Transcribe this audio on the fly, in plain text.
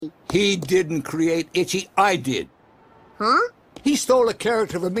He didn't create Itchy, I did. Huh? He stole a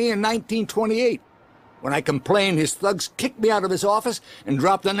character from me in 1928. When I complained, his thugs kicked me out of his office and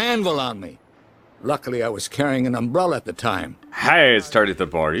dropped an anvil on me. Luckily, I was carrying an umbrella at the time. Hey, it's Tardy at the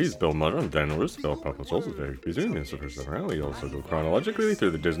Parties. Bill Mutter and Dan Roosevelt. Papa Souls is very busy in this first round. We also go chronologically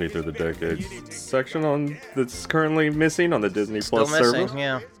through the Disney Through the Decades section on that's currently missing on the Disney Still Plus missing, service.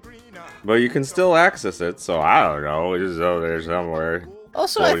 yeah. But you can still access it, so I don't know. It's just over there somewhere.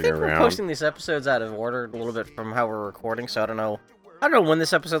 Also, I floating think we're around. posting these episodes out of order a little bit from how we're recording, so I don't know when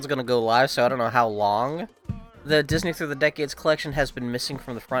this episode's gonna go live, so I don't know how long the Disney Through the Decades collection has been missing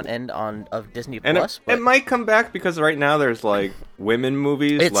from the front end of Disney And Plus. it might come back because right now there's like women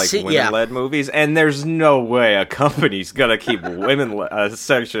movies, It's- like women-led movies, and there's no way a company's gonna keep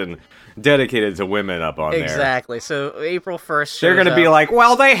section dedicated to women up on there. Exactly. So April 1st. They're shows gonna be up. like,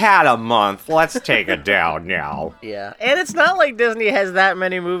 well, they had a month. Let's take it down now. Yeah, and it's not like Disney has that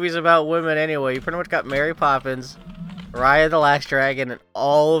many movies about women anyway. You pretty much got Mary Poppins, Raya the Last Dragon, and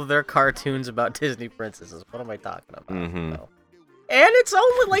all of their cartoons about Disney princesses. What am I talking about? Mhm. So. And it's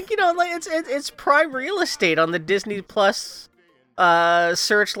only like it's prime real estate on the Disney Plus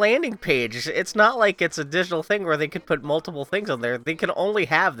search landing page. It's not like it's a digital thing where they could put multiple things on there. They can only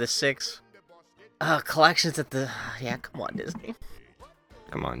have the 6 collections at the. Yeah, come on, Disney.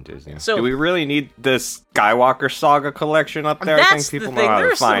 Come on, Disney. So- do we really need this Skywalker Saga collection up there? I That's think people the thing. know how to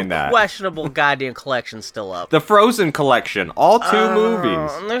There's some find that. questionable goddamn collections still up. The Frozen collection, all 2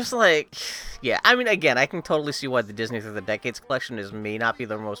 movies. And there's like, yeah, I mean, again, I can totally see why the Disney Through the Decades collection may not be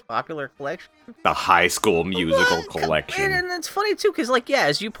the most popular collection. The High School Musical But, collection. and it's funny too, because like, yeah,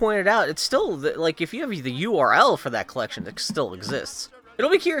 as you pointed out, it's still like if you have the URL for that collection, it still exists. It'll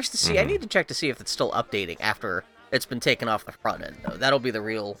be curious to see. I need to check to see if it's still updating after it's been taken off the front end. Though that'll be the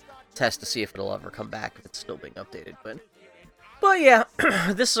real test to see if it'll ever come back if it's still being updated. But yeah,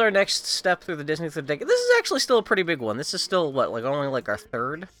 this is our next step through the Disney Through the Decades. This is actually still a pretty big one. This is still only like our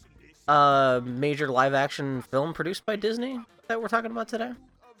 3rd major live action film produced by Disney that we're talking about today.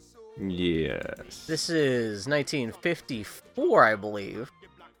 Yes. This is 1954, I believe.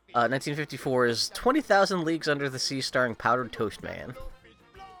 1954 is 20,000 Leagues Under the Sea, starring Powdered Toast Man.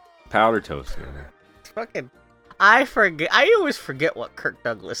 Powder Toast Man. Fucking, I always forget what Kirk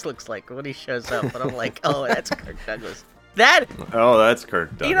Douglas looks like when he shows up, but I'm like, oh, that's Kirk Douglas. Oh, that's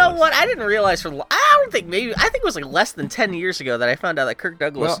Kirk Douglas. You know what? I didn't realize I think it was like less than 10 years ago that I found out that Kirk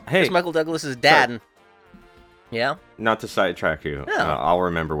Douglas is Michael Douglas's dad. So- And, yeah. Not to sidetrack you, Yeah. I'll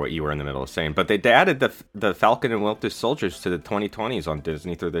remember what you were in the middle of saying, but they added the Falcon and Winter Soldiers to the 2020s on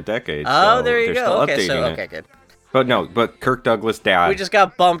Disney Through the Decades. Oh, so there you they're go. Still Okay, so updating okay, it. good. But Kirk Douglas dad. We just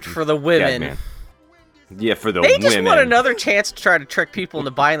got bumped for the Dead women. man. Yeah, for the They women. just want another chance to try to trick people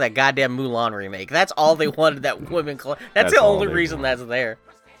into buying that goddamn Mulan remake. That's all they wanted. That women. That's the all only they reason want. that's there.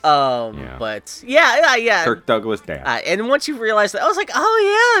 Yeah. But yeah. Kirk Douglas dad. And once you realize that, I was like,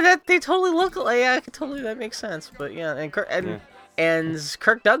 oh yeah, that they totally look like. Yeah, totally that makes sense. But yeah, and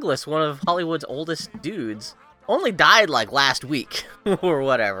Kirk Douglas, one of Hollywood's oldest dudes, only died like last week or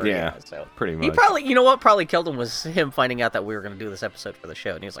whatever. Yeah, so pretty much. He probably, you know what, probably killed him was him finding out that we were going to do this episode for the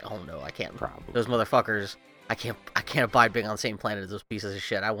show, and he was like, oh no, I can't. Probably. Those motherfuckers, I can't abide being on the same planet as those pieces of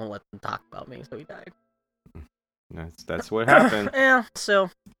shit. I won't let them talk about me. So he died. That's what happened. Yeah. So,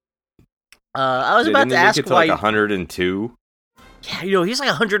 I was Didn't about to he ask make it to why. like 102. Yeah, he's like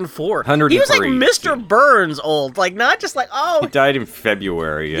 104. 103. He was like Mr. Burns old, like not just like He died in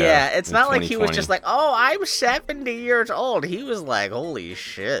February. Yeah, it's in not like he was 2020. just like, oh, I'm 70 years old. He was like, holy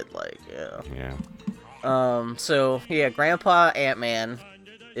shit, like, yeah. Yeah. So, yeah, Grandpa Ant-Man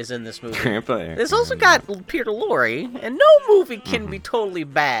is in this movie. Grandpa. It's also got Peter Lorre, and no movie can be totally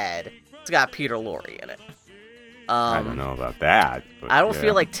bad. It's got Peter Lorre in it. I don't know about that. But I don't yeah.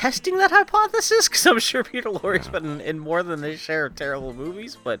 feel like testing that hypothesis, because I'm sure Peter Lorre's been in more than his share of terrible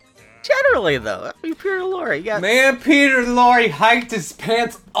movies, but generally, though, I mean, Peter Lorre, you got... Man, Peter Lorre hiked his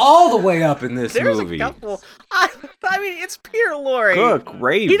pants all the way up in this There's movie. a couple... I mean, it's Peter Lorre. Good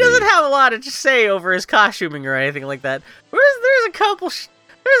gravy. He doesn't have a lot to say over his costuming or anything like that. There's a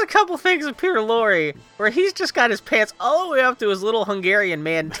couple things with Peter Lorre where he's just got his pants all the way up to his little Hungarian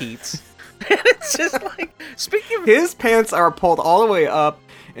man teats. And it's just like, speaking of... His pants are pulled all the way up,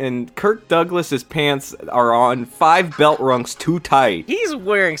 and Kirk Douglas's pants are on 5 belt rungs too tight. He's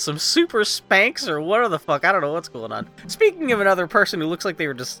wearing some super Spanx or whatever the fuck. I don't know what's going on. Speaking of another person who looks like they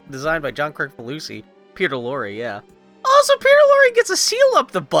were just designed by John Kirk Pelusi, Peter Lorre, yeah. Also, Peter Lorre gets a seal up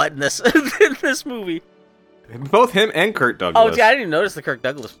the butt in this in this movie. Both him and Kirk Douglas. Oh, yeah, I didn't even notice the Kirk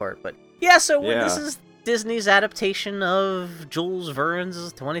Douglas part, but yeah. So Yeah. this is Disney's adaptation of Jules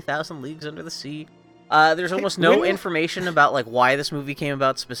Verne's 20,000 Leagues Under the Sea. There's almost no information about like why this movie came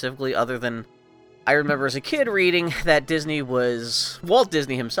about specifically, other than I remember as a kid reading that Walt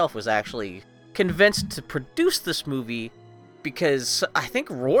Disney himself was actually convinced to produce this movie because I think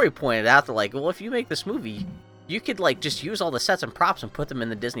Roy pointed out that, like, well, if you make this movie, you could, like, just use all the sets and props and put them in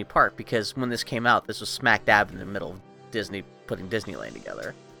the Disney park, because when this came out, this was smack dab in the middle of Disney putting Disneyland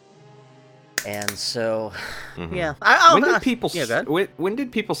together. And so, yeah. When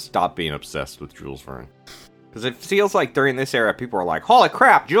did people stop being obsessed with Jules Verne? Because it feels like during this era, people are like, holy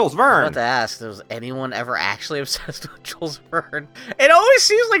crap, Jules Verne! I was about to ask, was anyone ever actually obsessed with Jules Verne? It always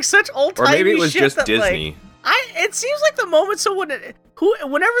seems like such old-timey shit. Or maybe it was just Disney. It seems like the moment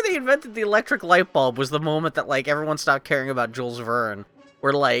whenever they invented the electric light bulb was the moment that, like, everyone stopped caring about Jules Verne,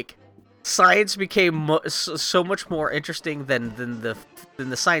 where, like, science became so much more interesting than the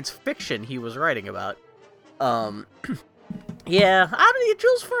science fiction he was writing about. Yeah,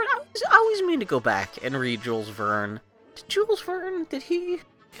 Jules Verne, I always mean to go back and read Jules Verne. Jules Verne, then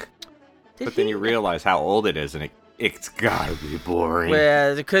you realize how old it is, and it's gotta be boring.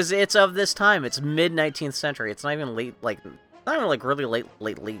 Well, because it's of this time. It's mid-19th century. It's not even really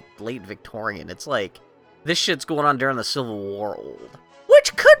late Victorian. It's like, this shit's going on during the Civil War old.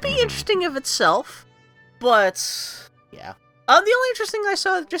 Which could be interesting of itself, but, yeah. The only interesting I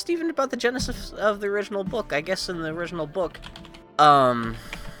saw, just even about the genesis of the original book, I guess in the original book,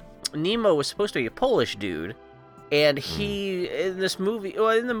 Nemo was supposed to be a Polish dude, and in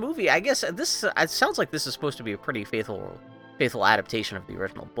the movie, I guess it sounds like this is supposed to be a pretty faithful adaptation of the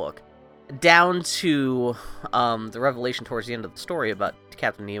original book, down to, the revelation towards the end of the story about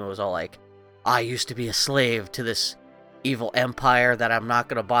Captain Nemo was all like, I used to be a slave to this evil empire that I'm not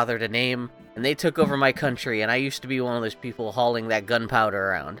gonna bother to name, and they took over my country, and I used to be one of those people hauling that gunpowder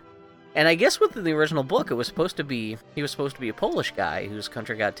around. And I guess within the original book, he was supposed to be a Polish guy whose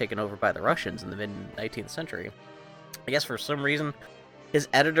country got taken over by the Russians in the mid-19th century. I guess for some reason, his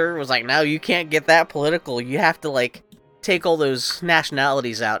editor was like, no, you can't get that political, you have to, like, take all those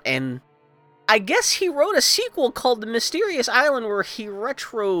nationalities out, and I guess he wrote a sequel called The Mysterious Island, where he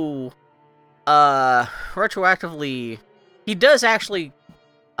retroactively, he does actually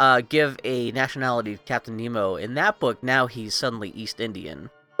give a nationality to Captain Nemo. In that book, now he's suddenly East Indian,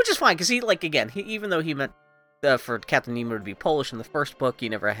 which is fine, because even though he meant for Captain Nemo to be Polish in the first book, he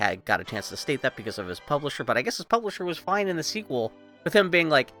never got a chance to state that because of his publisher, but I guess his publisher was fine in the sequel with him being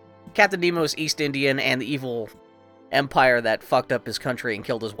like, Captain Nemo's East Indian, and the evil empire that fucked up his country and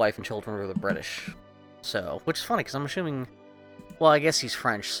killed his wife and children were the British. So, which is funny, because I'm assuming, well, I guess he's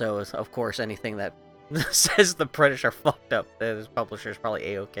French, so of course anything that says the British are fucked up, his publisher's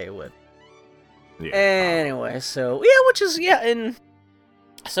probably A-okay with. Yeah. Anyway, so, yeah, which is, yeah, in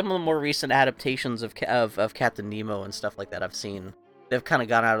some of the more recent adaptations of Captain Nemo and stuff like that I've seen, they've kind of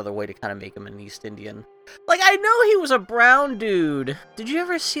gone out of their way to kind of make him an East Indian. Like, I know he was a brown dude. Did you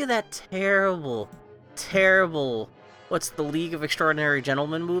ever see that terrible, what's the League of Extraordinary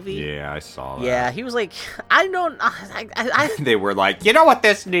Gentlemen movie? Yeah, I saw that. Yeah, he was like, they were like, you know what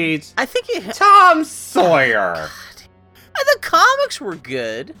this needs? I think Tom Sawyer. God. The comics were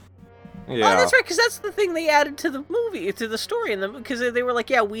good. Yeah. Oh, that's right, because that's the thing they added to the movie, to the story, because they were like,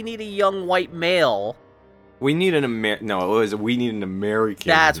 yeah, we need a young white male. We need an American.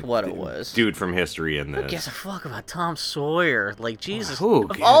 That's what it was. Dude from history in this. Who gives a fuck about Tom Sawyer? Like, Jesus. Who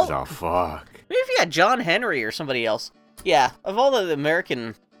gives a fuck? Maybe if you got John Henry or somebody else. Yeah, of all the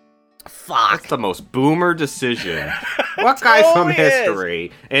American... Fuck. That's the most boomer decision. What guy from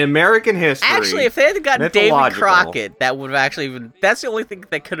history? In American history. Actually, if they had gotten David Crockett, that would have actually been... That's the only thing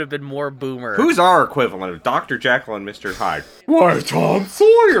that could have been more boomer. Who's our equivalent of Dr. Jekyll and Mr. Hyde? Why, Tom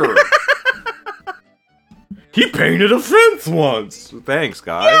Sawyer! He painted a fence once. Thanks,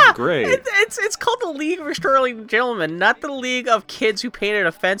 guys. Yeah, great. It's called the League of Extraordinary Gentlemen, not the League of Kids Who Painted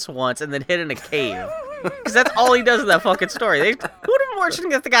a Fence Once and then hid in a cave. Because that's all he does in that fucking story. Who would have been more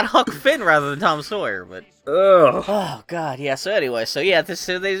interesting if they got Huck Finn rather than Tom Sawyer? But oh god, yeah. So anyway,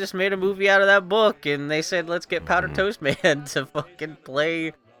 they just made a movie out of that book, and they said let's get Powder Toast Man to fucking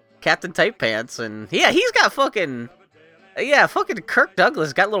play Captain Tight Pants, and yeah, he's got fucking. Yeah, fucking Kirk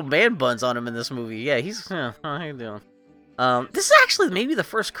Douglas got little man buns on him in this movie. Yeah, how you doing? This is actually maybe the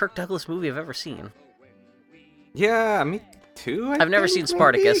first Kirk Douglas movie I've ever seen. Yeah, me too. I've never seen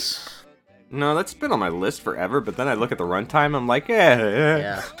Spartacus. No, that's been on my list forever, but then I look at the runtime, I'm like,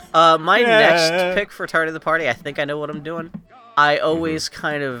 Yeah. My next pick for Tardy the Party, I think I know what I'm doing. I always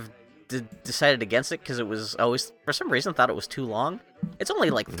kind of decided against it because it was always, for some reason, thought it was too long. It's only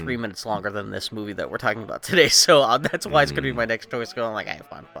like 3 minutes longer than this movie that we're talking about today, so that's why it's going to be my next choice. Going like, hey,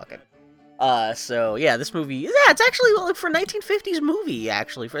 fine, fuck it. So yeah, this movie, yeah, it's actually for a 1950s movie,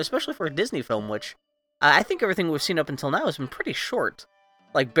 actually, especially for a Disney film, which I think everything we've seen up until now has been pretty short.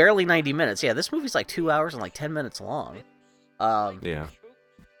 Like, barely 90 minutes. Yeah, this movie's like 2 hours and like 10 minutes long. Yeah.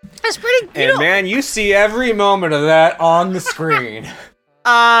 That's pretty... And man, you see every moment of that on the screen.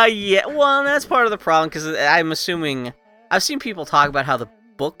 Yeah, well, that's part of the problem, because I'm assuming... I've seen people talk about how the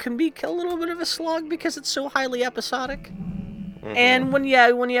book can be a little bit of a slog because it's so highly episodic. Mm-hmm. And when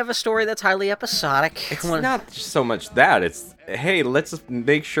you have a story that's highly episodic... It's not so much that, it's, hey, let's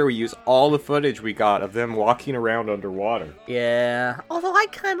make sure we use all the footage we got of them walking around underwater. Yeah, although I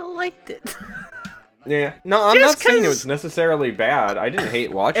kind of liked it. Yeah, no, I'm not saying it was necessarily bad. I didn't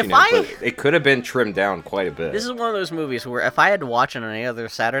hate watching it, but it could have been trimmed down quite a bit. This is one of those movies where if I had to watch it on any other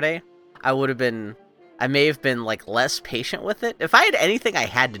Saturday, I may have been like less patient with it. If I had anything I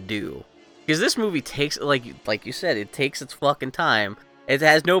had to do, because this movie takes, like you said, it takes its fucking time. It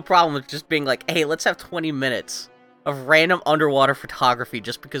has no problem with just being like, hey, let's have 20 minutes of random underwater photography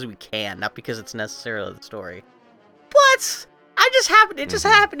just because we can, not because it's necessarily the story. But it just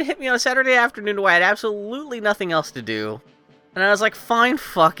happened to hit me on a Saturday afternoon where I had absolutely nothing else to do. And I was like, fine,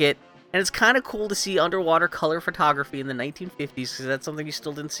 fuck it. And it's kind of cool to see underwater color photography in the 1950s, because that's something you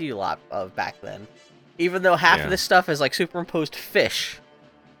still didn't see a lot of back then. Even though half of this stuff is like superimposed fish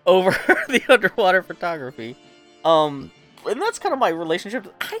over the underwater photography. And that's kind of my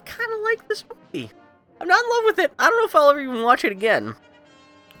relationship. I kind of like this movie. I'm not in love with it. I don't know if I'll ever even watch it again.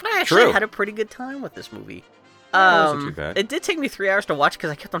 But I actually had a pretty good time with this movie. Wasn't too bad. It did take me 3 hours to watch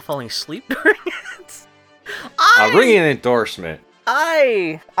because I kept on falling asleep during it. Ringing an endorsement.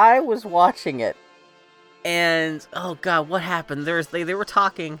 I was watching it, and oh god, what happened? They were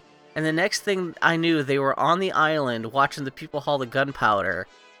talking, and the next thing I knew, they were on the island watching the people haul the gunpowder,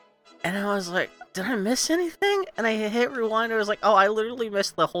 and I was like, did I miss anything? And I hit rewind. I was like, oh, I literally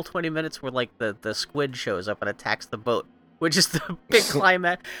missed the whole 20 minutes where like the squid shows up and attacks the boat, which is the big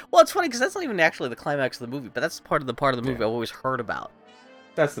climax. Well, it's funny because that's not even actually the climax of the movie, but that's part of the movie I've always heard about.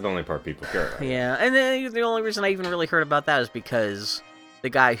 That's the only part people care about. Yeah, and then the only reason I even really heard about that is because the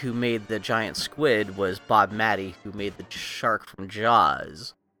guy who made the giant squid was Bob Matty, who made the shark from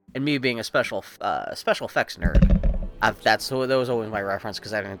Jaws. And me being a special effects nerd, that was always my reference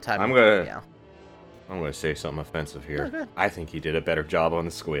because I didn't have time. I'm gonna say something offensive here. Okay. I think he did a better job on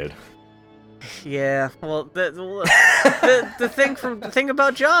the squid. Yeah, well, the thing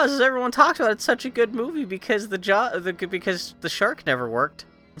about Jaws is everyone talks about it's such a good movie because because the shark never worked,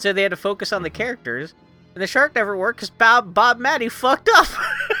 so they had to focus on the characters, and the shark never worked because Bob Matty fucked up.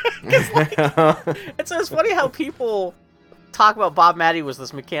 It's funny how people talk about Bob Matty was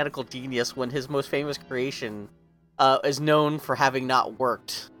this mechanical genius when his most famous creation is known for having not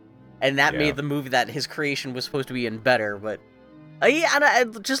worked, and that made the movie that his creation was supposed to be in better, but. Yeah, and I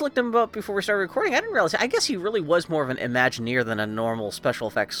just looked him up before we started recording. I didn't realize. I guess he really was more of an Imagineer than a normal special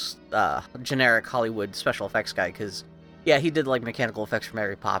effects, generic Hollywood special effects guy. Because, yeah, he did like mechanical effects for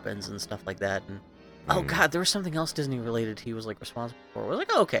Mary Poppins and stuff like that. And oh god, there was something else Disney related he was like responsible for. I was like,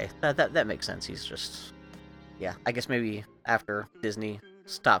 oh, okay, that makes sense. He's just, yeah. I guess maybe after Disney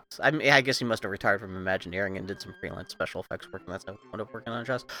stopped. I mean, I guess he must have retired from Imagineering and did some freelance special effects work. And that's how he ended up working on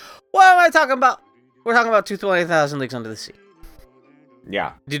Jaws. What am I talking about? We're talking about 220,000 Leagues Under the Sea.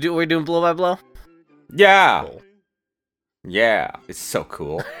 Yeah. We're doing blow by blow? Yeah. Cool. Yeah. It's so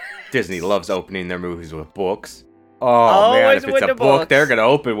cool. Disney loves opening their movies with books. Oh, man, if it's a book, they're going to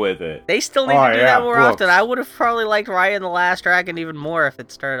open with it. They still need to do that more often. I would have probably liked Raya and the Last Dragon even more if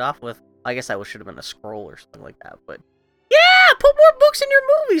it started off with, I guess that should have been a scroll or something like that. But yeah, put more books in your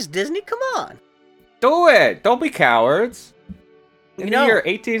movies, Disney. Come on. Do it. Don't be cowards. In the year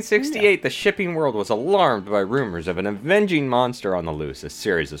 1868, the shipping world was alarmed by rumors of an avenging monster on the loose. A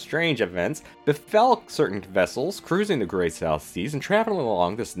series of strange events befell certain vessels cruising the Great South Seas and traveling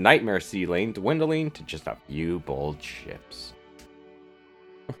along this nightmare sea lane, dwindling to just a few bold ships.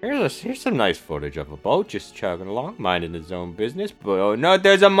 Here's some nice footage of a boat just chugging along, minding its own business. But oh no,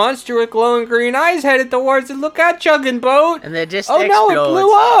 there's a monster with glowing green eyes headed towards it. Look out, chugging boat! And they just explodes. No, it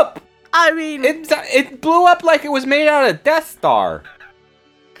blew up! I mean... It blew up like it was made out of Death Star.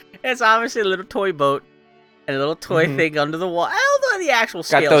 It's obviously a little toy boat and a little toy thing under the wall. Although the actual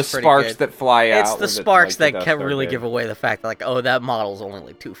scale got those sparks that fly out. It's the sparks that can really give away the fact that, like, oh, that model's only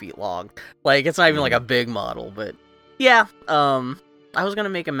like 2 feet long. Like, it's not even like a big model, but yeah. I was gonna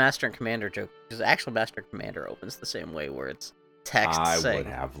make a Master and Commander joke because the actual Master and Commander opens the same way, where it's text. I would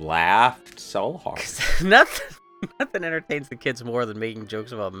have laughed so hard. Nothing entertains the kids more than making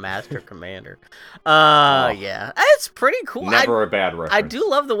jokes about Master Commander. Yeah. It's pretty cool. Never a bad reference. I do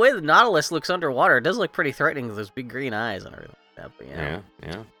love the way the Nautilus looks underwater. It does look pretty threatening with those big green eyes and everything like that, but yeah.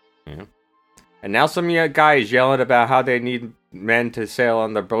 Yeah. And now some guy is yelling about how they need men to sail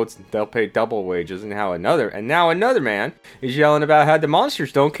on their boats and they'll pay double wages, and now another man is yelling about how the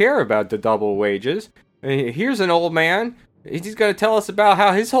monsters don't care about the double wages. And here's an old man. He's going to tell us about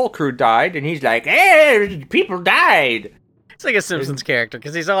how his whole crew died, and he's like, "Hey, people died." It's like a Simpsons character,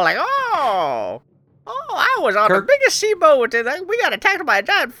 because he's all like, oh, I was on the biggest seaboat, and we got attacked by a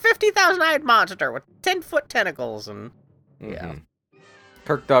giant 50,000-eyed monster with 10-foot tentacles, and yeah.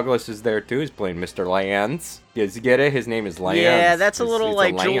 Kirk Douglas is there too. He's playing Mr. Lance. You get it? His name is Lance. Yeah, that's a little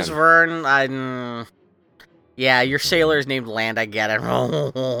like Jules Verne. Yeah, your sailor is named Land. I get it.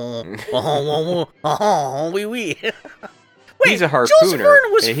 Oui, oui. Wait, he's a harpooner. Jules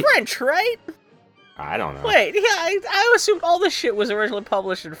Verne was French, right? I don't know. Wait, yeah, I assumed all this shit was originally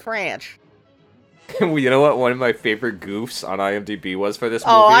published in French. Well, you know what one of my favorite goofs on IMDb was for this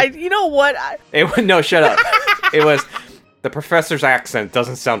movie? You know what? No, shut up. It was... The professor's accent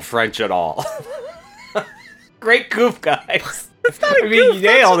doesn't sound French at all. Great goof, guys. It's not a goof. You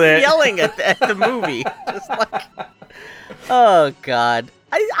nailed it. Yelling at the movie. Just like, oh god.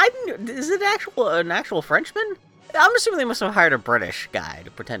 Is it an actual Frenchman? I'm assuming they must have hired a British guy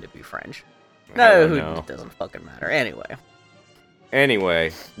to pretend to be French. No, it doesn't fucking matter. Anyway,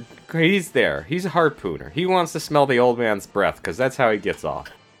 he's there. He's a harpooner. He wants to smell the old man's breath because that's how he gets off.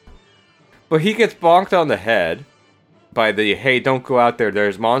 But he gets bonked on the head by the, "Hey, don't go out there,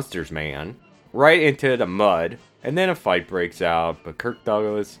 there's monsters, man," right into the mud, and then a fight breaks out, but Kirk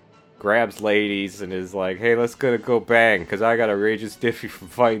Douglas grabs ladies and is like, "Hey, let's go bang, because I got a rage and stiffy from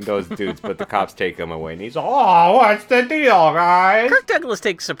fighting those dudes," but the cops take him away, and he's like, "Oh, what's the deal, guys?" Kirk Douglas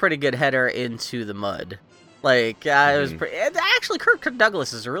takes a pretty good header into the mud. Like, it was actually, Kirk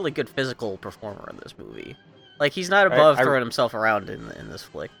Douglas is a really good physical performer in this movie. Like, he's not above throwing himself around in this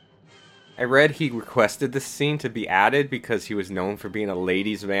flick. I read he requested this scene to be added because he was known for being a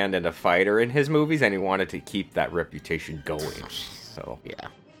ladies' man and a fighter in his movies, and he wanted to keep that reputation going. So yeah.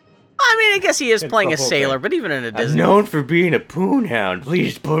 I mean, I guess he is playing a sailor, but even in a Disney... I'm known for being a poonhound.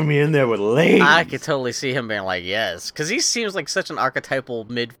 Please put me in there with ladies. I could totally see him being like, yes. Because he seems like such an archetypal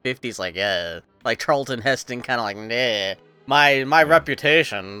mid-50s, like, yeah. Like Charlton Heston, kind of like, nah. My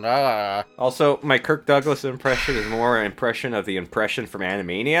reputation. Also, my Kirk Douglas impression is more an impression of the impression from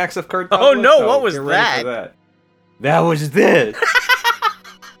Animaniacs of Kirk Douglas. Oh no, so what was that? That was this.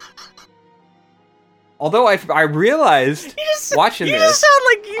 Although I realized watching this, you sound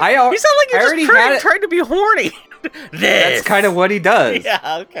like you're trying to be horny. That's kind of what he does.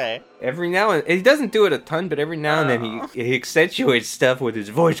 Yeah, okay. Every now and he doesn't do it a ton, but every now and then he accentuates stuff with his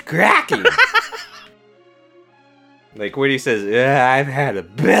voice cracking. Like when he says, "I've had a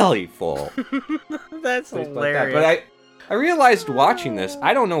belly full." That's hilarious. But I realized watching this,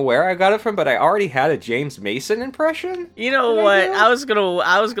 I don't know where I got it from, but I already had a James Mason impression. You know what? I was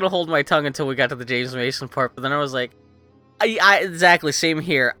gonna hold my tongue until we got to the James Mason part, but then I was like, I exactly same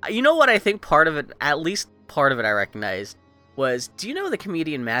here. You know what? I think part of it, at least part of it, I recognized was. Do you know the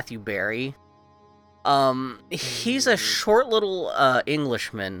comedian Matthew Barry? He's a short little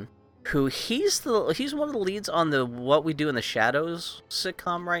Englishman. Who he's one of the leads on the What We Do in the Shadows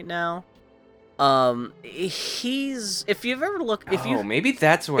sitcom right now. If you've ever looked, maybe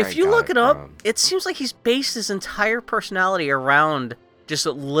that's where if you look it up, it seems like he's based his entire personality around just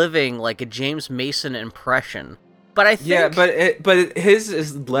living like a James Mason impression. But I think but his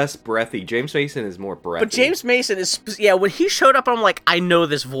is less breathy. James Mason is more breathy. But James Mason is when he showed up, I'm like, I know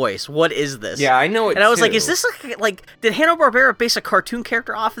this voice. What is this? Yeah, I know it. And I was like, is this like did Hanna-Barbera base a cartoon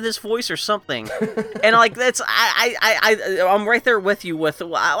character off of this voice or something? And like that's I'm right there with you.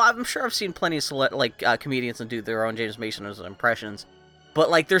 I'm sure I've seen plenty of comedians that do their own James Mason impressions. But,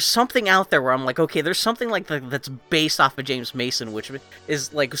 like, there's something out there where I'm like, okay, there's something, like, that's based off of James Mason, which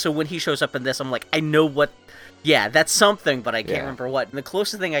is, like, so when he shows up in this, I'm like, I know what, yeah, that's something, but I can't remember what. And the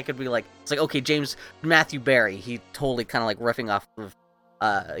closest thing I could be like, it's like, okay, Matthew Barry, he totally kind of, like, riffing off of,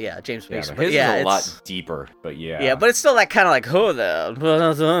 James Mason. His is a lot deeper, but yeah. Yeah, but it's still that kind of like, oh, and I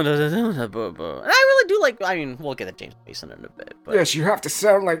really do like, I mean, we'll get to James Mason in a bit. But... Yes, you have to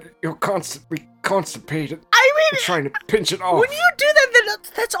sound like you're constantly constipated. I mean... trying to pinch it off. When you do that, then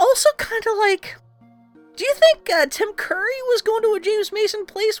that's also kind of like... Do you think Tim Curry was going to a James Mason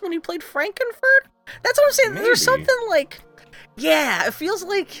place when he played Frankenfurt? That's what I'm saying. Maybe. There's something like... Yeah, it feels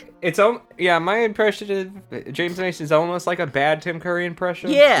like... my impression of James Mason is almost like a bad Tim Curry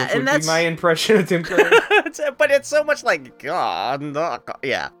impression. Yeah, which and that's... my impression of Tim Curry. But it's so much like, God,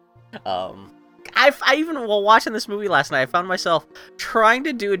 yeah. I even, while watching this movie last night, I found myself trying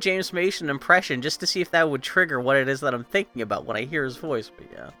to do a James Mason impression just to see if that would trigger what it is that I'm thinking about when I hear his voice, but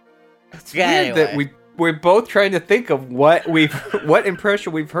yeah. It's weird that we're both trying to think of what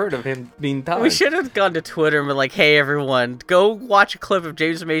impression we've heard of him being done. We should have gone to Twitter and been like, "Hey, everyone, go watch a clip of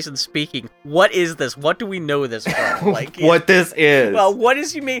James Mason speaking. What is this? What do we know this from? Like, what this is? Well, what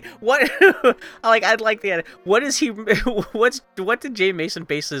is he mean? What? I'd like the. What is he? What did James Mason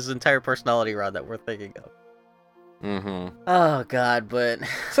base his entire personality around that we're thinking of? Mm-hmm. Oh God, but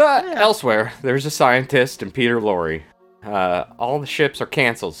so elsewhere, there's a scientist and Peter Lorre. All the ships are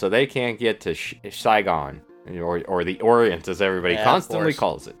canceled, so they can't get to Saigon, or the Orient, as everybody constantly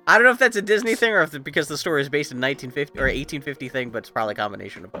calls it. I don't know if that's a Disney thing or if because the story is based in 1950 or 1850 thing, but it's probably a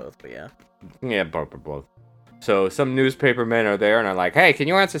combination of both. But yeah, both. So some newspaper men are there and are like, "Hey, can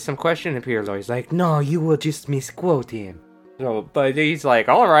you answer some question?" And Peter Lorre's like, "No, you will just misquote him." So, but he's like,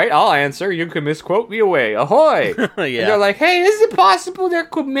 "All right, I'll answer. You can misquote me away. Ahoy!" yeah. And they're like, "Hey, is it possible there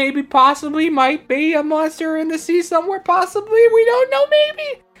could might be a monster in the sea somewhere? Possibly, we don't know.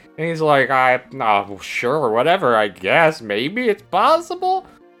 Maybe." And he's like, sure, whatever. I guess maybe it's possible."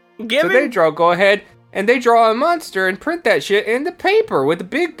 So they go ahead and they draw a monster and print that shit in the paper with a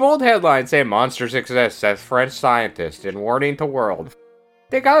big bold headline saying, "Monsters exist," says French scientist, in warning to world.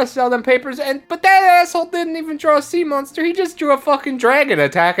 They gotta sell them papers, but that asshole didn't even draw a sea monster. He just drew a fucking dragon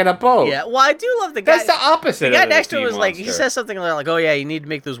attacking a boat. Yeah, well, I do love the guy. That's the opposite. The guy of next to him was monster. like, he says something like, "Oh yeah, you need to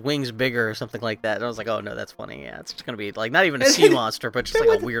make those wings bigger" or something like that. And I was like, "Oh no, that's funny. Yeah, it's just gonna be like not even a sea monster, but just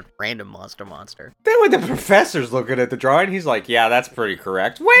like a weird random monster." Then when the professor's looking at the drawing, he's like, "Yeah, that's pretty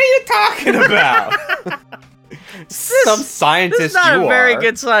correct. What are you talking about?" Some scientist. This is not a very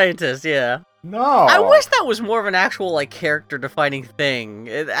good scientist. Yeah. No. I wish that was more of an actual, like, character-defining thing.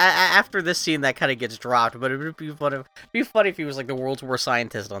 After this scene, that kind of gets dropped, but it would be funny if he was, like, the world's worst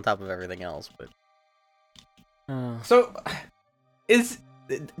scientist on top of everything else, but... So,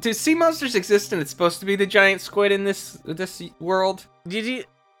 do sea monsters exist and it's supposed to be the giant squid in this world? Did you...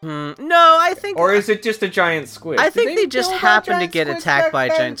 No, I think... Or is it just a giant squid? I think they just happen to get attacked by a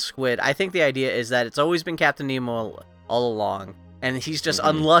giant squid. I think the idea is that it's always been Captain Nemo all along. And he's just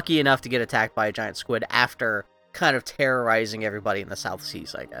unlucky enough to get attacked by a giant squid after kind of terrorizing everybody in the South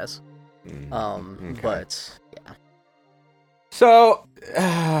Seas, I guess. Okay. But, yeah. So,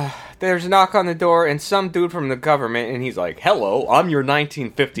 there's a knock on the door, and some dude from the government, and he's like, "Hello, I'm your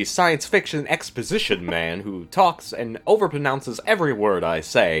 1950s science fiction exposition man who talks and overpronounces every word I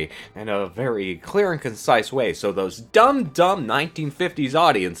say in a very clear and concise way, so those dumb 1950s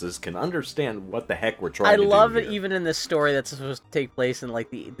audiences can understand what the heck we're trying to do." I love it here. even in this story that's supposed to take place in, like,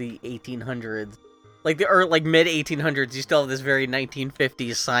 the 1800s. Like, mid-1800s, you still have this very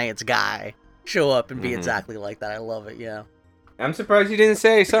 1950s science guy show up and be exactly like that. I love it, yeah. I'm surprised you didn't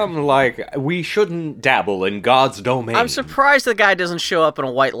say something like, "We shouldn't dabble in God's domain." I'm surprised the guy doesn't show up in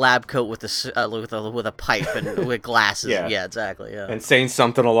a white lab coat with a pipe and with glasses. Yeah, exactly. Yeah, and saying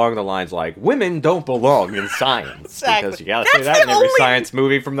something along the lines like, "Women don't belong in science." Exactly. Because you gotta say that in every science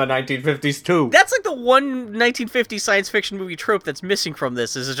movie from the 1950s too. That's like the one 1950 science fiction movie trope that's missing from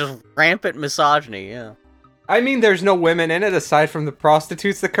this is just rampant misogyny. Yeah. I mean, there's no women in it aside from the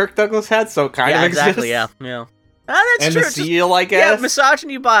prostitutes that Kirk Douglas had, so it kind of exactly. exists. Yeah. That's and true. the seal, I guess. Yeah,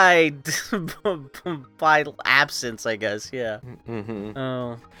 misogyny by by absence, I guess. Yeah. Mm-hmm.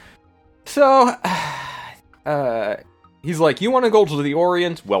 Oh. So, he's like, "You want to go to the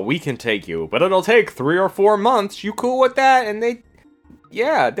Orient? Well, we can take you, but it'll take 3 or 4 months. You cool with that?" And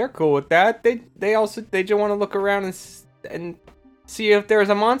they're cool with that. They just want to look around and see if there's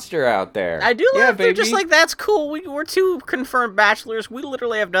a monster out there. I do love they're just like, "That's cool. We're two confirmed bachelors. We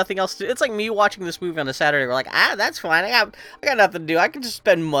literally have nothing else to do." It's like me watching this movie on a Saturday. We're like, that's fine. I got nothing to do. I can just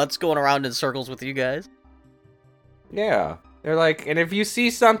spend months going around in circles with you guys. Yeah. They're like, "And if you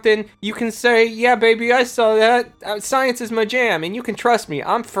see something, you can say, 'Yeah, baby, I saw that. Science is my jam, and you can trust me.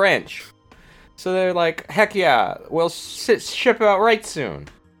 I'm French.'" So they're like, "Heck yeah, we'll ship out right soon.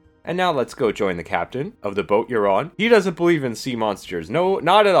 And now let's go join the captain of the boat you're on. He doesn't believe in sea monsters. No,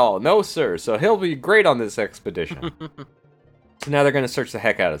 not at all. No, sir. So he'll be great on this expedition." So now they're going to search the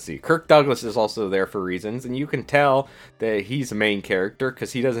heck out of sea. Kirk Douglas is also there for reasons, and you can tell that he's a main character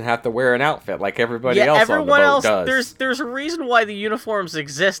because he doesn't have to wear an outfit like everybody else on the boat does. There's a reason why the uniforms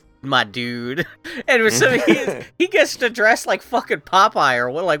exist, my dude. And so he gets to dress like fucking Popeye or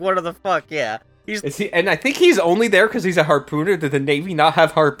what the fuck, yeah. And I think he's only there because he's a harpooner. Did the Navy not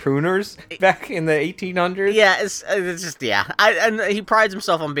have harpooners back in the 1800s? Yeah, it's just, yeah. And he prides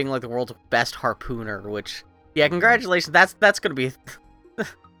himself on being like the world's best harpooner, which, yeah, congratulations. That's going to be...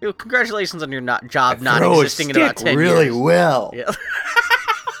 congratulations on your job not existing in about 10 really years. well. Yeah.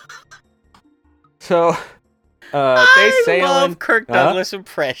 So, I they sail love Kirk Douglas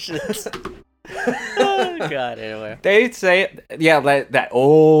impressions. Oh, God, anyway. They say, yeah, that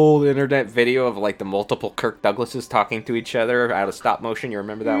old internet video of like the multiple Kirk Douglases talking to each other out of stop motion. You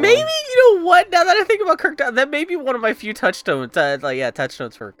remember that Maybe, one? you know what? Now that I think about Kirk Douglas, that may be one of my few touchstones.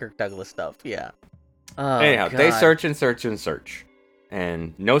 Touchstones for Kirk Douglas stuff. Yeah. Oh, Anyhow, God. they search and search and search.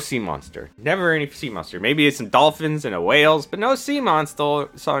 And no sea monster. Never any sea monster. Maybe it's some dolphins and a whales, but no sea monster.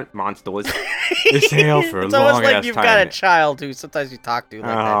 Sorry, monsters. They sail for a it's long almost like ass you've time. got a child who sometimes you talk to like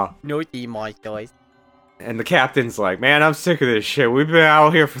Uh-huh. that. No sea monsters. And the captain's like, man, I'm sick of this shit. We've been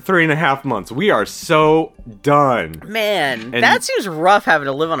out here for 3.5 months. We are so done. Man, And- that seems rough having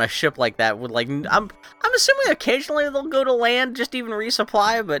to live on a ship like that. With like, I'm assuming occasionally they'll go to land, just even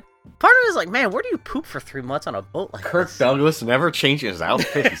resupply. But part of it is like, man, where do you poop for 3 months on a boat like Kirk this? Douglas never changes his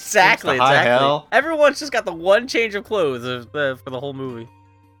outfit. He Exactly, stinks to high exactly. hell. Everyone's just got the one change of clothes for the whole movie.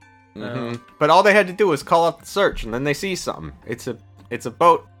 Mhm. But all they had to do was call up the search, and then they see something. It's a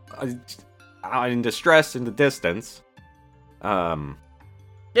boat in distress in the distance.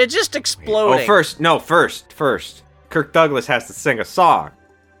 It's just exploding. First, Kirk Douglas has to sing a song.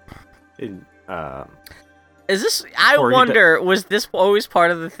 Is this? I Or he wonder, was this always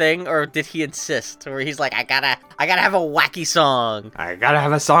part of the thing, or did he insist? Where he's like, I gotta have a wacky song, I gotta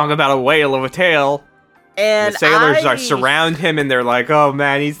have a song about a whale of a tail. and the sailors surround him, and they're like, "Oh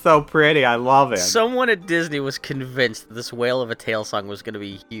man, he's so pretty. I love him." Someone at Disney was convinced that this Whale of a Tale song was going to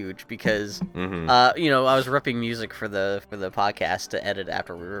be huge because, Mhm. I was ripping music for the podcast to edit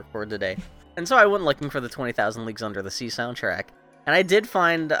after we record today, and so I went looking for the 20,000 Leagues Under the Sea soundtrack, and I did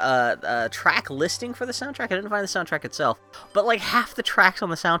find a track listing for the soundtrack. I didn't find the soundtrack itself, but like half the tracks on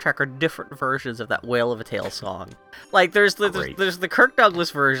the soundtrack are different versions of that Whale of a Tale song. Like there's the Kirk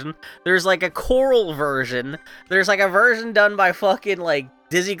Douglas version, there's like a choral version, there's like a version done by fucking like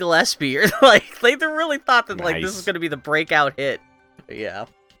Dizzy Gillespie, or like they really thought that like this Nice. is gonna be the breakout hit. Yeah.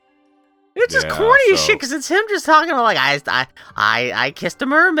 It's just Yeah, corny as so- shit because it's him just talking about like I kissed a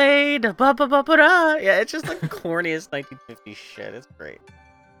mermaid, ba ba ba ba da. Yeah, it's just like the corniest 1950s shit. It's great.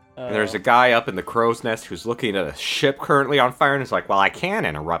 And there's a guy up in the crow's nest who's looking at a ship currently on fire, and is like, "Well, I can't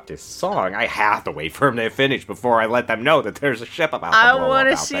interrupt his song. I have to wait for him to finish before I let them know that there's a ship about to I blow want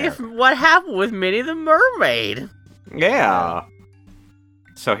up to out see there." what happened with Minnie the Mermaid. Yeah.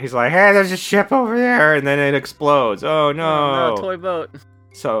 So he's like, "Hey, there's a ship over there," and then it explodes. Oh no! No, toy boat.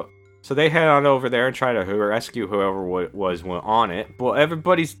 So they head on over there and try to rescue whoever was on it. Well,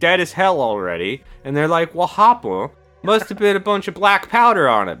 everybody's dead as hell already, and they're like, "Well, Hopper, must have been a bunch of black powder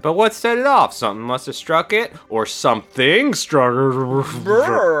on it. But what set it off? Something must have struck it, or something struck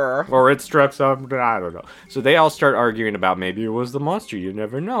Brr. or it struck something. I don't know." So they all start arguing about maybe it was the monster. You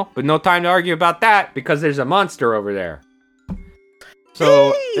never know. But no time to argue about that because there's a monster over there.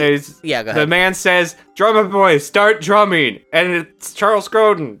 So Yeah, go the ahead. man says, "Drummer boy, start drumming," and it's Charles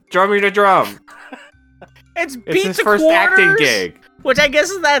Grodin drumming a drum. It's It's beats his a first acting quarters, gig. which I guess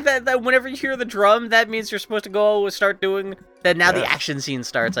is that whenever you hear the drum, that means you're supposed to go start doing that. Now the Yes. action scene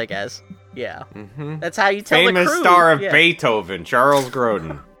starts, I guess. Yeah, Mm-hmm. that's how you tell the Famous crew. star of yeah. Beethoven, Charles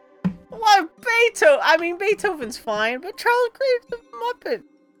Grodin. What Beethoven? I mean, Beethoven's fine, but Charles Grodin's a Muppet.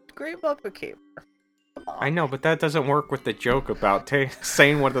 Great Muppet caper. I know, but that doesn't work with the joke about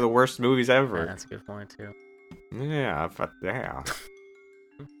saying one of the worst movies Yeah, ever. that's a good point too. Yeah, but yeah.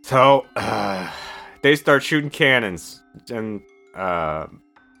 So they start shooting cannons, and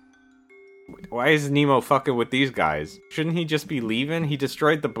why is Nemo fucking with these guys? Shouldn't he just be leaving? He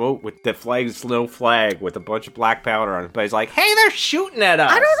destroyed the boat with the no flag with a bunch of black powder on it. But he's like, "Hey, they're shooting at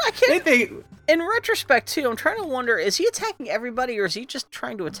us." I don't know. I can't. They think In retrospect, too, I'm trying to wonder: is he attacking everybody, or is he just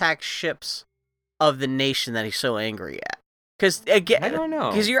trying to attack ships of the nation that he's so angry at? Because again, I don't know.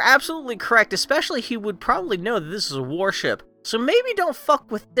 Because you're absolutely correct. Especially, he would probably know that this is a warship. So maybe don't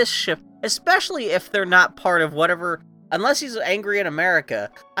fuck with this ship, especially if they're not part of whatever. Unless he's angry at America.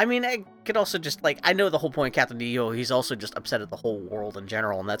 I mean, I could also just like I know the whole point, of Captain Nemo. He's also just upset at the whole world in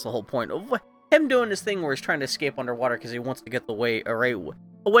general, and that's the whole point of him doing this thing where he's trying to escape underwater because he wants to get away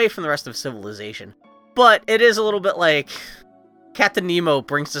from the rest of civilization. But it is a little bit like Captain Nemo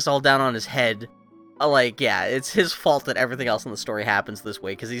brings this all down on his head. Yeah, it's his fault that everything else in the story happens this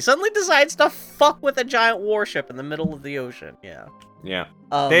way because he suddenly decides to fuck with a giant warship in the middle of the ocean. Yeah. Yeah.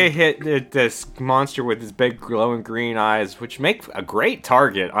 They hit this monster with his big glowing green eyes, which make a great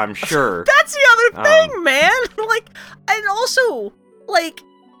target, I'm sure. That's the other thing, man. And also,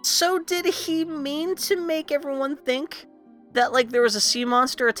 so did he mean to make everyone think that, there was a sea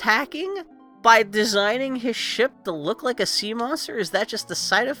monster attacking by designing his ship to look like a sea monster? Is that just a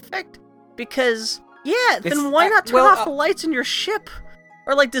side effect? Because, yeah, then why not turn off the lights in your ship?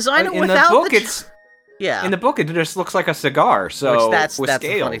 Or, design it in without the book, Yeah. In the book, it just looks like a cigar. So Which that's with the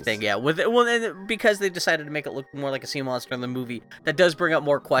scales. funny thing, yeah. And because they decided to make it look more like a sea monster in the movie, that does bring up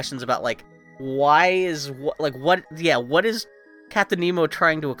more questions about like what is Captain Nemo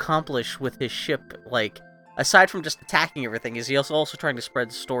trying to accomplish with his ship? Like, aside from just attacking everything, is he also trying to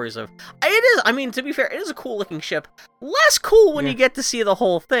spread stories of? It is. I mean, to be fair, it is a cool looking ship. Less cool when you get to see the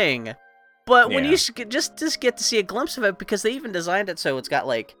whole thing, but when you just get to see a glimpse of it, because they even designed it so it's got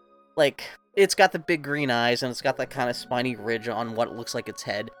like it's got the big green eyes and it's got that kind of spiny ridge on what looks like its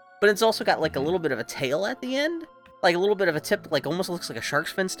head, but it's also got like a little bit of a tail at the end. Like a little bit of a tip, like almost looks like a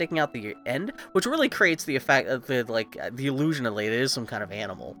shark's fin sticking out the end, which really creates the effect of the illusion of it is some kind of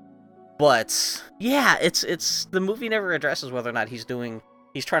animal. But yeah, it's the movie never addresses whether or not he's trying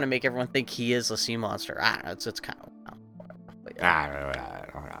to make everyone think he is a sea monster. I don't know, it's kind of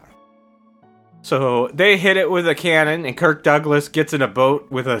whatever. So they hit it with a cannon, and Kirk Douglas gets in a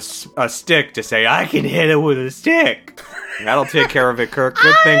boat with a stick to say, "I can hit it with a stick." And that'll take care of it, Kirk.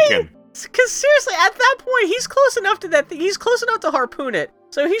 Good thinking. Because seriously, at that point, he's close enough to that thing. He's close enough to harpoon it,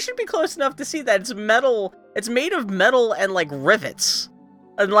 so he should be close enough to see that it's metal. It's made of metal and like rivets,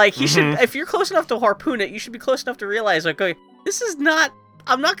 and like he should. If you're close enough to harpoon it, you should be close enough to realize, okay, this is not.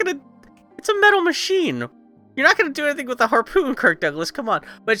 I'm not gonna. It's a metal machine. You're not gonna do anything with a harpoon, Kirk Douglas. Come on,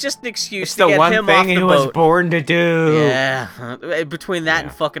 but it's just an excuse to get him off the boat. It's the one thing he was born to do. Yeah, between that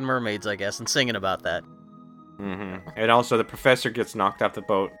and fucking mermaids, I guess, and singing about that. And also, the professor gets knocked off the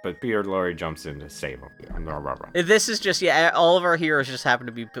boat, but Peter Lorre jumps in to save him. This is just, all of our heroes just happen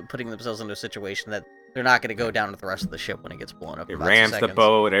to be putting themselves into a situation that they're not going to go down with the rest of the ship when it gets blown up. It rams the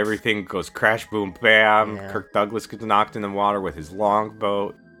boat, everything goes crash, boom, bam. Yeah. Kirk Douglas gets knocked in the water with his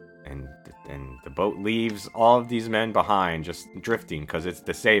longboat, and the boat leaves all of these men behind, just drifting, because it's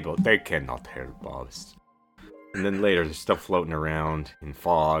disabled. They cannot help us. And then later, they're still floating around in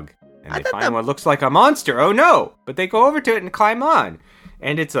fog. And they find what looks like a monster. Oh no! But they go over to it and climb on.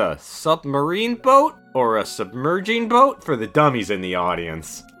 And it's a submarine boat or a submerging boat for the dummies in the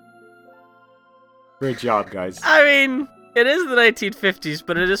audience. Great job, guys. I mean, it is the 1950s,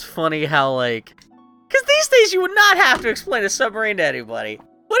 but it is funny how, like... Because these days you would not have to explain a submarine to anybody.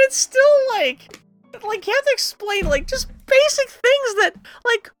 But it's still, like you have to explain, like, just basic things that,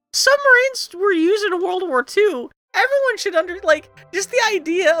 like, submarines were used in World War II. Everyone should just the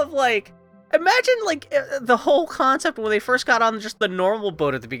idea of, like, imagine, like, the whole concept when they first got on just the normal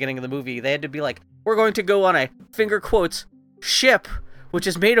boat at the beginning of the movie. They had to be like, we're going to go on a, finger quotes, ship, which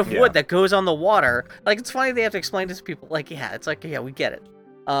is made of wood that goes on the water. Like, it's funny they have to explain this to people. Like, it's like, we get it.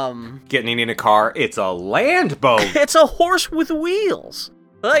 Getting in a car, it's a land boat. It's a horse with wheels.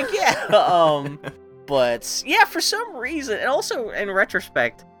 Like, but, for some reason, and also in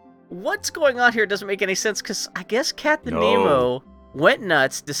retrospect, what's going on here doesn't make any sense, because I guess Captain Nemo went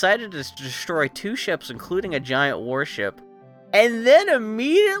nuts, decided to destroy 2 ships, including a giant warship, and then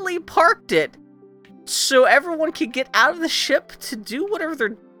immediately parked it so everyone could get out of the ship to do whatever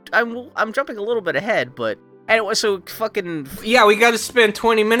they're... I'm jumping a little bit ahead, but... And it was so fucking... Yeah, we gotta spend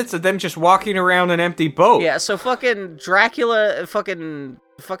 20 minutes of them just walking around an empty boat. Yeah, so fucking Dracula, fucking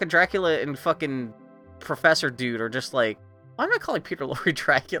Dracula and fucking Professor Dude are just like... Why am I calling Peter Lorre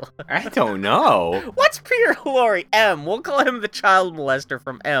Dracula? I don't know. What's Peter Lorre? M. We'll call him the child molester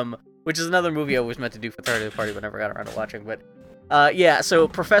from M, which is another movie I always meant to do for Third Party but never got around to watching. But, so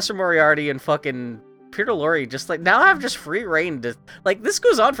Professor Moriarty and fucking Peter Lorre just, like, now have just free reign to... Like, this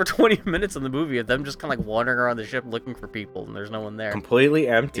goes on for 20 minutes in the movie of them just kind of, like, wandering around the ship looking for people, and there's no one there. Completely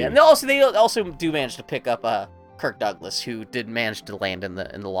empty. Yeah, and they also do manage to pick up, Kirk Douglas, who did manage to land in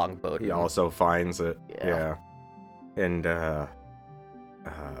the longboat. He also finds it. Yeah. And,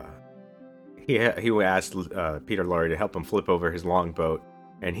 he asked Peter Lorre to help him flip over his longboat,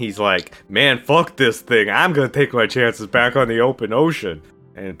 and he's like, man, fuck this thing, I'm gonna take my chances back on the open ocean.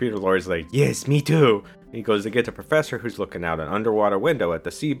 And Peter Lorre's like, yes, me too. And he goes to get the professor, who's looking out an underwater window at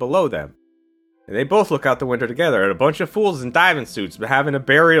the sea below them. And they both look out the window together at a bunch of fools in diving suits having a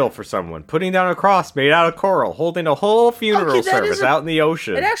burial for someone, putting down a cross made out of coral, holding a whole funeral service out in the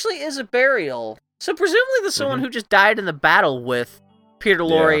ocean. It actually is a burial. So presumably there's someone who just died in the battle with Peter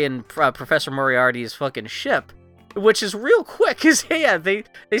Lorre and Professor Moriarty's fucking ship, which is real quick, because, they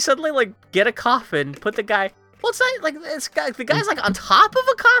suddenly, like, get a coffin, put the guy... Well, it's not, like, the guy's, like, on top of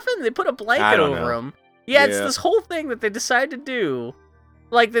a coffin? They put a blanket over him. Yeah, it's this whole thing that they decide to do.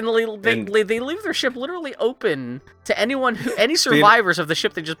 Like, then they leave their ship literally open to any survivors of the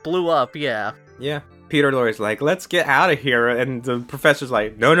ship that just blew up, Yeah, Peter Lorre's like, let's get out of here, and the professor's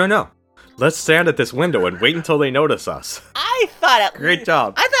like, no. Let's stand at this window and wait until they notice us. Great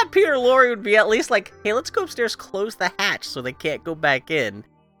job. I thought Peter Lorre would be at least like, hey, let's go upstairs, close the hatch so they can't go back in.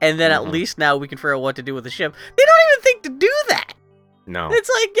 and then at least now we can figure out what to do with the ship. They don't even think to do that. No. It's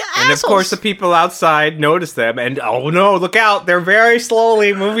like, yeah, And of course the people outside notice them, and oh no, look out, they're very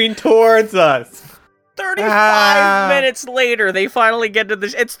slowly moving towards us. 35 minutes later, they finally get to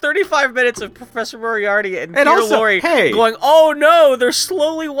this. It's 35 minutes of Professor Moriarty and Peter also, Lorre hey. going, oh no, they're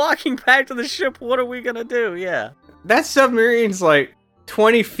slowly walking back to the ship. What are we gonna do? Yeah. That submarine's like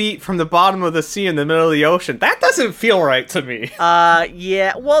 20 feet from the bottom of the sea in the middle of the ocean. That doesn't feel right to me.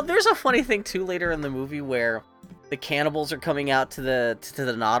 Yeah. Well, there's a funny thing too later in the movie where the cannibals are coming out to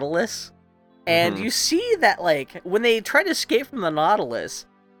the Nautilus, and you see that like when they try to escape from the Nautilus,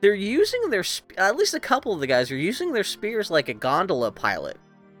 they're using their at least a couple of the guys are using their spears like a gondola pilot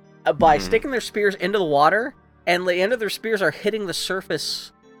by sticking their spears into the water, and the end of their spears are hitting the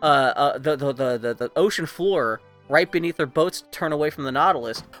surface, the ocean floor right beneath their boats to turn away from the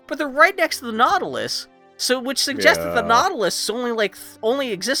Nautilus. But they're right next to the Nautilus. So, which suggests that the Nautilus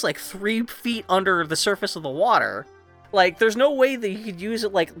only exists like 3 feet under the surface of the water. Like, there's no way that you could use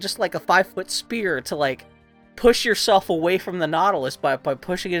it like just like a 5-foot spear to like push yourself away from the Nautilus by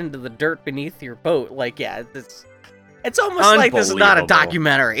pushing it into the dirt beneath your boat. Like, yeah, it's almost like this is not a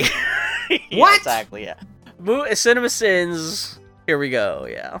documentary. Yeah, What? Exactly. Yeah. Cinema Sins. Here we go.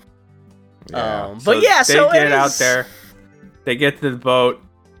 Yeah. They get out there. They get to the boat.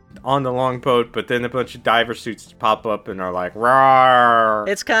 On the longboat, but then a bunch of diver suits pop up and are like, "Rawr!"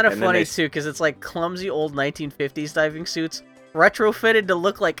 It's kind of funny too, because it's like clumsy old 1950s diving suits retrofitted to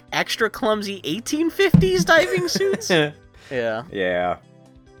look like extra clumsy 1850s diving suits. Yeah. Yeah.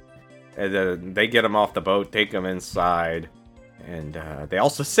 And then they get them off the boat, take them inside, and they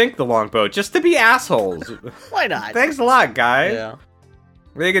also sink the longboat just to be assholes. Why not? Thanks a lot, guys. Yeah.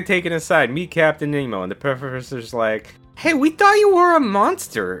 They get taken inside, meet Captain Nemo, and the professor's like, "Hey, we thought you were a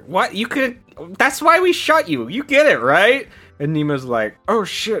monster. What? You could... That's why we shot you. You get it, right?" And Nemo's like, Oh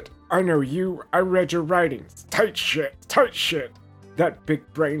shit, I know you. I read your writings. Tight shit, tight shit. That big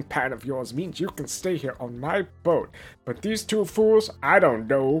brain pan of yours means you can stay here on my boat. But these two fools, I don't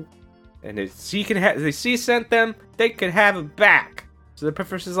know. and if C sent them, they could have it back. So the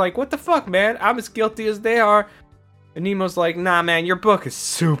professor's like, "What the fuck, man? I'm as guilty as they are." And Nemo's like, "Nah, man, your book is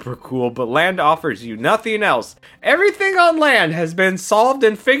super cool, but land offers you nothing else. Everything on land has been solved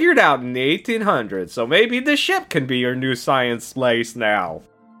and figured out in the 1800s, so maybe the ship can be your new science place now."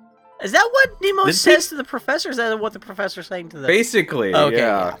 Is that what Nemo says to the professor? Is that what the professor's saying to the... Basically, Okay,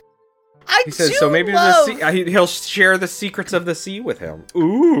 yeah. He says, so maybe he'll share the secrets of the sea with him.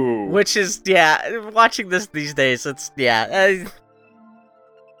 Ooh. Which is, yeah, watching this these days, it's, yeah.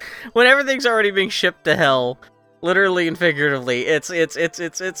 When everything's already being shipped to hell, literally and figuratively,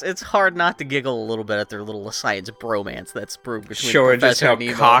 it's hard not to giggle a little bit at their little science bromance that's brewed between Showing Professor just how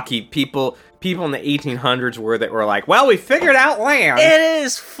Nemo. cocky people in the 1800s were that were like, "Well, we figured out land." It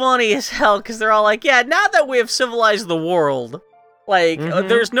is funny as hell, because they're all like, yeah, now that we have civilized the world, like,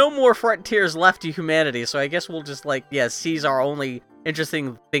 there's no more frontiers left to humanity, so I guess we'll just, like, yeah, sea's our only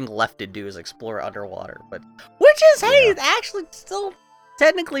interesting thing left to do is explore underwater. But, which is, hey, actually still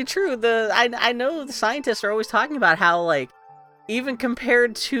technically true. I know the scientists are always talking about how, like, even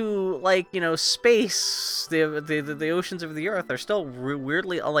compared to, like, you know, space, the oceans of the earth are still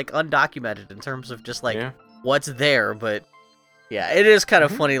weirdly, like, undocumented in terms of just, like, what's there. But yeah, it is kind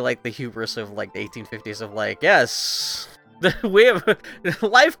of funny, like, the hubris of, like, the 1850s of, like, yes,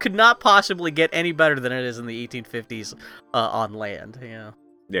 life could not possibly get any better than it is in the 1850s on land.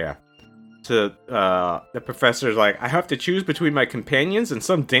 Yeah. So the professor's like, "I have to choose between my companions and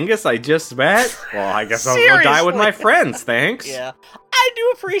some dingus I just met? Well, I guess I'll go die with my friends, thanks." Yeah, I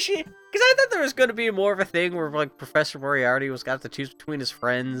do appreciate, because I thought there was going to be more of a thing where, like, Professor Moriarty was got to choose between his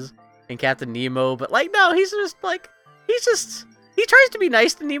friends and Captain Nemo, but, like, no, he's just like, he tries to be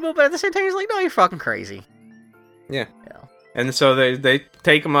nice to Nemo, but at the same time he's like, no, you're fucking crazy. Yeah. And so they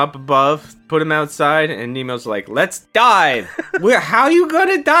take him up above, put him outside, and Nemo's like, "Let's dive." How you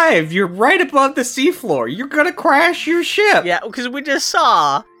gonna dive? You're right above the seafloor. You're gonna crash your ship. Yeah, because we just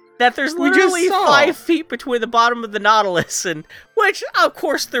saw that there's literally 5 feet between the bottom of the Nautilus, and which, of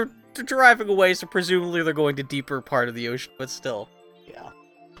course, they're driving away, so presumably they're going to deeper part of the ocean, but still, yeah.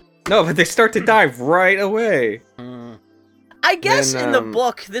 No, but they start to dive right away. I guess in the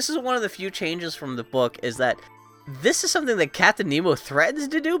book, this is one of the few changes from the book, is that this is something that Captain Nemo threatens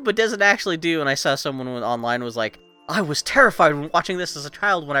to do, but doesn't actually do. And I saw someone online was like, "I was terrified when watching this as a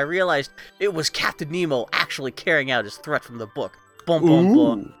child when I realized it was Captain Nemo actually carrying out his threat from the book." Boom, boom,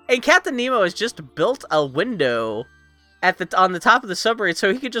 boom. And Captain Nemo has just built a window on the top of the submarine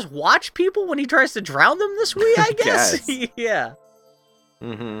so he could just watch people when he tries to drown them this way, I guess. Yeah.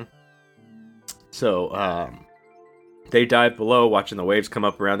 So, They dive below, watching the waves come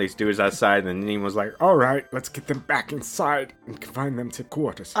up around these dudes outside, and Nemo's like, All right, let's get them back inside and confine them to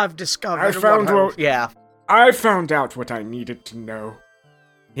quarters. I've discovered. I found what- Yeah. I found out what I needed to know.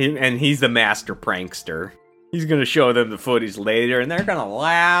 and he's the master prankster. He's gonna show them the footage later, and they're gonna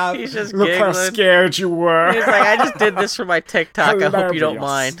laugh. He's just Look how giggling. scared you were. He's like, I just did this for my TikTok. I hope you don't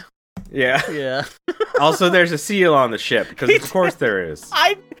Hilarious. mind. Yeah. Yeah. Also, there's a seal on the ship, because of course there is.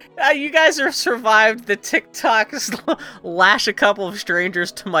 You guys have survived the TikTok lash a couple of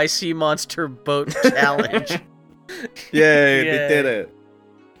strangers to my sea monster boat challenge. Yay, Yay. they did it.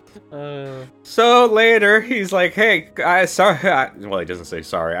 So later, he's like, "Hey, well, he doesn't say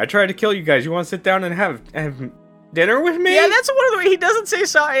sorry. I tried to kill you guys. You want to sit down and have dinner with me?" Yeah, that's one of the. He doesn't say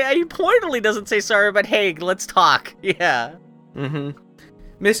sorry. He pointedly doesn't say sorry, but hey, let's talk. Yeah. Mm-hmm.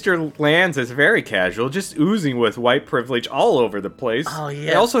 Mr. Lands is very casual, just oozing with white privilege all over the place. Oh, yeah.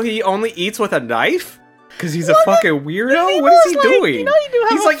 And also, he only eats with a knife? Because he's a Well, fucking weirdo? Nemo's What is he like, doing? you know, you do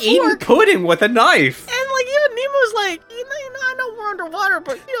have He's a like eating fork. pudding with a knife. And like even Nemo's like, I know we're underwater,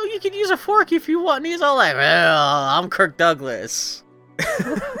 but you can use a fork if you want. And he's all like, well, I'm Kirk Douglas.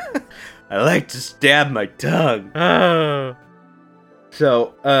 I like to stab my tongue.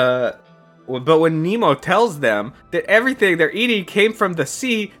 So, but when Nemo tells them that everything they're eating came from the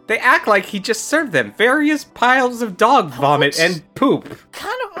sea, they act like he just served them various piles of dog vomit and poop.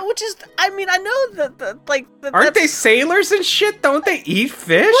 Kind of, which is, I mean, I know that Aren't they sailors and shit? Don't they eat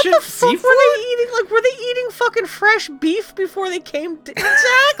fish What and the fuck seafood? were they eating? Like, were they eating fucking fresh beef before they came to...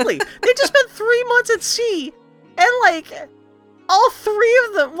 Exactly! They just spent 3 months at sea, and, like, all three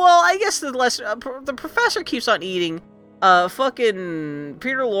of them... Well, I guess the professor keeps on eating. Fucking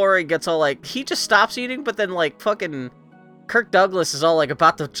Peter Lorre gets all, like... He just stops eating, but then, like, fucking... Kirk Douglas is all, like,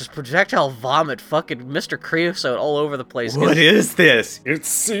 about to just projectile vomit fucking Mr. Creosote all over the place. What is this? It's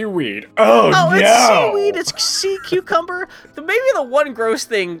seaweed. Oh, Oh, no! it's seaweed. It's sea cucumber. Maybe the one gross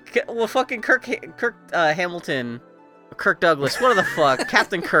thing. Well, fucking Kirk Hamilton, Kirk Douglas. What the fuck,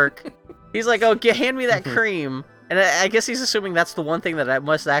 Captain Kirk? He's like, oh, hand me that cream, and I guess he's assuming that's the one thing that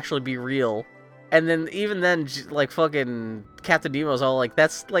must actually be real. And then even then, like fucking Captain Nemo's all like,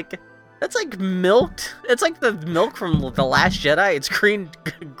 that's like milked. It's like the milk from The Last Jedi. It's green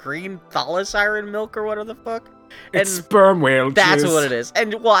thalassiren milk or whatever the fuck. And It's sperm whale that's juice. what it is.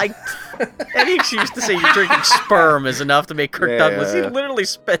 And well, any excuse to say you're drinking sperm is enough to make Kirk Douglas. He literally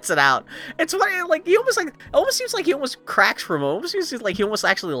spits it out. It's funny, like he almost seems like he almost cracks for a moment. Almost seems like he almost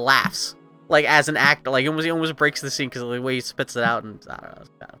actually laughs, like as an actor. Like he almost breaks the scene because of the way he spits it out. And I don't know. It's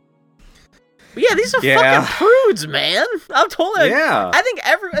kind of... But yeah, these are fucking prudes, man. I'm totally. Yeah. I think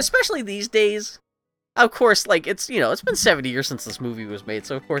especially these days. Of course, like, it's been 70 years since this movie was made,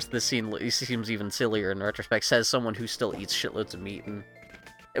 so of course this scene seems even sillier in retrospect, says someone who still eats shitloads of meat,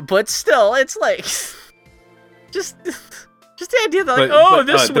 but still, it's like, just the idea that, like,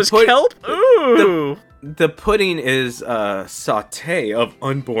 this was kelp? Ooh! The pudding is a saute of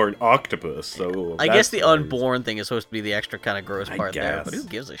unborn octopus, so... I guess the unborn thing is supposed to be the extra kind of gross part there, guess. but who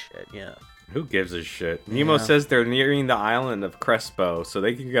gives a shit, yeah. Who gives a shit? Nemo says they're nearing the island of Crespo, so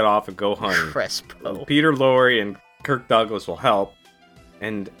they can get off and go hunting. Crespo. Peter Lorre and Kirk Douglas will help.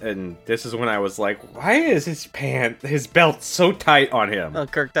 And this is when I was like, why is his belt so tight on him? Oh,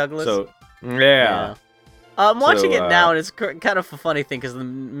 Kirk Douglas? So, yeah. I'm watching it now, and it's kind of a funny thing, because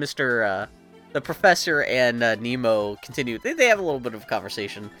the professor and Nemo continue. They have a little bit of a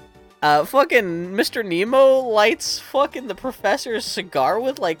conversation. Fucking Mr. Nemo lights fucking the professor's cigar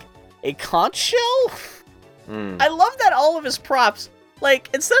with, like, a conch shell? I love that all of his props,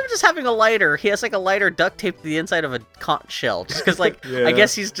 like, instead of just having a lighter, he has, like, a lighter duct taped to the inside of a conch shell. Just because, like, I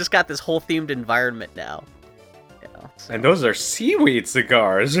guess he's just got this whole themed environment now. So. And those are seaweed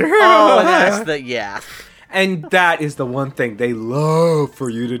cigars. Oh, that's yeah. And that is the one thing they love for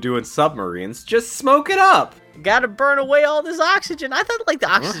you to do in submarines. Just smoke it up. Gotta burn away all this oxygen. I thought, like,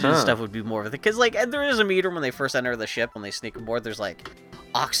 the oxygen stuff would be more of it. Because, like, there is a meter when they first enter the ship, when they sneak aboard, there's, like,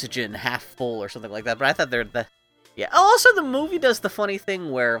 oxygen half full or something like that. But I thought yeah. Also, the movie does the funny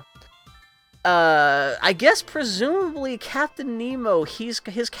thing where, I guess presumably Captain Nemo, his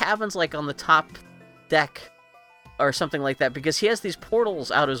cabin's, like, on the top deck or something like that, because he has these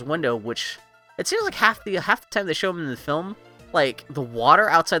portals out his window, which it seems like half the time they show him in the film, like, the water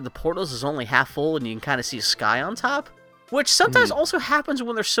outside the portals is only half full and you can kind of see a sky on top, which sometimes also happens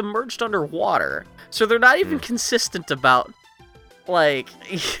when they're submerged underwater. So they're not even consistent about, like,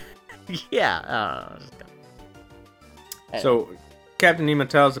 yeah, I don't know. So, Captain Nemo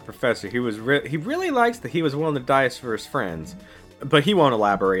tells the professor he really likes that he was willing to die for his friends, but he won't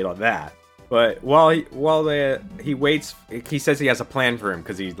elaborate on that. But he waits, he says he has a plan for him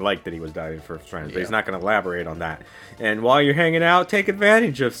because he liked that he was diving for friends, but he's not going to elaborate on that. And while you're hanging out, take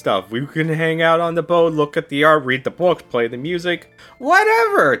advantage of stuff. We can hang out on the boat, look at the art, read the books, play the music,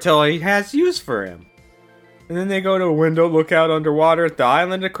 whatever, till he has use for him. And then they go to a window, look out underwater at the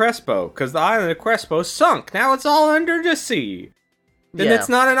island of Crespo, because the island of Crespo sunk. Now it's all under the sea. Then it's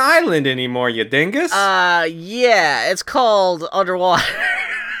not an island anymore, you dingus. Yeah, it's called underwater.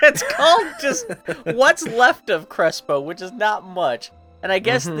 It's called just what's left of Crespo, which is not much. And I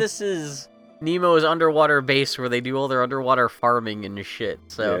guess this is Nemo's underwater base where they do all their underwater farming and shit.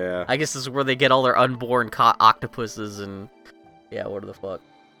 So I guess this is where they get all their unborn octopuses and what the fuck.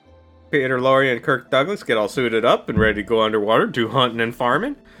 Peter Lorre and Kirk Douglas get all suited up and ready to go underwater, do hunting and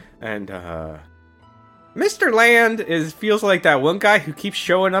farming. And Mr. Land feels like that one guy who keeps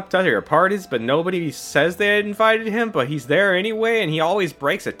showing up to their parties, but nobody says they had invited him, but he's there anyway, and he always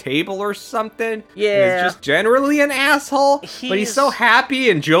breaks a table or something. Yeah. And he's just generally an asshole, but he's so happy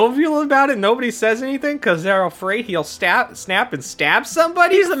and jovial about it, nobody says anything, because they're afraid he'll snap and stab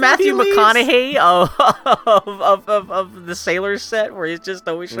somebody. He's the Matthew McConaughey of the Sailors set, where he's just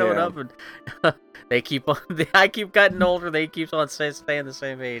always showing up, and I keep getting older, they keep on staying the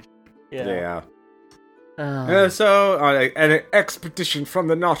same age. Yeah. So, on an expedition from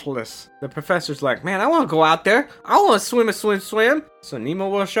the Nautilus, the professor's like, man, I want to go out there. I want to swim. So Nemo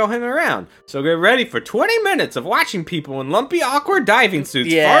will show him around. So get ready for 20 minutes of watching people in lumpy, awkward diving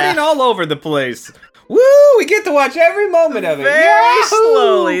suits farting all over the place. Woo! We get to watch every moment of it. Very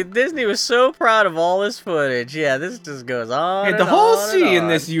slowly. Disney was so proud of all this footage. Yeah, this just goes on. And the whole sea in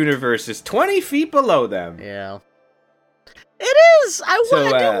this universe is 20 feet below them. Yeah. It is! I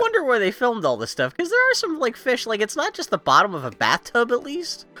do wonder where they filmed all this stuff, because there are some, fish, it's not just the bottom of a bathtub, at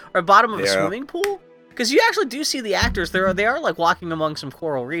least, or bottom of a swimming pool, because you actually do see the actors, they are walking among some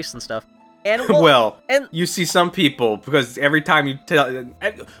coral reefs and stuff, and, you see some people, because every time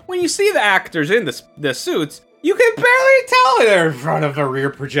when you see the actors in the suits, you can barely tell they're in front of a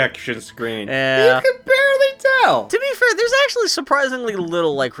rear projection screen. Yeah. You can barely tell. To be fair, there's actually surprisingly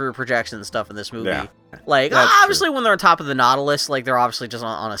little, rear projection stuff in this movie. Yeah. Obviously when they're on top of the Nautilus, they're obviously just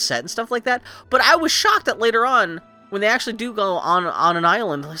on a set and stuff like that. But I was shocked that later on, when they actually do go on an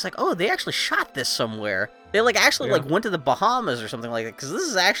island, it's like, oh, they actually shot this somewhere. They, actually went to the Bahamas or something like that. Because this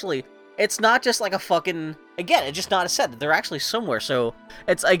is actually, it's not just a fucking, again, it's just not a set. They're actually somewhere. So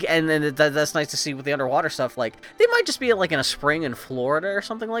it's, and that's nice to see with the underwater stuff. They might just be in a spring in Florida or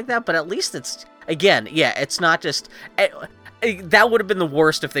something like that. But at least it's, again, it's not just... That would have been the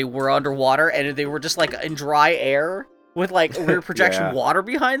worst if they were underwater and they were just in dry air with rear projection water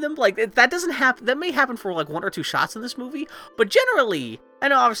behind them. That doesn't happen. That may happen for 1 or 2 shots in this movie, but generally, I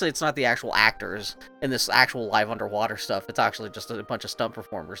know obviously it's not the actual actors in this actual live underwater stuff. It's actually just a bunch of stunt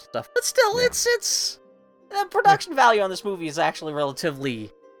performers and stuff. But still, it's the production value on this movie is actually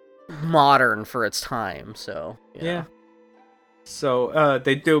relatively modern for its time. So yeah. So,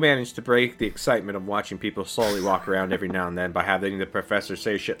 they do manage to break the excitement of watching people slowly walk around every now and then by having the professor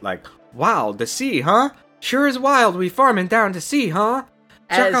say shit like, wow, the sea, huh? Sure is wild we farming down to sea, huh?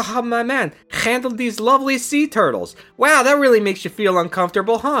 Check out how my man handled these lovely sea turtles. Wow, that really makes you feel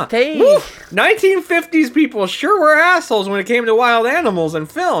uncomfortable, huh? Woo! 1950s people sure were assholes when it came to wild animals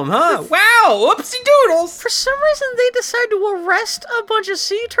and film, huh? Wow, oopsie doodles! For some reason, they decide to arrest a bunch of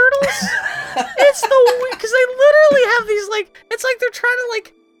sea turtles? It's because they literally have these, it's like they're trying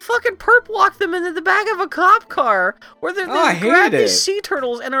to, fucking perp walk them into the back of a cop car, where they grab these sea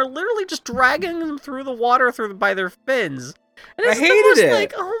turtles and are literally just dragging them through the water by their fins. And it's I hated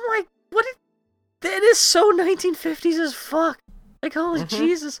it. Oh my, it is so 1950s as fuck. Holy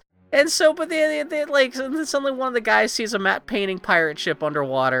Jesus. And so, but they and then suddenly one of the guys sees a matte painting pirate ship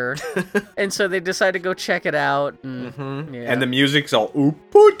underwater, and so they decide to go check it out. And, and the music's all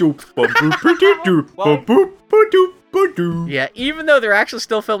oop-a-doop-ba-boop-a-doop-ba-doop-ba-doop. Yeah, even though they're actually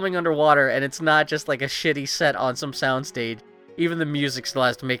still filming underwater, and it's not just a shitty set on some soundstage, even the music still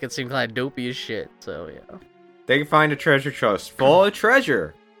has to make it seem kind of dopey as shit, so yeah. They can find a treasure chest full of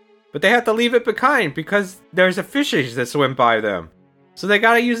treasure, but they have to leave it behind because there's a fishes that swim by them. So they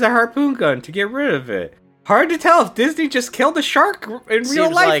gotta use the harpoon gun to get rid of it. Hard to tell if Disney just killed a shark in real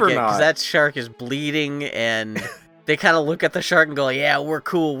life or not. Because that shark is bleeding, and they kind of look at the shark and go, yeah, we're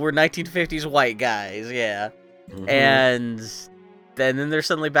cool, we're 1950s white guys, yeah. And then they're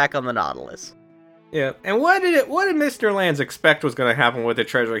suddenly back on the Nautilus. Yeah, and what did Mr. Lands expect was going to happen with the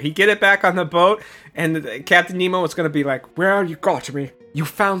treasure? He'd get it back on the boat, and Captain Nemo was going to be like, well, you got me. You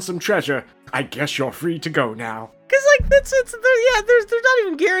found some treasure. I guess you're free to go now. Because, there's not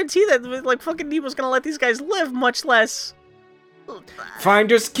even guarantee that, fucking Nemo's going to let these guys live, much less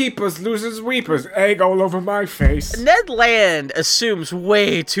Finders keepers, losers weepers, egg all over my face. Ned Land assumes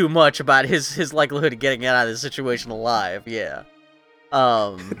way too much about his likelihood of getting out of this situation alive. Yeah.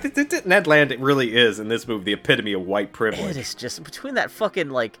 Ned Land really is in this movie the epitome of white privilege. It is just between that fucking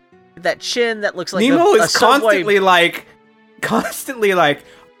like that chin that looks like Nemo a is Subway... constantly like,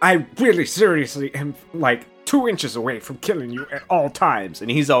 I really seriously am like 2 inches away from killing you at all times.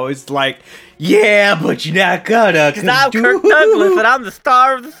 and he's always like, yeah, but you're not gonna. Because I'm Kirk Douglas and I'm the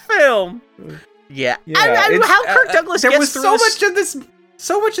star of the film. Yeah. How Kirk Douglas there gets was through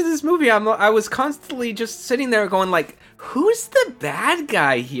so much of this movie. I was constantly just sitting there going like, who's the bad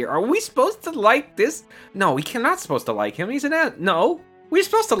guy here? Are we supposed to like this? No, we cannot supposed to like him. He's an ass. No, we're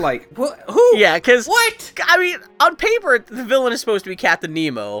supposed to like who? Yeah, because what? I mean, on paper, the villain is supposed to be Captain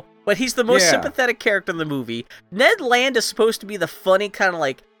Nemo, but he's the most sympathetic character in the movie. Ned Land is supposed to be the funny kind of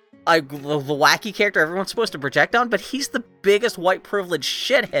like the wacky character everyone's supposed to project on, but he's the biggest white privilege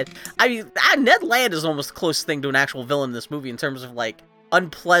shithead. I mean, Ned Land is almost the closest thing to an actual villain in this movie in terms of like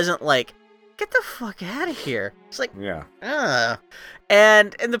unpleasant, like, get the fuck out of here. It's like,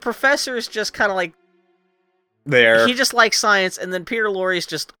 and the professor is just kind of like there. He just likes science, and then Peter Lorre's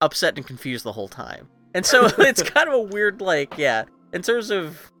just upset and confused the whole time. And so it's kind of a weird, like, in terms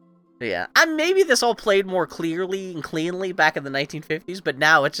of, and maybe this all played more clearly and cleanly back in the 1950s, but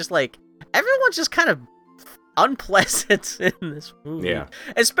now it's just like, everyone's just kind of unpleasant in this movie. Yeah.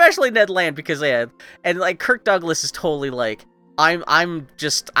 Especially Ned Land, because, and like, Kirk Douglas is totally like, I'm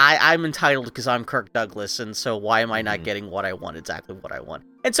entitled because I'm Kirk Douglas, and so why am I not getting what I want, exactly what I want?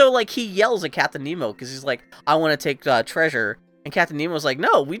 And so, like, he yells at Captain Nemo because he's like, I want to take treasure. And Captain Nemo's like,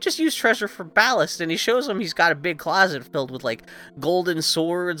 no, we just use treasure for ballast. And he shows him he's got a big closet filled with, like, golden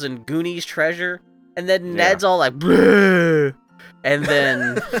swords and Goonies treasure. And then Ned's all like, bleh! And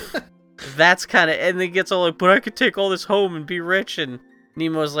then that's kind of, and then he gets all like, but I could take all this home and be rich. And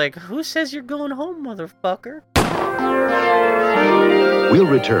Nemo's like, who says you're going home, motherfucker? We'll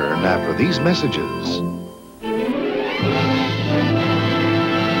return after these messages.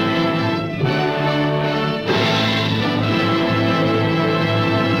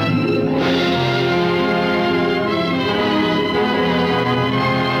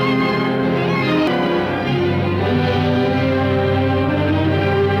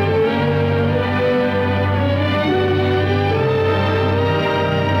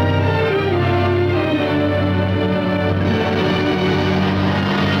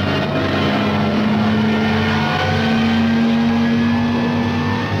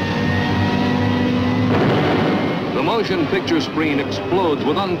 Picture screen explodes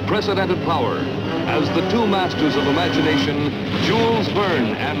with unprecedented power as the two masters of imagination, Jules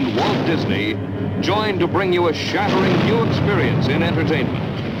Verne and Walt Disney, join to bring you a shattering new experience in entertainment.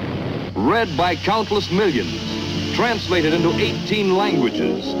 Read by countless millions, translated into 18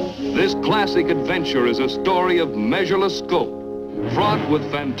 languages, this classic adventure is a story of measureless scope, fraught with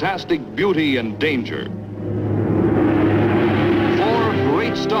fantastic beauty and danger. 4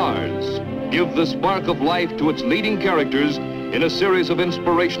 great stars give the spark of life to its leading characters in a series of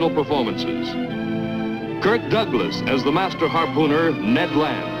inspirational performances. Kirk Douglas as the master harpooner, Ned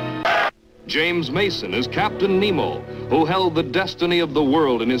Land. James Mason as Captain Nemo, who held the destiny of the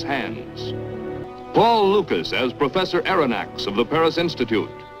world in his hands. Paul Lucas as Professor Aronnax of the Paris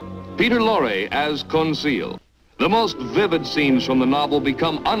Institute. Peter Lorre as Conseil. The most vivid scenes from the novel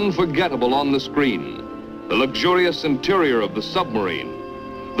become unforgettable on the screen. The luxurious interior of the submarine,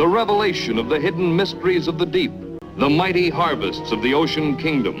 the revelation of the hidden mysteries of the deep, the mighty harvests of the ocean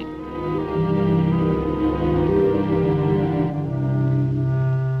kingdom.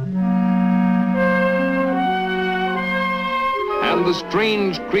 And the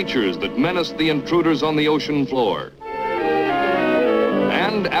strange creatures that menace the intruders on the ocean floor.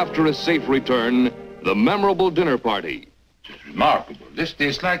 And after a safe return, the memorable dinner party. It's remarkable. This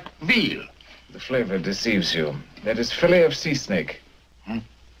tastes like veal. The flavor deceives you. That is fillet of sea snake.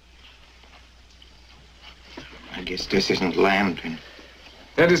 I guess this isn't lamb.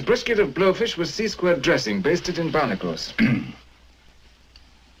 That is brisket of blowfish with sea squirt dressing, basted in barnacles.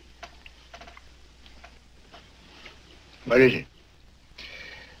 What is it?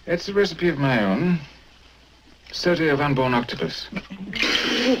 That's a recipe of my own. Sauté of unborn octopus.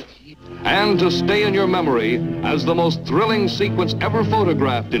 And to stay in your memory as the most thrilling sequence ever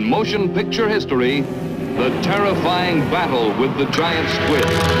photographed in motion picture history, the terrifying battle with the giant squid.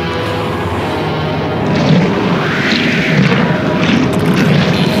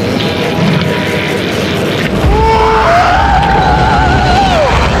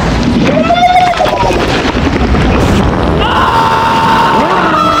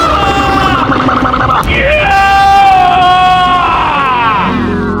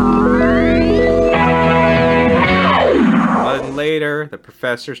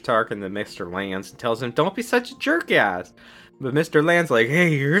 professor's talking to Mr. Lance and tells him, don't be such a jerk ass. But Mr. Land's like,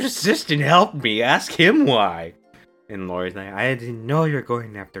 hey, your assistant helped me. Ask him why. And Laurie's like, I didn't know you're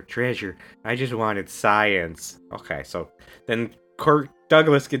going after treasure. I just wanted science. Okay, so then Kirk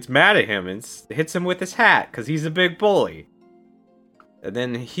Douglas gets mad at him and hits him with his hat because he's a big bully. And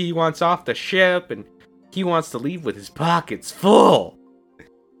then he wants off the ship and he wants to leave with his pockets full.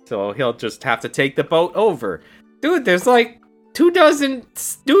 So he'll just have to take the boat over. Dude, there's like 24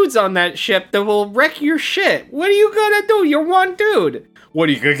 dudes on that ship that will wreck your shit. What are you gonna do? You're one dude. What,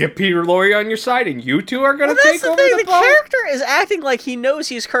 are you gonna get Peter Lorre on your side and you two are gonna take over the boat? The character is acting like he knows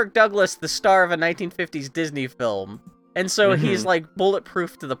he's Kirk Douglas, the star of a 1950s Disney film. And so he's like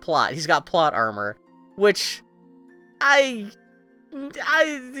bulletproof to the plot. He's got plot armor, which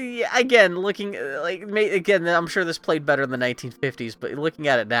again, looking like, again, I'm sure this played better in the 1950s, but looking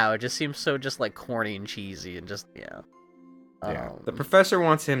at it now, it just seems so just like corny and cheesy and just, yeah. The professor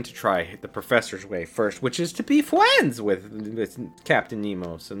wants him to try the professor's way first, which is to be friends with Captain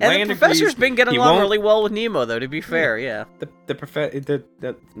Nemo. So and the professor's been getting along really well with Nemo, though, to be fair, yeah.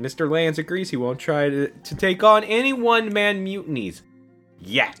 Mr. Lands agrees he won't try to take on any one-man mutinies.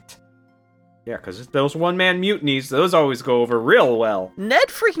 Yet. Yeah, because those one-man mutinies, those always go over real well. Ned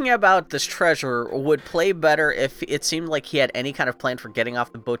freaking out about this treasure would play better if it seemed like he had any kind of plan for getting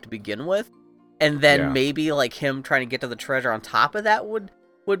off the boat to begin with. And then maybe, like, him trying to get to the treasure on top of that would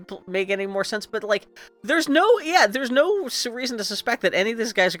make any more sense. But, like, there's no reason to suspect that any of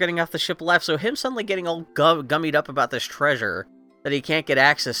these guys are getting off the ship alive. So him suddenly getting all gummied up about this treasure that he can't get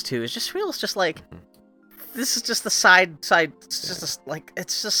access to feels just like, this is just the side. It's just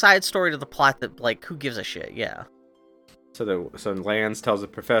it's a side story to the plot that, like, who gives a shit? Yeah. So Lance tells the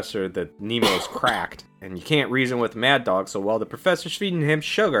professor that Nemo's cracked, and you can't reason with Mad Dog, so while the professor's feeding him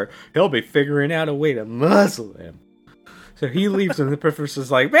sugar, he'll be figuring out a way to muzzle him. So he leaves, and the professor's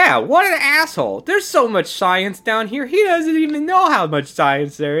like, man, what an asshole! There's so much science down here, he doesn't even know how much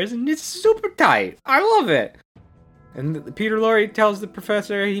science there is, and it's super tight. I love it! And Peter Lorre tells the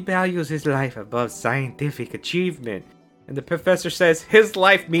professor he values his life above scientific achievement. And the professor says his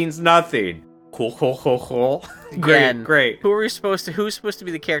life means nothing. Cool. Great. Who's supposed to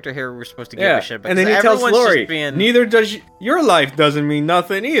be the character here we're supposed to give a shit about? And then he tells Lorre, neither does your life doesn't mean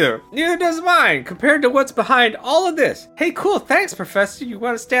nothing either. Neither does mine, compared to what's behind all of this. Hey, cool, thanks, Professor. You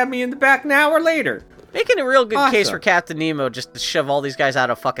want to stab me in the back now or later? Making a real good case for Captain Nemo just to shove all these guys out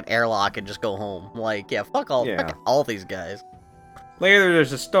of a fucking airlock and just go home. Like, fucking all these guys. Later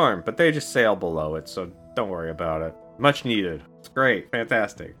there's a storm, but they just sail below it, so don't worry about it. Much needed. It's great.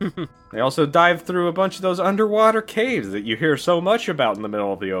 Fantastic. They also dive through a bunch of those underwater caves that you hear so much about in the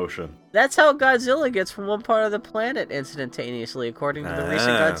middle of the ocean. That's how Godzilla gets from one part of the planet instantaneously, according to the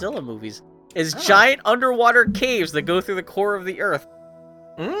recent Godzilla movies. Is giant underwater caves that go through the core of the earth.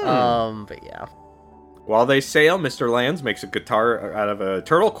 But yeah. While they sail, Mr. Lands makes a guitar out of a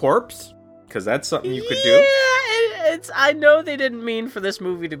turtle corpse, because that's something you could do. I know they didn't mean for this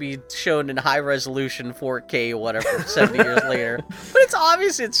movie to be shown in high resolution 4K or whatever 70 years later. But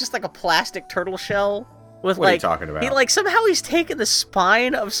it's just like a plastic turtle shell with what are you talking about? Somehow he's taken the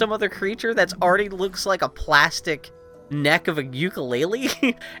spine of some other creature that's already looks like a plastic neck of a ukulele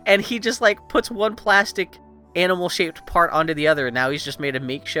and he just puts one plastic animal shaped part onto the other and now he's just made a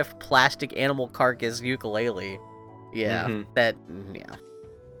makeshift plastic animal carcass ukulele. Yeah.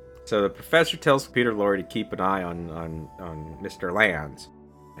 So the professor tells Peter Lorre to keep an eye on Mr. Lands.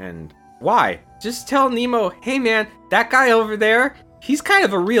 And why? Just tell Nemo, hey man, that guy over there, he's kind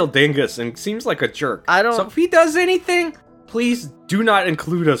of a real dingus and seems like a jerk. So if he does anything, please do not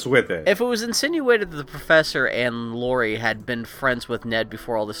include us with it. If it was insinuated that the professor and Lorre had been friends with Ned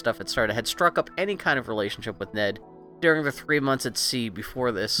before all this stuff had started, had struck up any kind of relationship with Ned during the 3 months at sea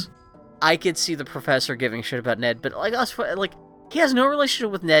before this, I could see the professor giving shit about Ned, but he has no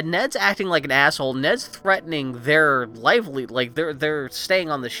relationship with Ned. Ned's acting like an asshole. Ned's threatening their they're staying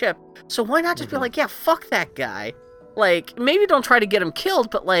on the ship. So why not just be like, yeah, fuck that guy? Maybe don't try to get him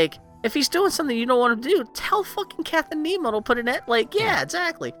killed, but if he's doing something you don't want him to do, tell fucking Captain Nemo to put an end. Yeah,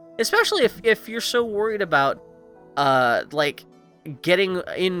 exactly. Especially if you're so worried about, getting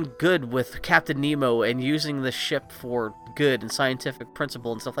in good with Captain Nemo and using the ship for good and scientific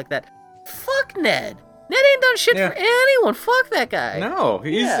principle and stuff like that. Fuck Ned. Ned ain't done shit for anyone. Fuck that guy. No,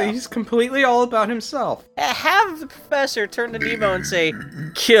 he's completely all about himself. Have the professor turn to Nemo and say,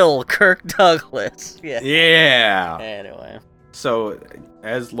 kill Kirk Douglas. Yeah. Yeah. Anyway. So,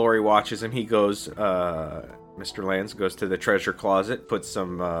 as Lorre watches him, he goes, Mr. Lance goes to the treasure closet, puts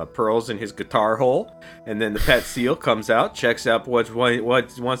some pearls in his guitar hole, and then the pet seal comes out, checks out what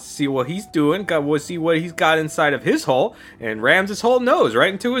wants to see what he's doing, see what he's got inside of his hole, and rams his whole nose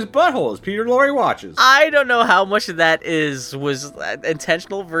right into his butthole as Peter Lorre watches. I don't know how much of that was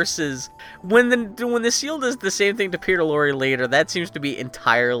intentional versus when the seal does the same thing to Peter Lorre later. That seems to be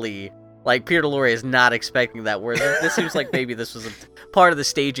entirely like Peter Lorre is not expecting that. Whereas this seems like maybe this was a part of the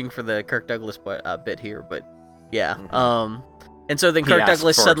staging for the Kirk Douglas bit here, but. Yeah. And so then Kirk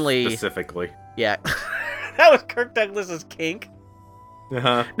Douglas suddenly specifically. Yeah. That was Kirk Douglas's kink.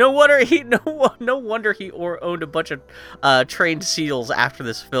 Uh-huh. No wonder he owned a bunch of trained seals after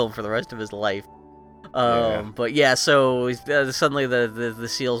this film for the rest of his life. But yeah, so suddenly the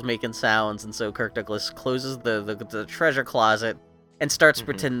seal's making sounds, and so Kirk Douglas closes the treasure closet and starts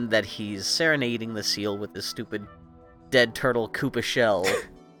pretending that he's serenading the seal with this stupid dead turtle Koopa shell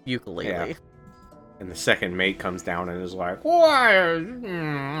ukulele. Yeah. And the second mate comes down and is like, "Why?"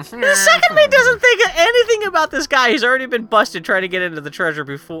 The second mate doesn't think anything about this guy. He's already been busted trying to get into the treasure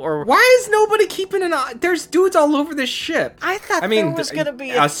before. Why is nobody keeping an eye? There's dudes all over this ship. I thought there was going to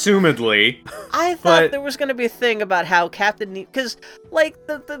be assumedly. I thought there was going to be a thing about how Captain because like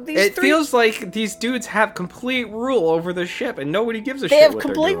these feels like these dudes have complete rule over the ship and nobody gives a shit. They have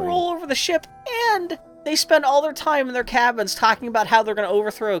complete rule over the ship, and they spend all their time in their cabins talking about how they're going to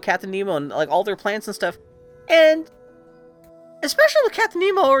overthrow Captain Nemo and like all their plans and stuff. And especially with Captain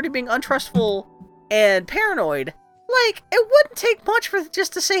Nemo already being untrustful and paranoid, like it wouldn't take much for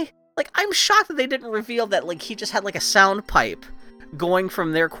just to say, like, I'm shocked that they didn't reveal that like he just had like a sound pipe going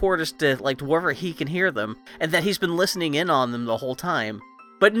from their quarters to like to wherever he can hear them, and that he's been listening in on them the whole time.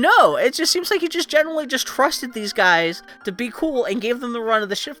 But no, it just seems like he just generally just trusted these guys to be cool and gave them the run of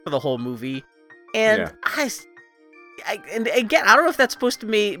the ship for the whole movie. And and again, I don't know if that's supposed to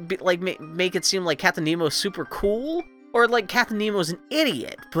make it seem like Captain Nemo's super cool or like Captain Nemo's an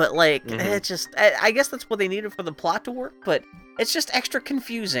idiot. But like, it's just, I guess that's what they needed for the plot to work. But it's just extra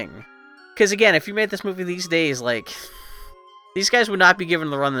confusing. Because again, if you made this movie these days, like, these guys would not be given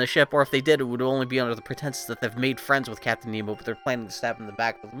the run of the ship, or if they did, it would only be under the pretense that they've made friends with Captain Nemo, but they're planning to stab him in the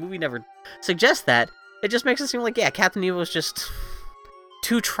back. But the movie never suggests that. It just makes it seem like, yeah, Captain Nemo is just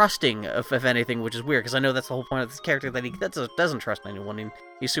too trusting of anything, which is weird, because I know that's the whole point of this character, that he doesn't trust anyone.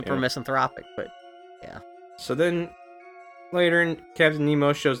 He's super misanthropic, but yeah. So then, later, Captain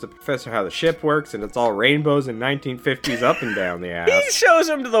Nemo shows the professor how the ship works, and it's all rainbows and 1950s up and down the ass. He shows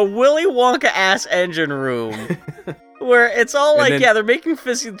him to the Willy Wonka-ass engine room, where it's all like, they're making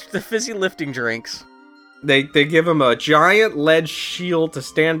fizzy lifting drinks. They give him a giant lead shield to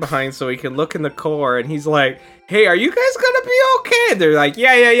stand behind so he can look in the core, and he's like, "Hey, are you guys gonna be okay?" They're like,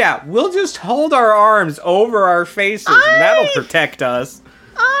 yeah. We'll just hold our arms over our faces, and that'll protect us.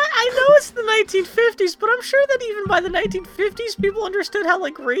 I know it's the 1950s, but I'm sure that even by the 1950s, people understood how,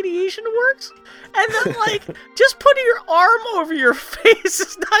 like, radiation works. And then, like, just putting your arm over your face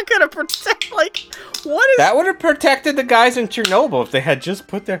is not gonna protect, like, what is... That would have protected the guys in Chernobyl if they had just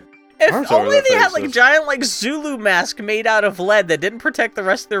put their... If only they had, like, a giant, like, Zulu mask made out of lead that didn't protect the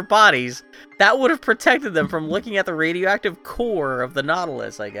rest of their bodies, that would have protected them from looking at the radioactive core of the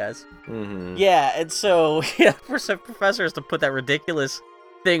Nautilus, I guess. Mm-hmm. Yeah, and so, yeah, for some professors to put that ridiculous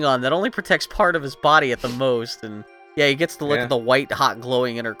thing on that only protects part of his body at the most, and yeah, he gets to look at the white, hot,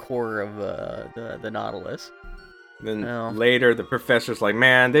 glowing inner core of the Nautilus. Then later, the professor's like,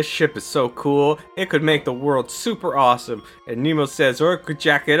 "Man, this ship is so cool. It could make the world super awesome." And Nemo says, "Or it could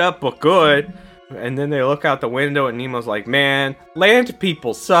jack it up, but good." And then they look out the window, and Nemo's like, "Man, land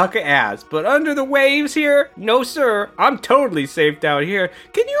people suck ass, but under the waves here, no sir, I'm totally safe down here.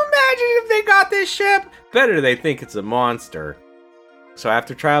 Can you imagine if they got this ship? Better they think it's a monster." So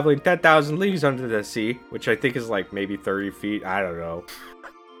after traveling 10,000 leagues under the sea, which I think is like maybe 30 feet, I don't know.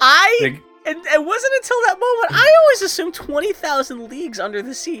 And it wasn't until that moment, I always assumed 20,000 leagues under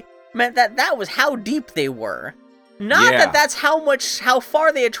the sea meant that was how deep they were. Not that that's how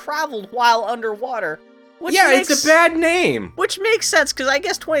far they had traveled while underwater. It's a bad name. Which makes sense, because I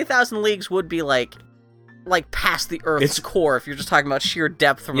guess 20,000 leagues would be like past the Earth's core, if you're just talking about sheer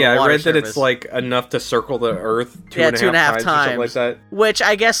depth from the water I read surface. that it's like enough to circle the Earth two and a half times or something like that. Which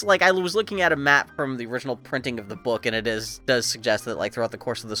I guess, like, I was looking at a map from the original printing of the book, and it does suggest that, like, throughout the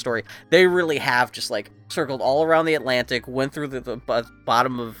course of the story, they really have just, like, circled all around the Atlantic, went through the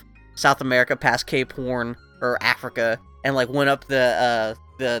bottom of South America past Cape Horn, or Africa, and, like, went up the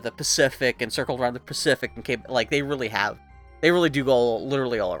Pacific and circled around the Pacific and Cape, like, they really have. They really do go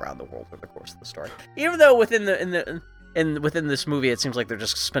literally all around the world over the course of the story. Even though within this movie, it seems like they're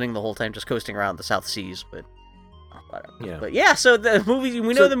just spending the whole time just coasting around the South Seas. But Whatever. Yeah. But yeah, so the movie,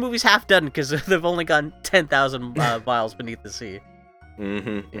 we know the movie's half done because they've only gone 10,000 miles beneath the sea.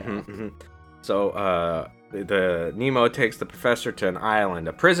 So, the Nemo takes the professor to an island,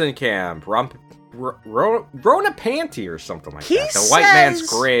 a prison camp, Ronapanti or something like that. The white man's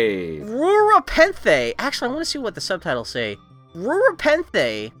grave. Rurapenthe. Actually, I want to see what the subtitles say.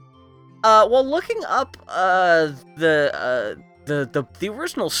 Rurapenthe. Well, looking up the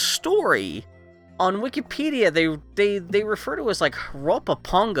original story on Wikipedia, they refer to it as like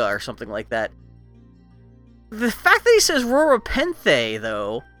Ropaponga or something like that. The fact that he says Rurapenthe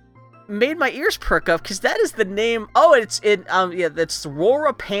though made my ears perk up because that is the name. Oh, that's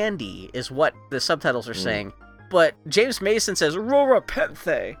Rorapandi is what the subtitles are saying. But James Mason says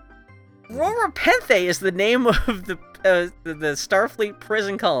Rorapenthe. Rorapenthe is the name of the Starfleet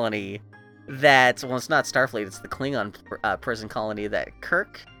prison colony. Well, it's not Starfleet. It's the Klingon prison colony that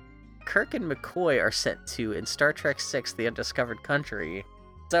Kirk and McCoy are sent to in Star Trek VI: The Undiscovered Country.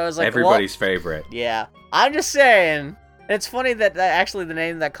 So I was like, everybody's favorite. Yeah, I'm just saying. It's funny that actually the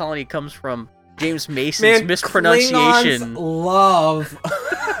name of that colony comes from James Mason's mispronunciation. Klingons love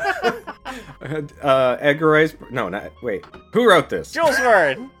Edgar Rice. No, not wait. Who wrote this? Jules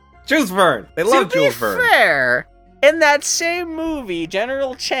Verne. Jules Verne. They love Jules Verne. To be fair, in that same movie,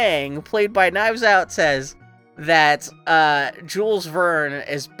 General Chang, played by Knives Out, says that Jules Verne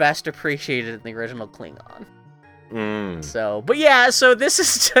is best appreciated in the original Klingon. So, but yeah, so this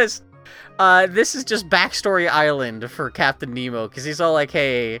is just Backstory Island for Captain Nemo, because he's all like,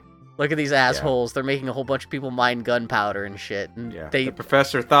 hey, look at these assholes. They're making a whole bunch of people mine gunpowder and shit. And the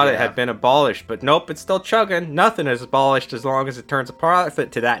professor thought it had been abolished, but nope, it's still chugging. Nothing is abolished as long as it turns a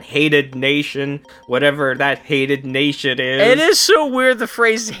profit to that hated nation, whatever that hated nation is. It is so weird the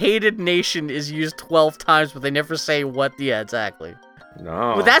phrase hated nation is used 12 times, but they never say what exactly.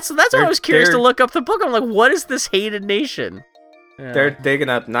 No. But that's why I was curious to look up the book. I'm like, what is this hated nation? Yeah. They're digging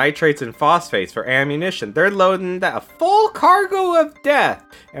up nitrates and phosphates for ammunition. They're loading a full cargo of death.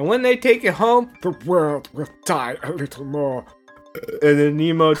 And when they take it home, the world will die a little more. And then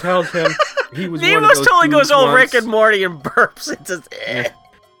Nemo tells him he was Nemo one of those totally goes all once. Rick and Morty and burps. It's just,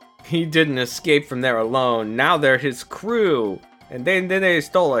 He didn't escape from there alone. Now they're his crew. And then they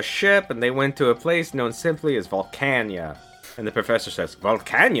stole a ship and they went to a place known simply as Vulcania. And the professor says,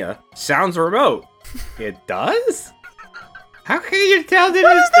 Vulcania? Sounds remote. It does? How can you tell that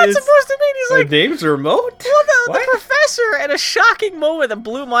what is that supposed to mean? He's like, the name's remote? Well, the professor, in a shocking moment that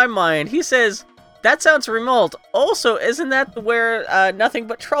blew my mind, he says, that sounds remote. Also, isn't that where Nothing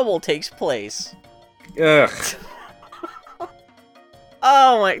But Trouble takes place? Ugh.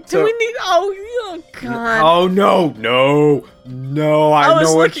 Oh my, do we need, oh god. Oh no, I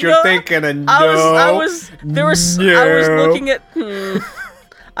know what you're thinking, and I was looking at,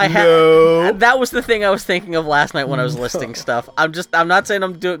 that was the thing I was thinking of last night when I was listing stuff. I'm not saying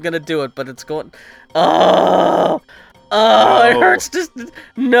I'm gonna do it, but it's going, it hurts. Just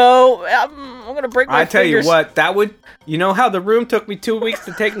no. I'm gonna break my fingers. I tell you what, that would. You know how the room took me 2 weeks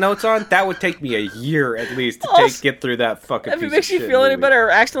to take notes on? That would take me a year at least to get through that fucking. If it makes you feel any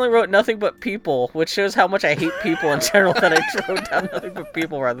better, I accidentally wrote Nothing But People, which shows how much I hate people in general. That I wrote down Nothing But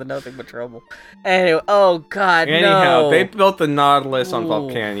People rather than Nothing But Trouble. Anyway, oh god, Anyhow, no. they built the Nautilus on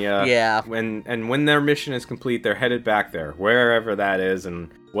Vulcania. Yeah. When their mission is complete, they're headed back there, wherever that is, and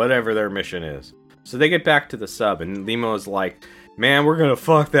whatever their mission is. So they get back to the sub, and Nemo's like, "Man, we're gonna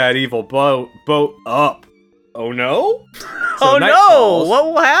fuck that evil boat up." Oh no! So no! What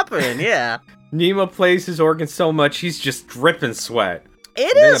will happen? Yeah. Nemo plays his organ so much he's just dripping sweat.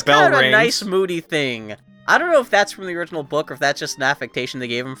 It is kind of a nice moody thing. I don't know if that's from the original book or if that's just an affectation they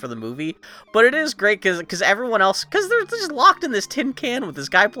gave him for the movie, but it is great because everyone else, because they're just locked in this tin can with this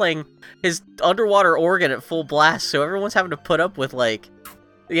guy playing his underwater organ at full blast, so everyone's having to put up with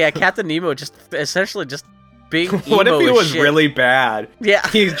Captain Nemo just essentially just being emo What if he was shit. really bad? Yeah.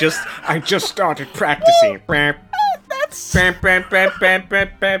 I just started practicing. Because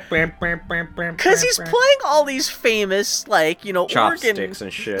he's playing all these famous, chopsticks organ...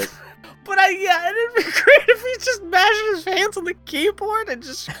 and shit. But it'd be great if he's just mashing his hands on the keyboard and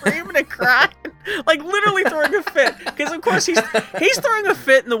just screaming and crying, literally throwing a fit. Because of course he's throwing a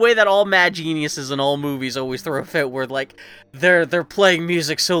fit in the way that all mad geniuses in all movies always throw a fit, where they're playing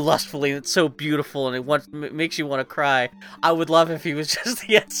music so lustfully and it's so beautiful and it makes you want to cry. I would love if he was just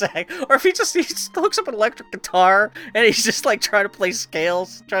the Edzak, or if he just hooks up an electric guitar and he's just trying to play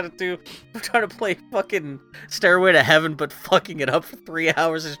scales, trying to play fucking Stairway to Heaven, but fucking it up for 3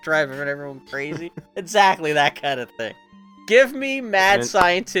 hours is driving everyone crazy. Exactly that kind of thing. Give me mad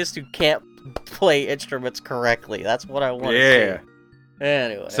scientists who can't play instruments correctly. That's what I want to see.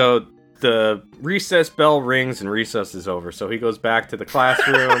 Anyway. So the recess bell rings and recess is over. So he goes back to the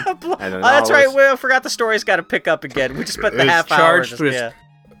classroom. And then that's right. We forgot the story's got to pick up again. We just spent the half hour.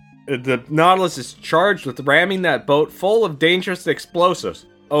 The Nautilus is charged with ramming that boat full of dangerous explosives.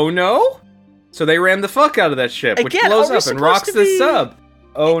 Oh no! So they ram the fuck out of that ship, which blows up and rocks the sub.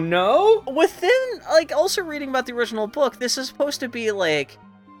 Oh no! Within, also reading about the original book, this is supposed to be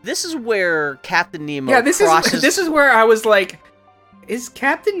this is where Captain Nemo crosses... this is where I was like, is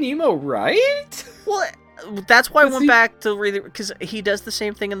Captain Nemo right? Well, that's why I went back to read it, because he does the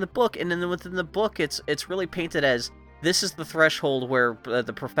same thing in the book, and then within the book, it's really painted as, this is the threshold where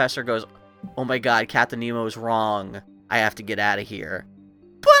the professor goes, oh my god, Captain Nemo is wrong. I have to get out of here.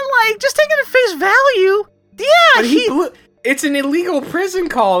 But, just taking it at face value, yeah, it's an illegal prison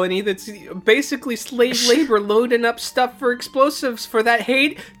colony that's basically slave labor loading up stuff for explosives for that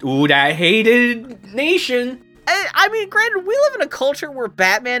hated nation. I mean, granted, we live in a culture where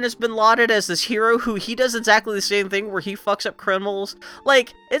Batman has been lauded as this hero who he does exactly the same thing where he fucks up criminals.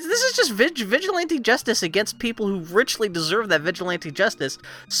 This is just vigilante justice against people who richly deserve that vigilante justice.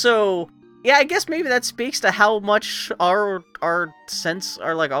 So, yeah, I guess maybe that speaks to how much our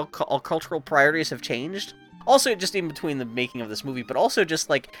all cultural priorities have changed. Also, just in between the making of this movie, but also just,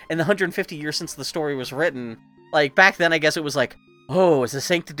 in the 150 years since the story was written, back then, I guess it was oh, it's the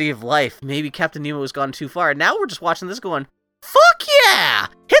sanctity of life. Maybe Captain Nemo has gone too far. And now we're just watching this going, fuck yeah!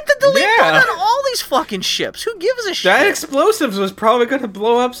 Hit the delete button on all these fucking ships. Who gives a shit? That explosives was probably going to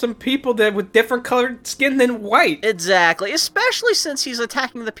blow up some people with different colored skin than white. Exactly. Especially since he's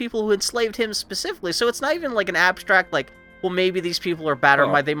attacking the people who enslaved him specifically. So it's not even an abstract, well, maybe these people are bad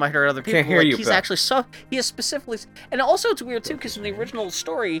or they might hurt other people. Can't hear you, he's Bill. actually he is specifically, and also it's weird too because in the original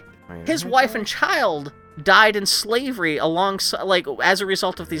story, his wife and child died in slavery alongside, as a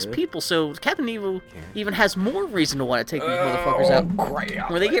result of these people. So Captain Nemo even has more reason to want to take these motherfuckers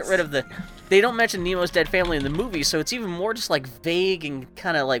out. Where they get rid of they don't mention Nemo's dead family in the movie, so it's even more just vague and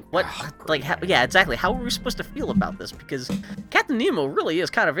kind of yeah, exactly. How are we supposed to feel about this? Because Captain Nemo really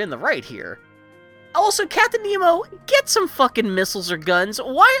is kind of in the right here. Also, Captain Nemo, get some fucking missiles or guns.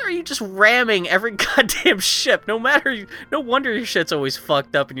 Why are you just ramming every goddamn ship? No wonder your shit's always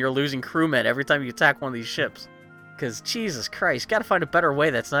fucked up and you're losing crewmen every time you attack one of these ships. Because, Jesus Christ, gotta find a better way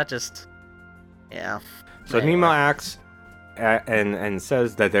that's not just... Yeah. So Nemo acts and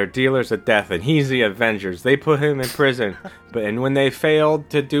says that they're dealers of death and he's the Avengers. They put him in prison, and when they failed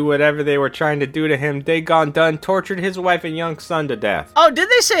to do whatever they were trying to do to him, they tortured his wife and young son to death. Oh, did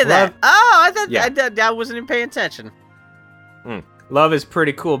they say that? Oh, I wasn't even paying attention. Love is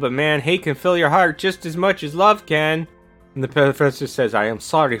pretty cool, but man, hate can fill your heart just as much as love can. And the professor says, I am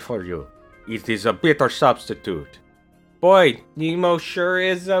sorry for you. It is a bitter substitute. Boy, Nemo sure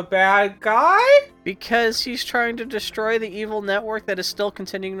is a bad guy? Because he's trying to destroy the evil network that is still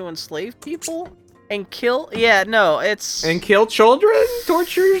continuing to enslave people? And kill... Yeah, no, it's... And kill children?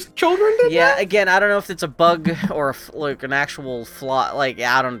 Torture children to death? Again, I don't know if it's a bug or an actual flaw. I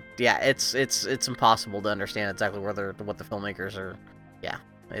don't... Yeah, it's impossible to understand exactly what the filmmakers are... Yeah,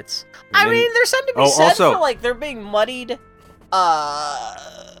 it's... I mean, there's something to be said for, they're being muddied...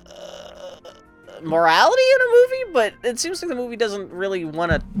 morality in a movie, but it seems like the movie doesn't really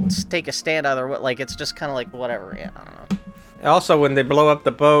want to take a stand either way. It's just kind of whatever. Yeah, I don't know. Also, when they blow up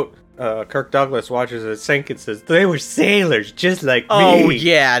the boat, Kirk Douglas watches it sink and says, they were sailors just like me. Oh,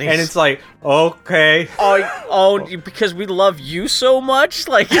 yeah. And it's okay. Oh, because we love you so much? Is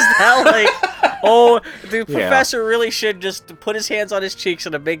that the professor really should just put his hands on his cheeks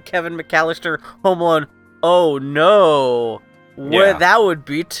in a big Kevin McAllister Home Alone, oh no. Yeah. That would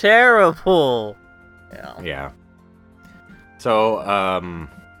be terrible. Yeah. So,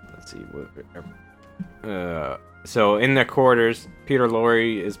 let's see. So in their quarters, Peter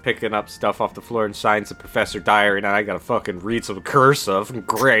Lorre is picking up stuff off the floor and signs the Professor Diary, and I gotta fucking read some cursive.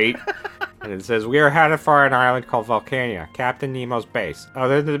 Great. And it says, we are headed for an island called Vulcania, Captain Nemo's base.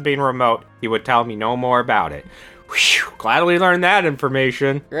 Other than being remote, he would tell me no more about it. Whew, glad we learned that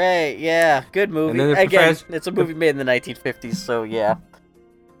information. Great, yeah. Good movie. Again, it's a movie made in the 1950s, so yeah.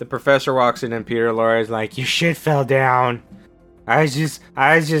 The professor walks in and Peter Lorre is like, your shit fell down. I was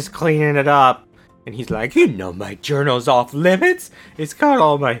just cleaning it up. And he's like, my journal's off limits. It's got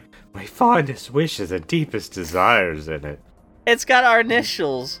all my fondest wishes and deepest desires in it. It's got our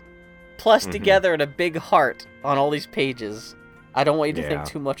initials plus together in a big heart on all these pages. I don't want you to think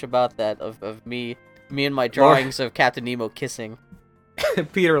too much about that, of me and my drawings of Captain Nemo kissing.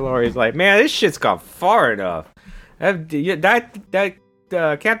 Peter Lorre's like, man, this shit's gone far enough. That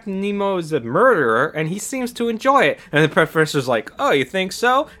Captain Nemo is a murderer, and he seems to enjoy it. And the professor's like, oh, you think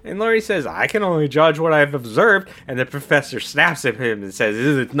so? And Laurie says, I can only judge what I've observed. And the professor snaps at him and says,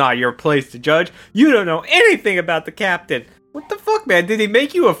 it's not your place to judge. You don't know anything about the captain. What the fuck, man? Did he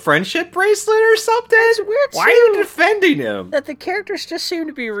make you a friendship bracelet or something? It's weird, Why are you defending him? That the characters just seem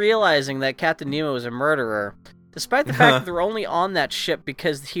to be realizing that Captain Nemo is a murderer, despite the fact that they're only on that ship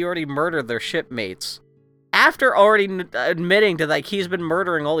because he already murdered their shipmates. After already admitting to, like, he's been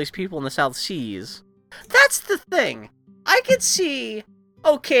murdering all these people in the South Seas. That's the thing. I could see,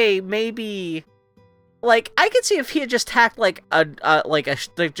 okay, maybe, like, I could see if he had just hacked, like,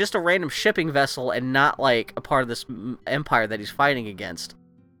 just a random shipping vessel and not, like, a part of this empire that he's fighting against.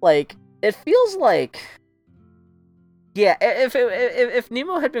 Like, it feels like, yeah, if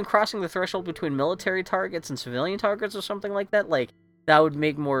Nemo had been crossing the threshold between military targets and civilian targets or something like that, like, that would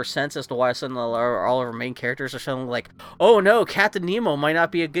make more sense as to why suddenly all of our main characters are suddenly like, oh no, Captain Nemo might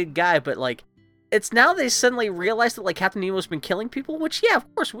not be a good guy, but like, it's now they suddenly realize that like Captain Nemo's been killing people, which yeah,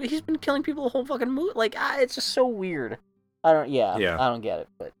 of course, he's been killing people the whole fucking movie. Like, it's just so weird. I don't get it,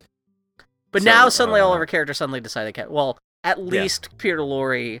 but so, now suddenly all of our characters suddenly decided, well, at least Peter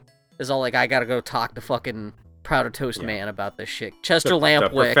Lorre is all like, I gotta go talk to fucking Proud of Toast Man about this shit. Chester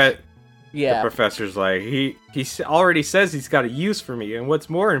Lampwick. The professor's like, he already says he's got a use for me, and what's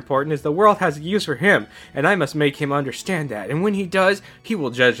more important is the world has a use for him, and I must make him understand that, and when he does, he will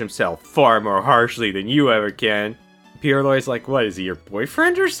judge himself far more harshly than you ever can. Peter Lorre's like, what, is he your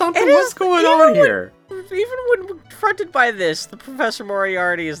boyfriend or something? What's going on here? Even when confronted by this, the Professor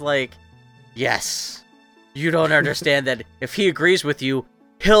Moriarty is like, yes, you don't understand that if he agrees with you,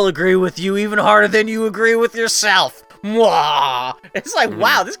 he'll agree with you even harder than you agree with yourself. Mwah! It's like,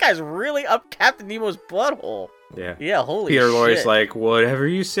 wow, this guy's really up Captain Nemo's butthole. Yeah, holy Peter shit. Lorre's like, whatever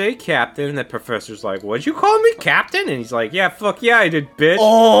you say, Captain. And the professor's like, what'd you call me, Captain? And he's like, yeah, fuck yeah, I did, bitch.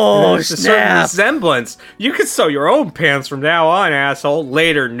 Oh, there's a certain resemblance. You can sew your own pants from now on, asshole.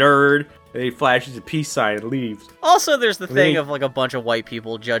 Later, nerd. And he flashes a peace sign and leaves. Also, there's the thing of like a bunch of white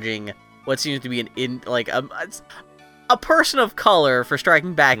people judging what seems to be a person of color for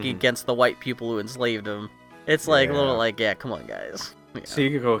striking back against the white people who enslaved him. It's like a little like, yeah, come on, guys. Yeah.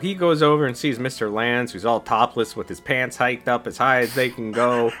 So he goes over and sees Mr. Lance, who's all topless with his pants hiked up as high as they can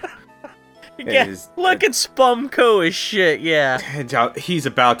go. Looking spumco as shit, yeah. And he's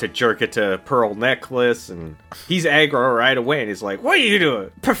about to jerk it to Pearl Necklace, and he's aggro right away, and he's like, what are you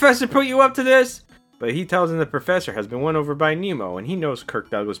doing? Professor put you up to this? But he tells him the professor has been won over by Nemo, and he knows Kirk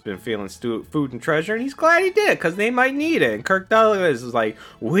Douglas been feeling food and treasure, and he's glad he did, because they might need it. And Kirk Douglas is like,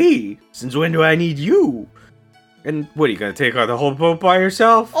 since when do I need you? And what, are you gonna take on the whole boat by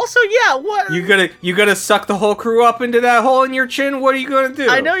yourself? Also, yeah, what? You gonna suck the whole crew up into that hole in your chin? What are you gonna do?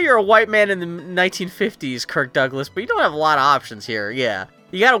 I know you're a white man in the 1950s, Kirk Douglas, but you don't have a lot of options here, yeah.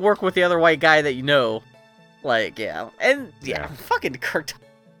 You gotta work with the other white guy that you know. Like, yeah. And, fucking Kirk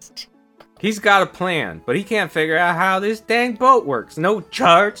Douglas. He's got a plan, but he can't figure out how this dang boat works. No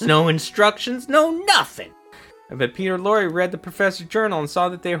charts, no instructions, no nothing. But Peter Lorre read the professor's journal and saw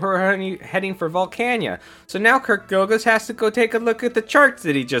that they were heading for Vulcania. So now Kirk Douglas has to go take a look at the charts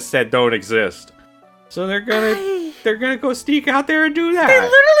that he just said don't exist. So they're gonna go sneak out there and do that. They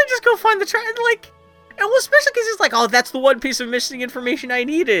literally just go find the chart, especially because it's like, oh, that's the one piece of missing information I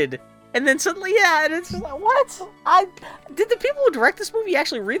needed. And then suddenly, and it's just like, what? Did the people who direct this movie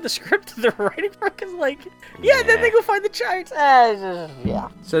actually read the script that they're writing for? Because, then they go find the charts.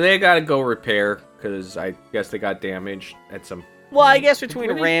 So they gotta go repair, because I guess they got damaged at some... Well, I guess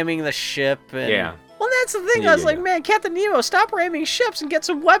between ramming the ship and... Yeah. Well, that's the thing. I was like, man, Captain Nemo, stop ramming ships and get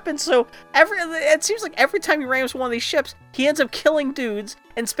some weapons. So it seems like every time he rams one of these ships, he ends up killing dudes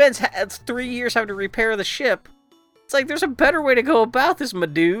and spends 3 years having to repair the ship. It's like, there's a better way to go about this, my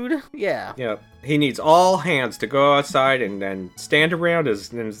dude. Yeah. Yeah. He needs all hands to go outside and then stand around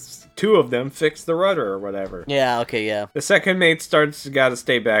as two of them fix the rudder or whatever. Yeah, okay, yeah. The second mate gotta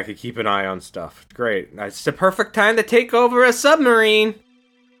stay back and keep an eye on stuff. Great. It's the perfect time to take over a submarine.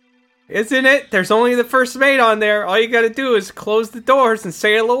 Isn't it? There's only the first mate on there. All you gotta do is close the doors and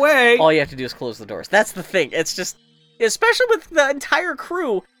sail away. All you have to do is close the doors. That's the thing. It's just, especially with the entire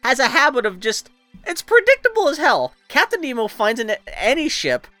crew, has a habit of just... It's predictable as hell. Captain Nemo finds any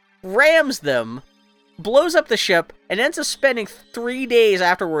ship, rams them, blows up the ship, and ends up spending 3 days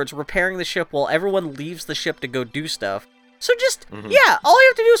afterwards repairing the ship while everyone leaves the ship to go do stuff. So just, all you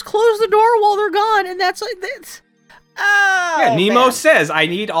have to do is close the door while they're gone, and that's like, Nemo says, I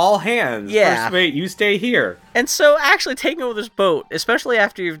need all hands. Yeah. First mate, you stay here. And so actually taking over this boat, especially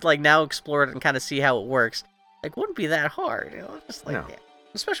after you've now explored it and kind of see how it works, wouldn't be that hard, Just no.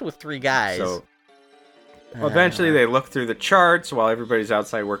 Especially with 3 guys. Eventually, they look through the charts while everybody's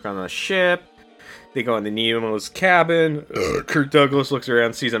outside working on the ship. They go into Nemo's cabin. Kirk Douglas looks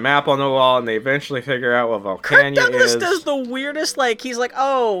around, sees a map on the wall, and they eventually figure out what Vulcania is. Kirk Douglas does the weirdest, like, he's like,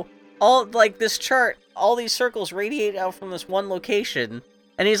 oh, all, like, this chart, all these circles radiate out from this one location.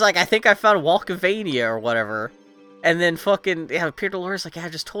 And he's like, I think I found Walkavania or whatever. And then fucking, Peter Lorre's like, I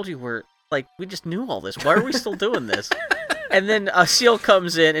just told you we just knew all this. Why are we still doing this? And then a seal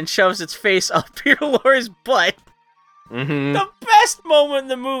comes in and shoves its face up Peter Lorre's butt. Mm-hmm. The best moment in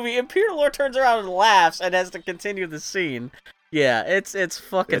the movie, and Peter Lorre turns around and laughs and has to continue the scene. Yeah, it's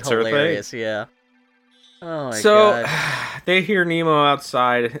fucking hilarious. Yeah. Oh my god. So they hear Nemo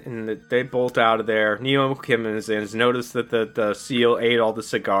outside and they bolt out of there. Nemo comes in, has noticed that the seal ate all the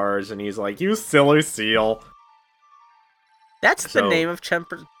cigars, and he's like, "You silly seal." That's the name of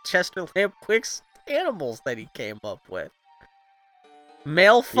Chester Lampwick's animals that he came up with.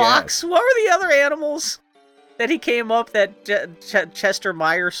 Male fox. What were the other animals that he came up that Chester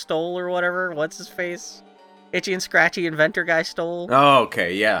Meyer stole or whatever? What's his face? Itchy and Scratchy inventor guy stole. Oh,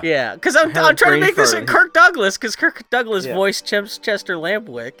 okay, yeah. Yeah, because I'm trying to make this in Kirk Douglas, because Kirk Douglas voiced Chester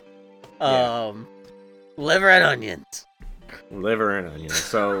Lampwick. Liver and onions. Liver and onions.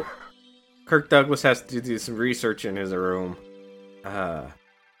 So, Kirk Douglas has to do some research in his room. Let's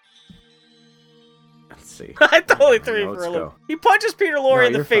see. I totally threw you for a loop. He punches Peter Lorre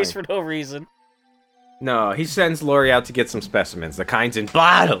in the face for no reason. No, he sends Lorre out to get some specimens, the kinds in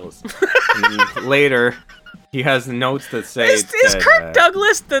bottles. And later, he has the notes that say... Is Kirk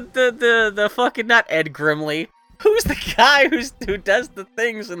Douglas the fucking... Not Ed Grimley. Who's the guy who does the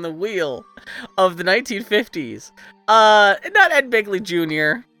things in the wheel of the 1950s? Not Ed Begley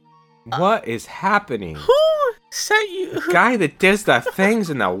Jr. What is happening? Who sent you... The guy that does the things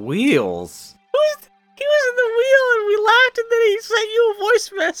in the wheels. He was in the wheel and we laughed and then he sent you a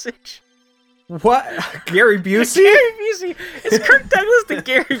voice message. What? Gary Busey? Gary Busey. Is Kirk Douglas the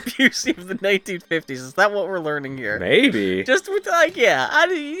Gary Busey of the 1950s? Is that what we're learning here? Maybe. Just with, like,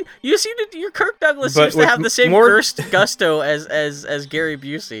 you seem to... Your Kirk Douglas seems to have the same gusto as Gary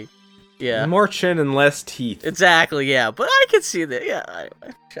Busey. Yeah. More chin and less teeth. Exactly, yeah. But I can see that. Yeah,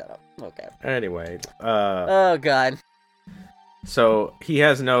 anyway. Shut up. Okay. Anyway. Oh, God. So, he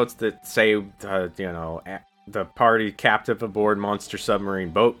has notes that say, the party captive aboard monster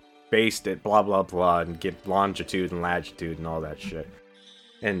submarine boat based at blah, blah, blah, and get longitude and latitude and all that shit.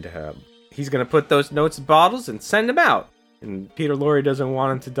 And he's going to put those notes in bottles and send them out. And Peter Lorre doesn't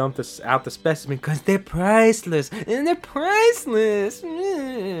want him to dump out the specimen because they're priceless. And they're priceless.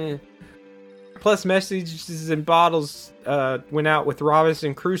 Plus, messages in bottles went out with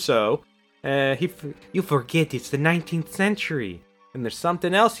Robinson Crusoe. You forget it's the 19th century. And there's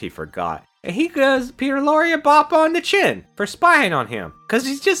something else he forgot. And he gives Peter Lorre a bop on the chin for spying on him. Because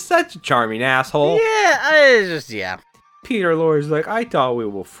he's just such a charming asshole. Yeah, Peter Lorre's like, I thought we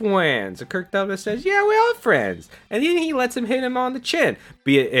were friends. And Kirk Douglas says, yeah, we are friends. And then he lets him hit him on the chin.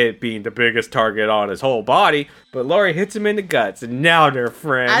 It being the biggest target on his whole body. But Lorre hits him in the guts. And now they're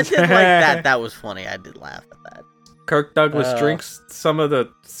friends. I did like that. That was funny. I did laugh at that. Kirk Douglas drinks some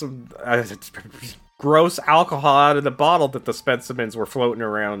gross alcohol out of the bottle that the specimens were floating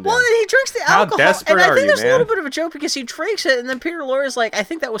around in. Well, he drinks the alcohol. How desperate and I think there's man? A little bit of a joke because he drinks it, and then Peter Lorre's like, I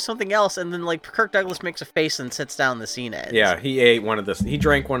think that was something else, and then like Kirk Douglas makes a face and sits down. The scene ends. Yeah, he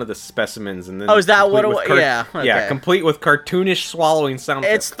drank one of the specimens, and then is that what it was? Yeah, okay. Yeah, complete with cartoonish swallowing sound.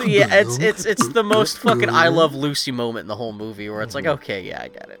 It's the most fucking I Love Lucy moment in the whole movie, where it's like, okay, yeah, I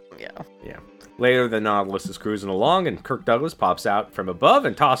got it. Yeah. Later, the Nautilus is cruising along, and Kirk Douglas pops out from above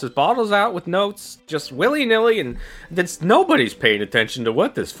and tosses bottles out with notes just willy-nilly, and nobody's paying attention to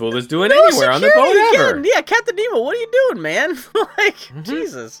what this fool is doing anywhere on the boat ever. Again. Yeah, Captain Nemo, what are you doing, man?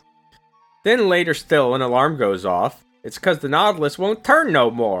 Jesus. Then later still, an alarm goes off. It's because the Nautilus won't turn no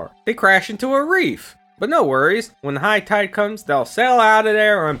more. They crash into a reef. But no worries, when the high tide comes, they'll sail out of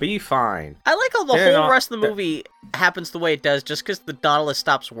there and be fine. I like how the whole rest of the movie happens the way it does, just because the Nautilus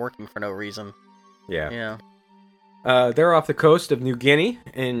stops working for no reason. Yeah. They're off the coast of New Guinea,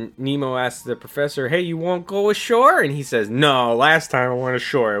 and Nemo asks the professor, hey, you won't go ashore? And he says, no, last time I went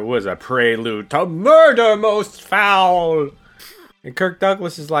ashore, it was a prelude to murder most foul. And Kirk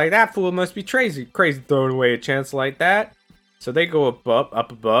Douglas is like, that fool must be crazy throwing away a chance like that. So they go up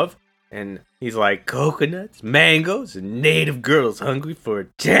above, and he's like, coconuts, mangoes, and native girls hungry for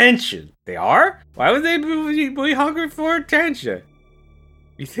attention. They are? Why would they be hungry for attention?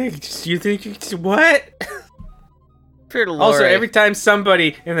 You think what? Also, every time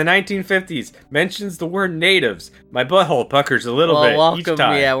somebody in the 1950s mentions the word natives, my butthole puckers a little bit welcome, each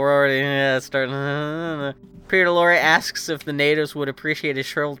time. Yeah, we're already starting. Peter Lorre asks if the natives would appreciate a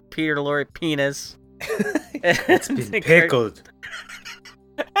shriveled Peter Lorre penis. It's been pickled.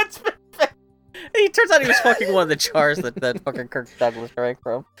 He turns out he was fucking one of the jars that fucking Kirk Douglas drank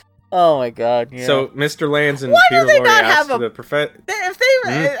from. Oh my god! Yeah. So Mr. Lands and Why Peter do they Lorre not asked have the professor. If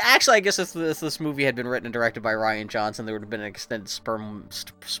they actually, I guess if this movie had been written and directed by Rian Johnson, there would have been an extended sperm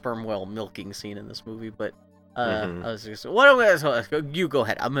whale milking scene in this movie. But I was just you go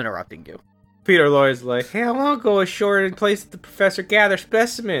ahead. I'm interrupting you. Peter Lorre's like, hey, I want to go ashore and place the professor gather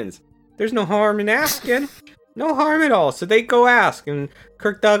specimens. There's no harm in asking. No harm at all. So they go ask, and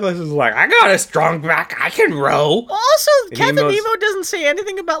Kirk Douglas is like, I got a strong back. I can row. Also, And Captain Nemo's- Nemo doesn't say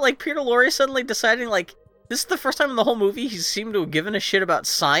anything about like Peter Lorre suddenly deciding like this is the first time in the whole movie he seemed to have given a shit about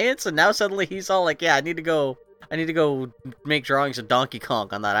science, and now suddenly he's all like, yeah, I need to go make drawings of Donkey Kong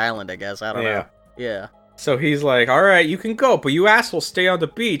on that island. I guess I don't know. Yeah. So he's like, all right, you can go, but you assholes stay on the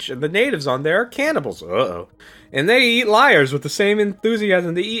beach, and the natives on there are cannibals. Uh-oh. And they eat liars with the same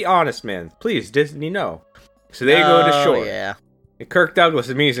enthusiasm they eat honest men. Please, Disney, no. So they go to shore. Yeah. And Kirk Douglas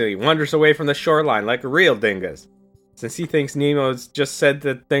immediately wanders away from the shoreline like a real dingus, since he thinks Nemo's just said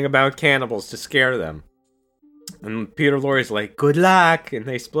the thing about cannibals to scare them. And Peter Lorre's like, good luck, and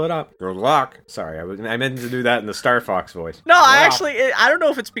they split up. Good luck. Sorry, I meant to do that in the Star Fox voice. No, I Wow. actually, I don't know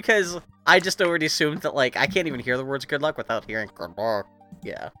if it's because I just already assumed that, like, I can't even hear the words good luck without hearing good luck.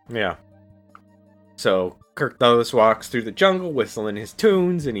 Yeah. Yeah. So Kirk Douglas walks through the jungle whistling his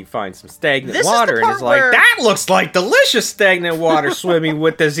tunes, and he finds some stagnant This is water, the and part is like, where- that looks like delicious stagnant water swimming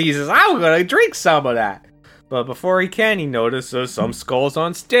with diseases. I'm gonna drink some of that. But before he can, he notices some skulls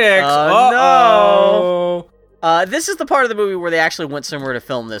on sticks. Oh, no. This is the part of the movie where they actually went somewhere to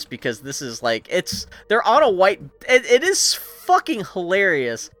film this, because this is like, they're on a white, it is fucking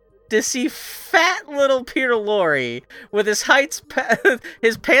hilarious to see fat little Peter Lorre with his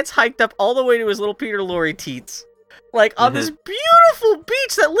his pants hiked up all the way to his little Peter Lorre teats, like on this beautiful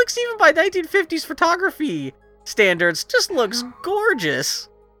beach that looks, even by 1950s photography standards, just looks gorgeous.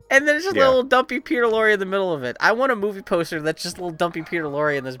 And then it's just a little dumpy Peter Lorre in the middle of it. I want a movie poster that's just a little dumpy Peter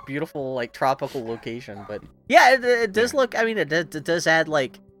Lorre in this beautiful, like, tropical location. But yeah, it does look, I mean, it does add,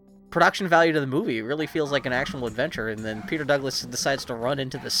 like, production value to the movie. It really feels like an actual adventure. And then Peter Douglas decides to run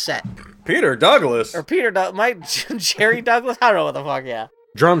into the set. Peter Douglas? Or Jerry Douglas? I don't know what the fuck, yeah.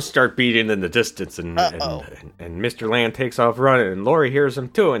 Drums start beating in the distance, and Mr. Land takes off running, and Lorre hears him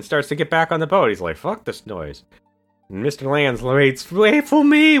too and starts to get back on the boat. He's like, fuck this noise. And Mr. Lands waits, wait for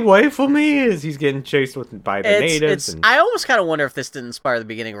me, as he's getting chased by the natives. I almost kind of wonder if this didn't inspire the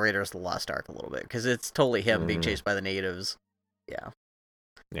beginning of Raiders of the Lost Ark a little bit, because it's totally him being chased by the natives. Yeah.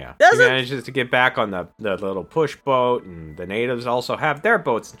 Yeah. He manages to get back on the little push boat, and the natives also have their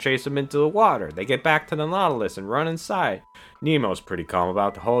boats and chase him into the water. They get back to the Nautilus and run inside. Nemo's pretty calm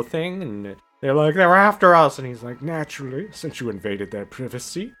about the whole thing, and they're like, they're after us. And he's like, Naturally, since you invaded their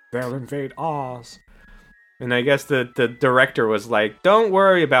privacy, they'll invade ours. and I guess the director was like, don't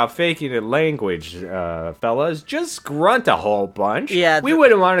worry about faking the language, fellas. Just grunt a whole bunch. Yeah, we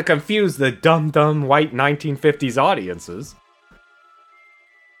wouldn't want to confuse the dumb white 1950s audiences.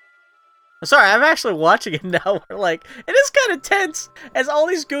 Sorry, I'm actually watching it now. We're like, it is kind of tense as all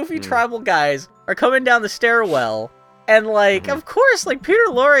these goofy tribal guys are coming down the stairwell, and like, of course, like Peter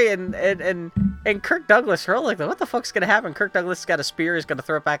Lorre and Kirk Douglas are all like, what the fuck's gonna happen? Kirk Douglas has got a spear, he's gonna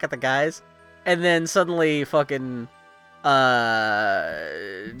throw it back at the guys, and then suddenly fucking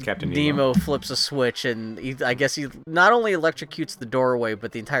Captain Nemo flips a switch, and I guess he not only electrocutes the doorway,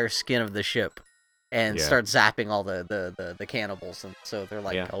 but the entire skin of the ship. And start zapping all the cannibals, and so they're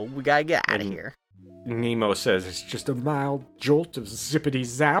like, "Oh, we gotta get out of here." Nemo says it's Just a mild jolt of zippity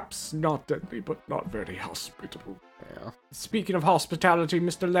zaps, not deadly, but not very hospitable. Yeah. Speaking of hospitality,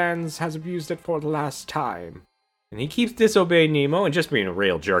 Mr. Lands has abused it for the last time. And he keeps disobeying Nemo and just being a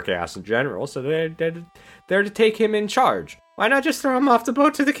real jerk ass in general, so they're to take him in charge. Why not just throw him off the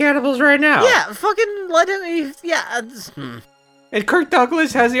boat to the cannibals right now? Yeah, fucking let him. And Kirk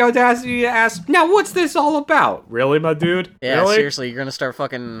Douglas has the audacity to ask, now what's this all about? Really, my dude? Yeah, really? seriously, you're gonna start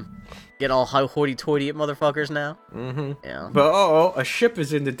fucking getting all hoity-toity at motherfuckers now? Mm-hmm. Yeah. But a ship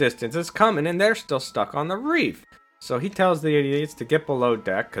is in the distance. It's coming, and they're still stuck on the reef. So he tells the idiots to get below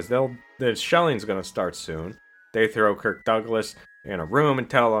deck, because the shelling's gonna start soon. They throw Kirk Douglas in a room and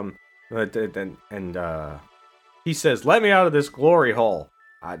tell him, he says, let me out of this glory hole.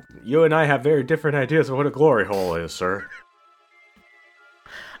 You and I have very different ideas of what a glory hole is, sir.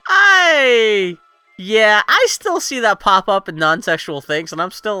 I still see that pop up in non-sexual things, and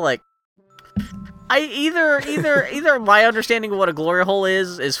I'm still like, either my understanding of what a glory hole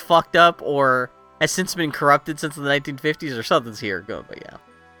is fucked up, or has since been corrupted since the 1950s, or something's here going. But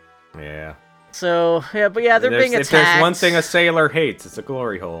yeah. So, yeah, but yeah, they're being attacked. If there's one thing a sailor hates, it's a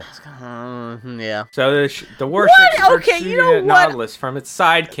glory hole. Yeah. So the warship starts Okay, shooting you know at what? Nautilus from its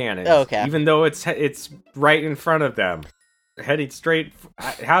side cannons. Okay. Even though it's right in front of them. Heading straight...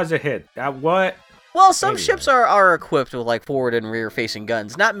 How's it hit? What? Well, some ships are equipped with, like, forward and rear-facing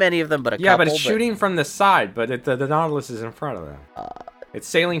guns. Not many of them, but a couple. Yeah, but it's shooting from the side, but the Nautilus is in front of them. It's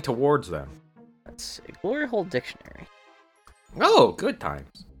sailing towards them. Let's see. Glory hole dictionary. Oh, good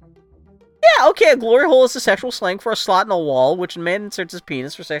times. Yeah, okay, a glory hole is a sexual slang for a slot in a wall, which a man inserts his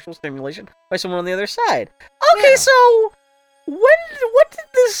penis for sexual stimulation by someone on the other side. Okay, so what did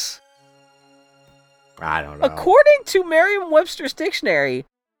this... I don't know. According to Merriam-Webster's dictionary,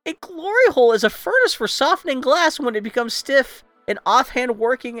 a glory hole is a furnace for softening glass when it becomes stiff and offhand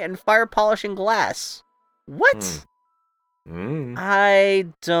working and fire polishing glass. What? I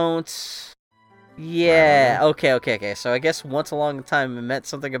don't... Yeah, okay. So I guess once along the time it meant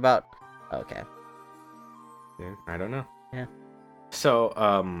something about... Okay. Yeah, I don't know. Yeah. So,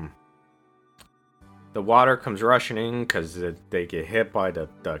 the water comes rushing in because they get hit by the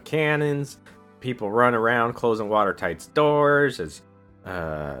cannons. People run around closing Watertight's doors as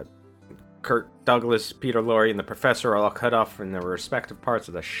Kirk Douglas, Peter Lorre, and the professor are all cut off from their respective parts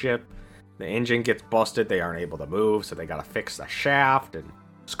of the ship. The engine gets busted. They aren't able to move, so they gotta fix the shaft and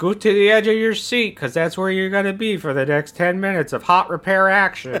scoot to the edge of your seat because that's where you're gonna be for the next 10 minutes of hot repair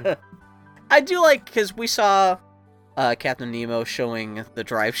action. I do like, because we saw Captain Nemo showing the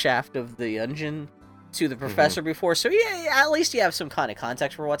drive shaft of the engine to the professor before, so yeah, at least you have some kind of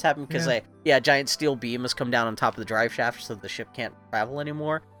context for what's happened, because a giant steel beam has come down on top of the drive shaft so the ship can't travel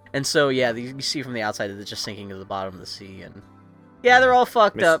anymore, and so yeah, you see from the outside that it's just sinking to the bottom of the sea, and yeah, they're all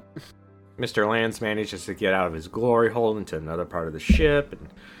fucked up. Mr. Lance manages to get out of his glory hole into another part of the ship, and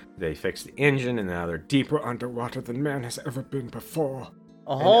they fix the engine, and now they're deeper underwater than man has ever been before.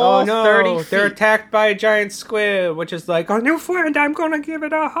 A whole 30 feet. They're attacked by a giant squid, which is like, a new friend, I'm gonna give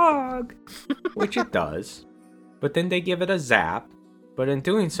it a hug. Which it does. But then they give it a zap. But in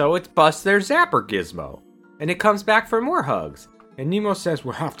doing so, it busts their zapper gizmo. And it comes back for more hugs. And Nemo says,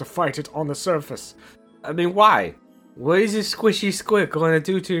 we'll have to fight it on the surface. I mean, why? What is this squishy squid going to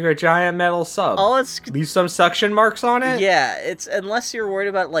do to your giant metal sub? Leave some suction marks on it? Yeah, it's unless you're worried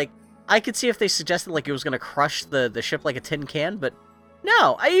about, like, I could see if they suggested, like, it was going to crush the ship like a tin can, but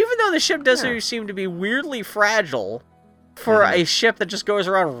no. Even though the ship does seem to be weirdly fragile for a ship that just goes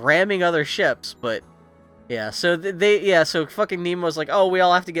around ramming other ships, but yeah, so so fucking Nemo's like, oh, we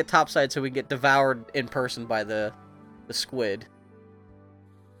all have to get topside so we get devoured in person by the squid.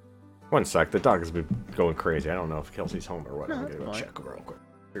 One sec, the dog has been going crazy. I don't know if Kelsey's home or what. No, I'm gonna go check real quick.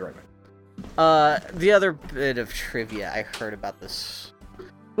 Be right back. The other bit of trivia I heard about this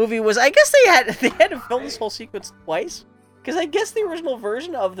movie was, I guess they had to film this whole sequence twice, because I guess the original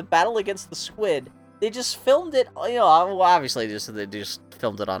version of the battle against the squid, they just filmed it, obviously they just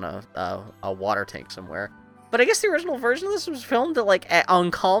filmed it on a water tank somewhere, but I guess the original version of this was filmed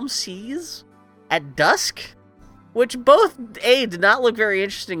on calm seas at dusk, which both A, did not look very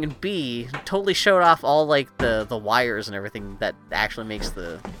interesting, and B, totally showed off all the wires and everything that actually makes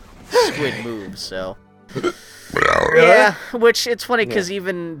the squid move, so yeah, which it's funny because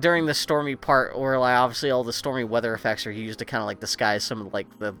even during the stormy part, where obviously all the stormy weather effects are used to kind of disguise some of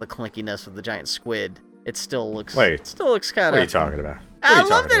the clinkiness of the giant squid, it still looks kind of. What are you talking about? I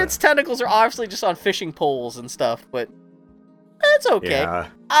love that its tentacles are obviously just on fishing poles and stuff, but it's okay. Yeah.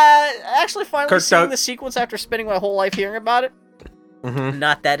 Actually, finally seeing the sequence after spending my whole life hearing about it,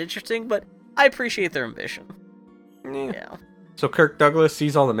 not that interesting, but I appreciate their ambition. Yeah. So Kirk Douglas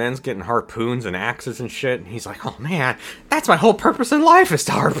sees all the men's getting harpoons and axes and shit, and he's like, oh man, that's my whole purpose in life is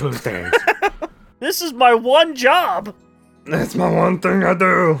to harpoon things. This is my one job. That's my one thing I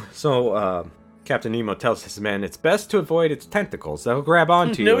do. So, Captain Nemo tells his men it's best to avoid its tentacles. They'll grab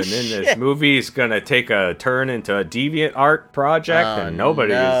onto you, and then this movie's gonna take a turn into a deviant art project, and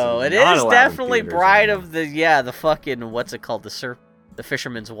nobody's it is definitely Bride of the fucking, what's it called, the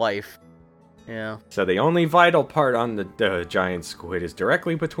fisherman's wife. Yeah. So the only vital part on the giant squid is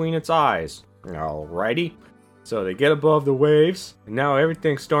directly between its eyes. Alrighty. So they get above the waves, and now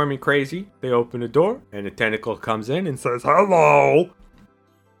everything's stormy crazy. They open the door, and a tentacle comes in and says, hello!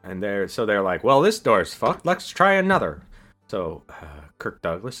 And they're like, well, this door's fucked. Let's try another. So Kirk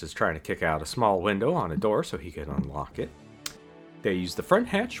Douglas is trying to kick out a small window on a door so he can unlock it. They use the front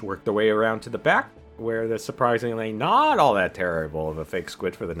hatch, work their way around to the back, where the surprisingly not all that terrible of a fake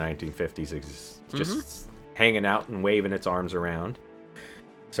squid for the 1950s is just hanging out and waving its arms around.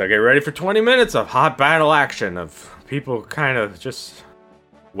 So get ready for 20 minutes of hot battle action of people kind of just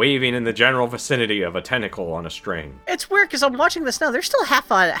waving in the general vicinity of a tentacle on a string. It's weird because I'm watching this now. There's still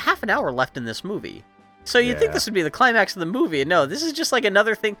half an hour left in this movie. So you'd think this would be the climax of the movie, and no, this is just like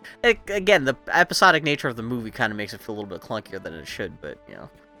another thing. Again, the episodic nature of the movie kind of makes it feel a little bit clunkier than it should, but, you know.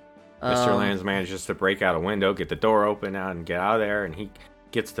 Mr. Lands manages to break out a window, get the door open out, and get out of there, and he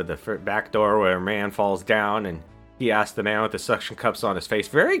gets to the back door where a man falls down, and he asks the man with the suction cups on his face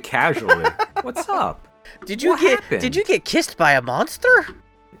very casually, "What's up? Did you get kissed by a monster?"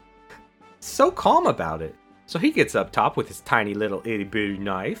 So calm about it. So he gets up top with his tiny little itty-bitty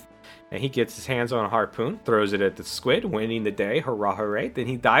knife, and he gets his hands on a harpoon, throws it at the squid, winning the day, hurrah, hooray. Then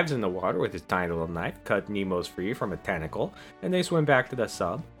he dives in the water with his tiny little knife, cut Nemo's free from a tentacle, and they swim back to the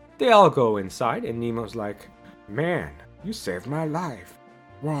sub. They all go inside, and Nemo's like, "Man, you saved my life.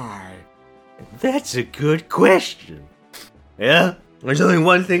 Why?" "That's a good question." "Yeah, there's only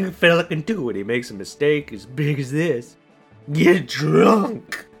one thing a fella can do when he makes a mistake as big as this. Get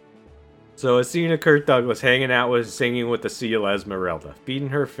drunk." So a scene of Kirk Douglas hanging out with singing with the seal Esmeralda, feeding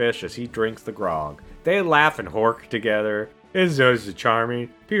her fish as he drinks the grog. They laugh and hork together. It's so charming.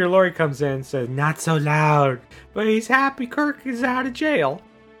 Peter Lorre comes in and says, "Not so loud," but he's happy Kirk is out of jail.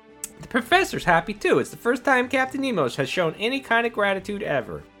 The professor's happy too. It's the first time Captain Nemo has shown any kind of gratitude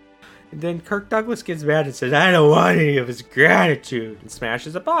ever. And then Kirk Douglas gets mad and says, "I don't want any of his gratitude," and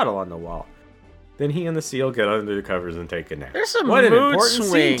smashes a bottle on the wall. Then he and the seal get under the covers and take a nap. There's some what an mood important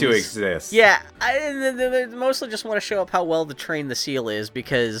swings. scene to exist. Yeah, I mostly just want to show up how well the trained the seal is,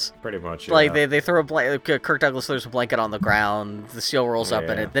 because pretty much, like they throw a Kirk Douglas throws a blanket on the ground, the seal rolls up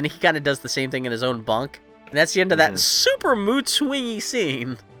in it, then he kind of does the same thing in his own bunk, and that's the end of that super mood swingy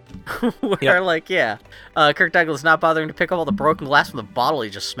scene. Where Kirk Douglas not bothering to pick up all the broken glass from the bottle he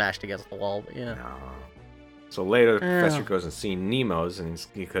just smashed against the wall. But yeah. So later, the professor goes and sees Nemo's, and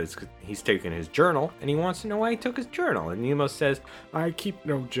because he's taking his journal, and he wants to know why he took his journal. And Nemo says, "I keep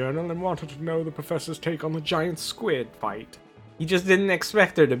no journal and wanted to know the professor's take on the giant squid fight." He just didn't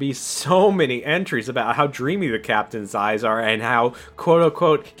expect there to be so many entries about how dreamy the captain's eyes are and how,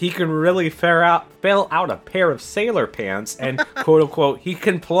 quote-unquote, he can really fill out a pair of sailor pants and, quote-unquote, he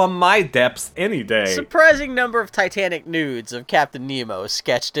can plumb my depths any day. Surprising number of Titanic nudes of Captain Nemo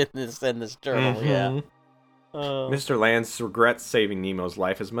sketched in this journal, yeah. Mr. Lands regrets saving Nemo's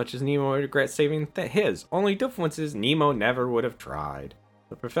life as much as Nemo regrets saving his. Only difference is Nemo never would have tried.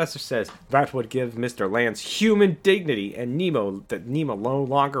 The professor says that would give Mr. Lands human dignity and Nemo no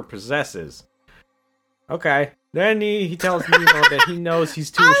longer possesses. Okay. Then he tells Nemo that he knows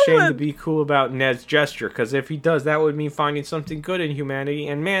he's too ashamed to be cool about Ned's gesture, because if he does, that would mean finding something good in humanity,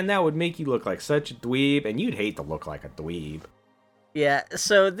 and man, that would make you look like such a dweeb, and you'd hate to look like a dweeb. Yeah,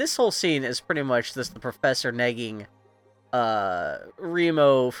 so this whole scene is pretty much the professor negging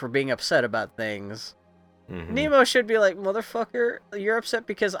Remo for being upset about things. Mm-hmm. Nemo should be like, "Motherfucker, you're upset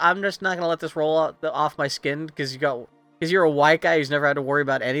because I'm just not gonna let this roll off my skin because you're a white guy who's never had to worry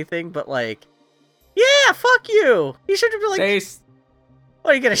about anything." But like, yeah, fuck you. You should be like,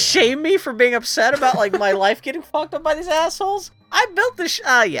 "What, are you gonna shame me for being upset about like my life getting fucked up by these assholes? I built this."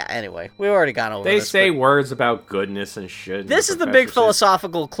 Yeah. Anyway, we've already gone over. They this, say words about goodness and shit. This is the big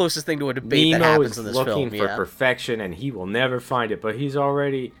philosophical closest thing to a debate that happens in this film. Nemo is looking for perfection, and he will never find it. But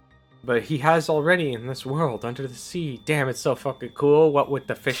he has already in this world under the sea. Damn, it's so fucking cool. What with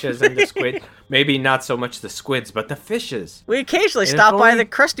the fishes and the squid? Maybe not so much the squids, but the fishes. We occasionally stop by the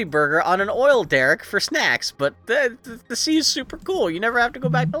Krusty Burger on an oil derrick for snacks, but the sea is super cool. You never have to go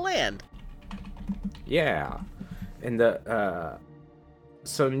back to land. Yeah. And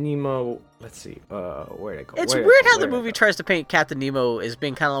so Nemo, let's see, where'd I go? It's weird how the movie tries to paint Captain Nemo as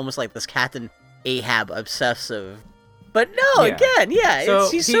being kind of almost like this Captain Ahab obsessive. But no,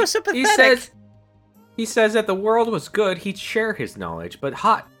 he's so sympathetic. He says that the world was good, he'd share his knowledge, but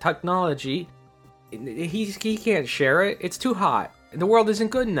hot technology, he can't share it. It's too hot. The world isn't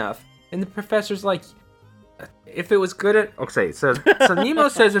good enough. And the professor's like, if it was good so Nemo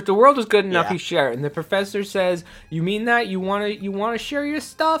says if the world was good enough, he'd share it. And the professor says, "You mean that? You want to share your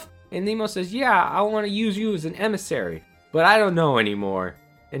stuff?" And Nemo says, "Yeah, I want to use you as an emissary, but I don't know anymore."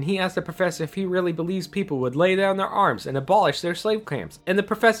 And he asks the professor if he really believes people would lay down their arms and abolish their slave camps. And the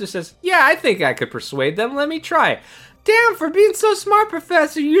professor says, "Yeah, I think I could persuade them. Let me try." Damn, for being so smart,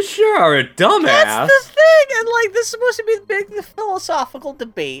 Professor, you sure are a dumbass. That's the thing, and like this is supposed to be the philosophical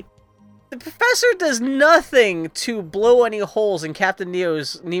debate. The professor does nothing to blow any holes in Captain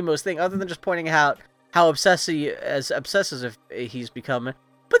Nemo's thing, other than just pointing out how obsessive he's becoming.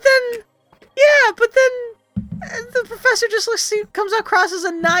 But then the professor just comes across as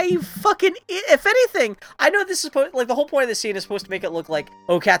a naive fucking. If anything, I know this is like the whole point of the scene is supposed to make it look like,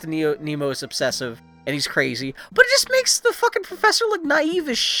 oh, Captain Nemo is obsessive, and he's crazy, but it just makes the fucking professor look naive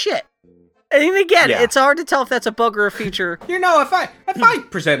as shit. And again, it's hard to tell if that's a bug or a feature. You know, if I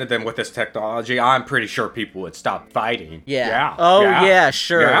presented them with this technology, I'm pretty sure people would stop fighting. Yeah.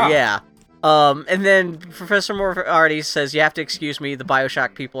 Sure. And then Professor Moriarty says, "You have to excuse me. The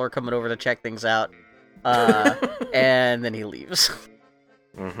Bioshock people are coming over to check things out." And then he leaves.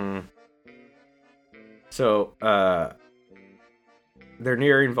 Mm-hmm. So, they're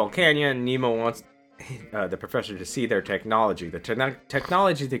nearing Vulcania, and Nemo wants the professor to see their technology. The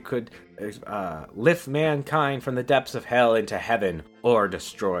technology that could lift mankind from the depths of hell into heaven or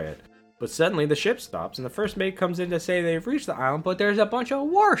destroy it. But suddenly the ship stops, and the first mate comes in to say they've reached the island, but there's a bunch of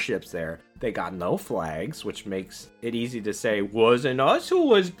warships there. They got no flags, which makes it easy to say, wasn't us who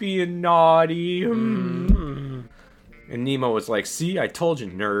was being naughty. And Nemo was like, see, I told you,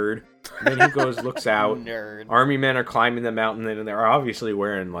 nerd. And then he goes, looks out. Nerd. Army men are climbing the mountain, and they're obviously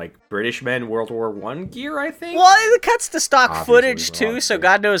wearing, like, British men World War I gear, I think. Well, it cuts to stock Obviously, footage, too, so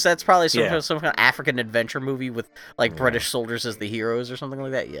God knows that's probably some kind of African adventure movie with, like, British soldiers as the heroes or something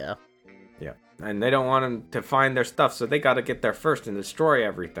like that, Yeah, and they don't want them to find their stuff, so they gotta get there first and destroy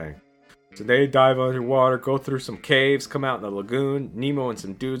everything. So they dive underwater, go through some caves, come out in the lagoon. Nemo and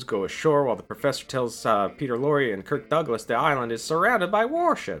some dudes go ashore while the professor tells Peter Lorre and Kirk Douglas the island is surrounded by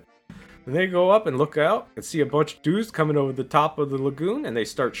warships. And they go up and look out and see a bunch of dudes coming over the top of the lagoon, and they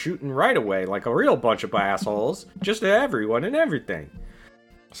start shooting right away like a real bunch of assholes, just at everyone and everything.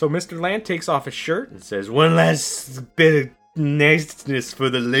 So Mr. Land takes off his shirt and says, one last bit of niceness for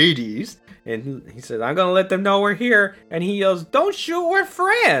the ladies. And he says, I'm gonna let them know we're here. And he yells, don't shoot, we're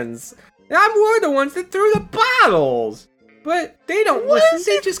friends. We're the ones that threw the bottles. But they don't listen,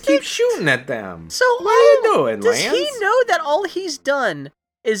 they just keep shooting at them. So what are you doing, does Lance? he know that all he's done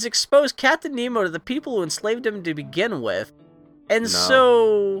is expose Captain Nemo to the people who enslaved him to begin with? And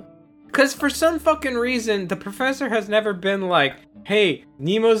so... Because for some fucking reason, the professor has never been like, hey,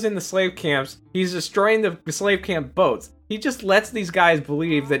 Nemo's in the slave camps, he's destroying the slave camp boats. He just lets these guys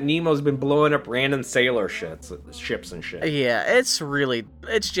believe that Nemo's been blowing up random sailor ships and shit. Yeah, it's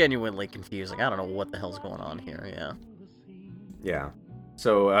genuinely confusing. I don't know what the hell's going on here, Yeah.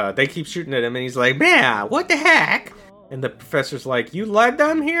 So they keep shooting at him, and he's like, man, what the heck? And the professor's like, you led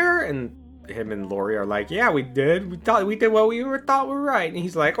them here? And him and Lorre are like, yeah, we did. We thought we did what we thought were right. And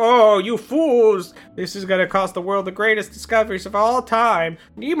he's like, oh, you fools. This is going to cost the world the greatest discoveries of all time.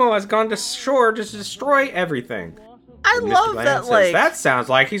 Nemo has gone to shore to destroy everything. I love that, like... That sounds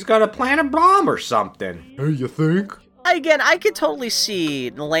like he's going to plant a bomb or something. Hey, you think? Again, I could totally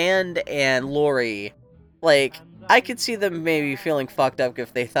see Land and Lorre, like, I could see them maybe feeling fucked up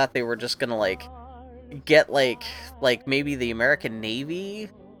if they thought they were just going to, like, get, like maybe the American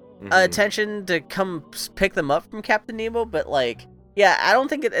Navy attention to come pick them up from Captain Nemo, but, like, yeah, I don't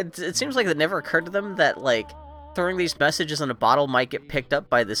think it seems like it never occurred to them that, like, throwing these messages in a bottle might get picked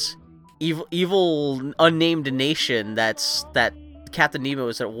up by this evil unnamed nation that Captain Nemo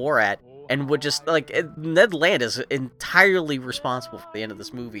is at war at, and would just, like, Ned Land is entirely responsible for the end of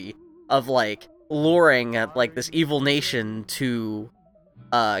this movie of, like, luring like this evil nation to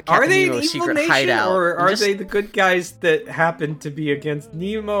Captain Nemo's secret hideout. Or are they the good guys that happen to be against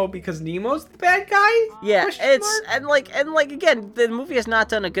Nemo because Nemo's the bad guy? Yeah, and again, the movie has not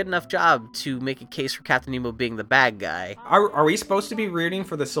done a good enough job to make a case for Captain Nemo being the bad guy. Are we supposed to be rooting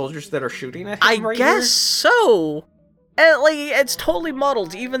for the soldiers that are shooting at him I guess so. And, like, it's totally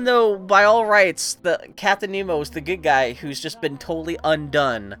muddled, even though, by all rights, the Captain Nemo is the good guy who's just been totally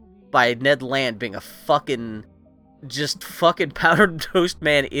undone by Ned Land being a fucking powdered toast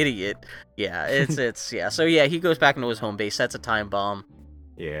man idiot. Yeah, it's yeah. So yeah, he goes back into his home base, sets a time bomb.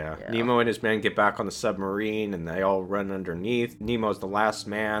 Yeah. Nemo and his men get back on the submarine, and they all run underneath. Nemo's the last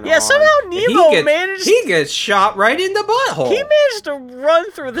man. Yeah, somehow Nemo managed... He gets shot right in the butthole. He managed to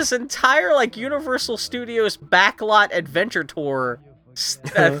run through this entire, like, Universal Studios backlot adventure tour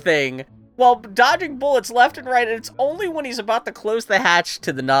thing while dodging bullets left and right, and it's only when he's about to close the hatch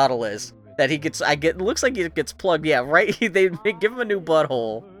to the Nautilus that he gets... looks like he gets plugged. Yeah, right? They give him a new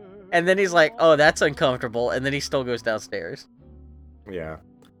butthole, and then he's like, oh, that's uncomfortable, and then he still goes downstairs. Yeah.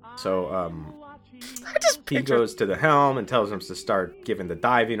 So, he goes to the helm and tells them to start giving the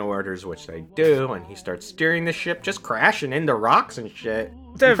diving orders, which they do, and he starts steering the ship, just crashing into rocks and shit.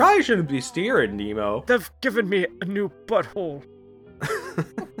 You probably shouldn't be steering, Nemo. They've given me a new butthole.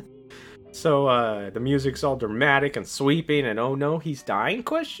 So the music's all dramatic and sweeping, and oh no, he's dying?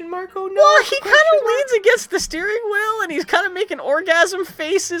 Question mark? Oh no. Well, he kind of leans against the steering wheel, and he's kind of making orgasm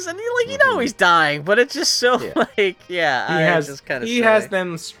faces, and he's dying, but it's just so He has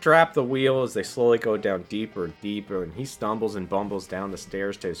them strap the wheel as they slowly go down deeper and deeper, and he stumbles and bumbles down the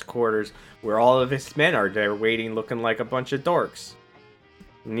stairs to his quarters, where all of his men are there waiting, looking like a bunch of dorks.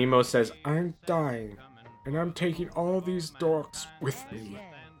 Nemo says, I'm dying, and I'm taking all these dorks with me.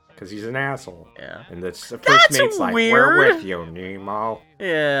 Because he's an asshole. Yeah. And the first mate's like, we're with you, Nemo.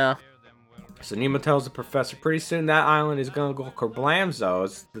 Yeah. So Nemo tells the professor pretty soon that island is going to go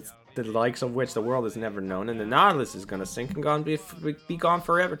kerblamzo, the likes of which the world has never known, and the Nautilus is going to sink and be gone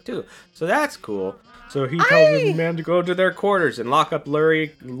forever too. So that's cool. So he tells the men to go to their quarters and lock up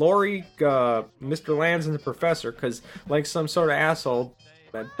Lori, Mr. Lands, and the professor, because like some sort of asshole,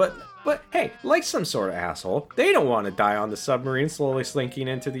 But hey, like some sort of asshole, they don't want to die on the submarine slowly sinking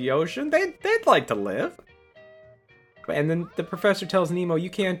into the ocean. They'd like to live. And then the professor tells Nemo, you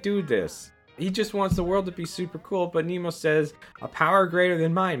can't do this. He just wants the world to be super cool, but Nemo says, a power greater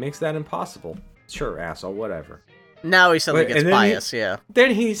than mine makes that impossible. Sure, asshole, whatever. Now he suddenly gets biased,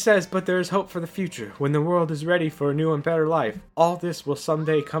 Then he says, but there is hope for the future. When the world is ready for a new and better life, all this will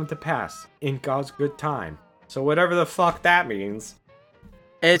someday come to pass in God's good time. So whatever the fuck that means...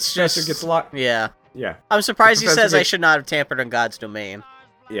 It's just... Professor gets locked. Yeah. Yeah. I'm surprised he says I should not have tampered on God's domain.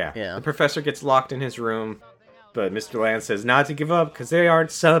 Yeah. Yeah. The professor gets locked in his room, but Mr. Land says not to give up because they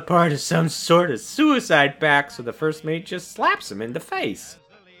aren't some part of some sort of suicide pact, so the first mate just slaps him in the face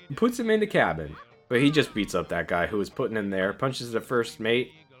and puts him in the cabin. But he just beats up that guy who was putting him there, punches the first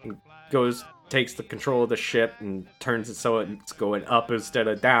mate, and takes the control of the ship and turns it so it's going up instead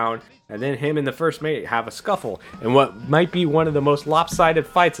of down. And then him and the first mate have a scuffle in what might be one of the most lopsided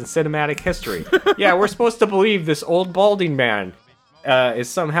fights in cinematic history. Yeah, we're supposed to believe this old balding man is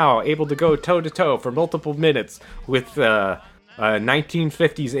somehow able to go toe-to-toe for multiple minutes with a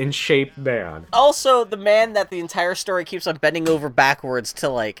 1950s in-shape man. Also, the man that the entire story keeps on bending over backwards to,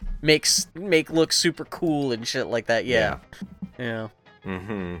 like, make look super cool and shit like that. Yeah.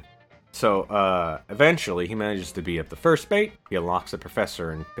 Mm-hmm. So, eventually, he manages to beat up the first mate. He unlocks the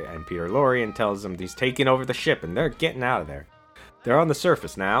professor and Peter Lorre and tells them he's taking over the ship and they're getting out of there. They're on the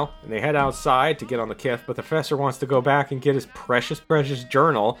surface now, and they head outside to get on the cliff, but the professor wants to go back and get his precious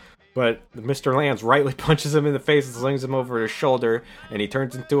journal, but Mr. Lands rightly punches him in the face and slings him over his shoulder, and he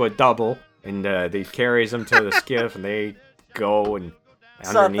turns into a double, and they carries him to the skiff, and they go, and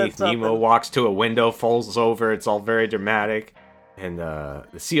underneath, Nemo walks to a window, falls over, it's all very dramatic. And the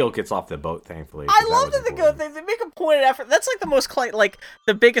seal gets off the boat, thankfully. I love that they make a pointed effort. That's like the most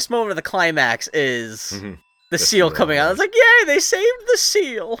the biggest moment of the climax is the seal coming out. It's like, yay, they saved the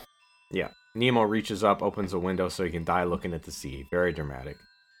seal. Yeah, Nemo reaches up, opens a window so he can die looking at the sea. Very dramatic.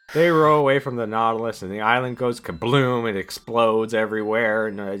 They row away from the Nautilus, and the island goes kabloom. It explodes everywhere,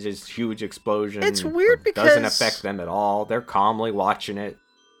 and just huge explosion. It's weird because it doesn't affect them at all. They're calmly watching it.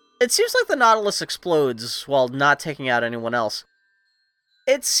 It seems like the Nautilus explodes while not taking out anyone else.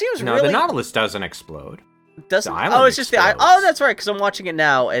 It seems really... No, the Nautilus doesn't explode. Doesn't? It's just the island. Oh, that's right, because I'm watching it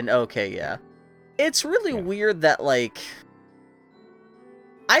now, and okay, yeah. It's really weird that, like...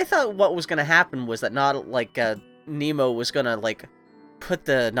 I thought what was going to happen was that Nemo was going to, put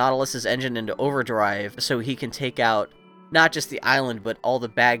the Nautilus's engine into overdrive so he can take out not just the island, but all the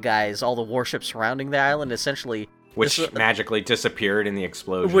bad guys, all the warships surrounding the island, essentially... Which magically disappeared in the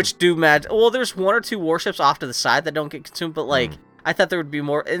explosion. Well, there's one or two warships off to the side that don't get consumed, but, I thought there would be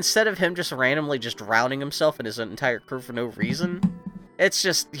more... Instead of him just randomly just drowning himself and his entire crew for no reason, it's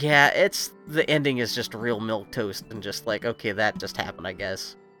just... Yeah, the ending is just real milquetoast and just okay, that just happened, I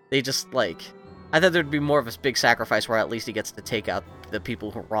guess. They just, I thought there'd be more of a big sacrifice where at least he gets to take out the people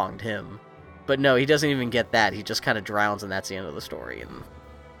who wronged him. But no, he doesn't even get that. He just kind of drowns and that's the end of the story. And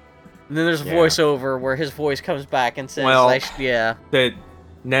then there's a voiceover where his voice comes back and says...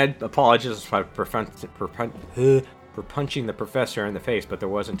 Ned apologizes for punching the professor in the face, but there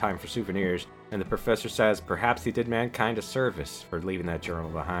wasn't time for souvenirs, and the professor says perhaps he did mankind a service for leaving that journal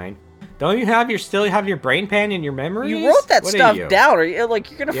behind. Don't you still have your brain pan in your memories? You wrote that stuff down. Are you you're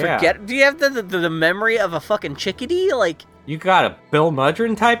gonna forget? Do you have the memory of a fucking chickadee? You got a Bill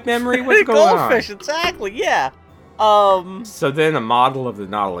Mudrin type memory? What's going goldfish, exactly, yeah. So then a model of the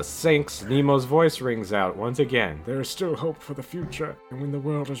Nautilus sinks. Nemo's voice rings out once again. There is still hope for the future, and when the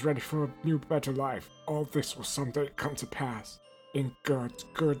world is ready for a new, better life, all this will someday come to pass. In God's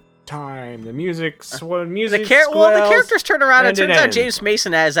good time. The music the characters turn around and it turns out James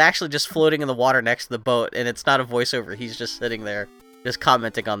Mason is actually just floating in the water next to the boat, and it's not a voiceover. He's just sitting there, just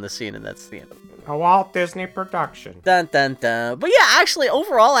commenting on the scene, and that's the end of the movie. A Walt Disney production. Dun dun dun. But yeah, actually,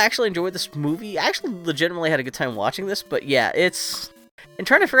 overall, I actually enjoyed this movie. I actually legitimately had a good time watching this. But yeah, it's... And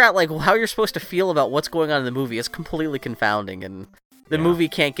trying to figure out, like, how you're supposed to feel about what's going on in the movie is completely confounding. And the movie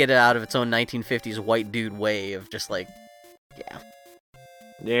can't get it out of its own 1950s white dude way of just, like... Yeah.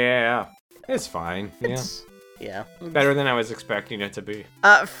 Yeah. It's fine. Yeah. Better than I was expecting it to be.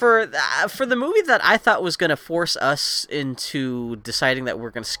 For the movie that I thought was gonna force us into deciding that we're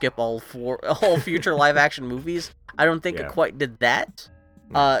gonna skip all future live action movies, I don't think it quite did that.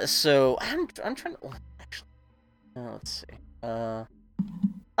 So I'm trying to actually. Let's see.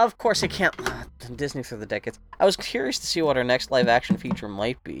 Of course it can't. Disney through the decades. I was curious to see what our next live action feature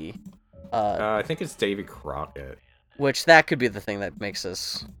might be. I think it's Davy Crockett. Which that could be the thing that makes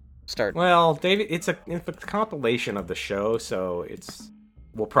us start. Well, David, it's a compilation of the show, so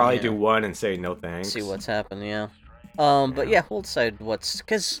we'll probably do one and say no thanks. See what's happened, yeah. But yeah, we'll decide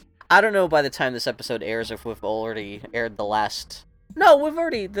because I don't know by the time this episode airs if we've already aired the last. No, we've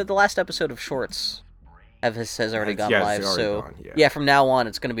already the last episode of Shorts has already gone live. So yeah, from now on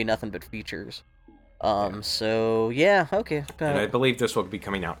it's gonna be nothing but features. So yeah, okay. And I believe this will be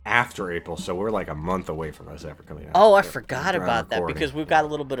coming out after April, so we're like a month away from this ever coming out. Oh, I forgot about that because we've got a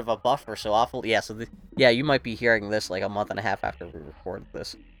little bit of a buffer. So awful. Yeah. So you might be hearing this like a month and a half after we record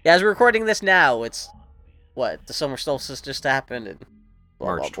this. Yeah, as we're recording this now, it's what the summer solstice just happened and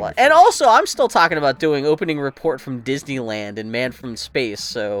blah, March blah, blah. And also, I'm still talking about doing opening report from Disneyland and Man from Space.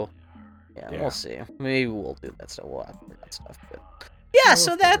 So yeah, we'll see. Maybe we'll do that. So we'll have to do that stuff. But yeah,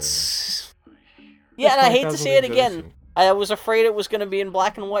 so that's. Yeah, and I hate to say it again. I was afraid it was going to be in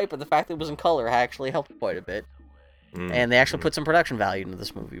black and white, but the fact that it was in color actually helped quite a bit. And they actually put some production value into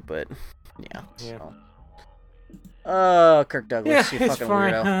this movie, but yeah. So. Oh, Kirk Douglas, you fucking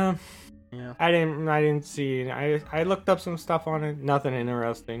weirdo. Yeah. I didn't see it. I looked up some stuff on it. Nothing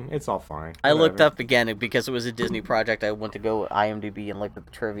interesting. It's all fine. I looked up again because it was a Disney project. I went to go IMDb and looked at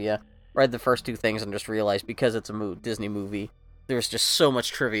the trivia, read the first two things, and just realized because it's a Disney movie, there's just so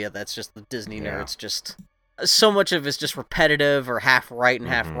much trivia that's just the Disney nerds. Just so much of it's just repetitive or half right and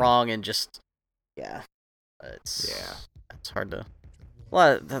half wrong, and just it's hard to. A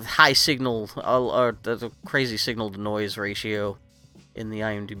lot of the high signal or the crazy signal to noise ratio in the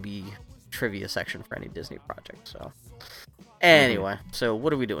IMDb trivia section for any Disney project. So anyway, so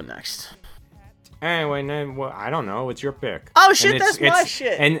what are we doing next? Anyway, well, I don't know. It's your pick. Oh shit, that's my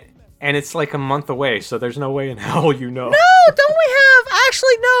shit. And it's like a month away, so there's no way in hell you know. No, don't we have?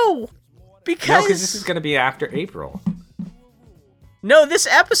 Actually, no. Because this is going to be after April. No, this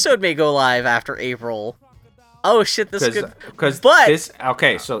episode may go live after April. Oh shit, this could...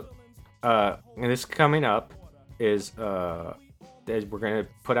 Okay, so this coming up is we're going to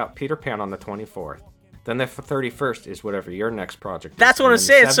put out Peter Pan on the 24th. Then the 31st is whatever your next project is. That's what I'm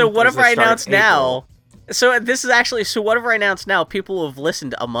saying. So whatever I announce now... So this is actually whatever I announce now, people have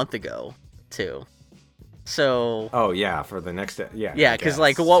listened a month ago, too. So. Oh yeah, for the next Yeah, because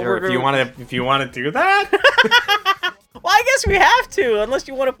like what we're if you want to do that. Well, I guess we have to, unless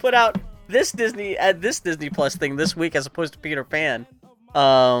you want to put out this Disney Plus thing this week as opposed to Peter Pan.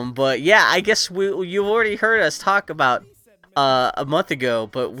 But yeah, I guess you've already heard us talk about a month ago,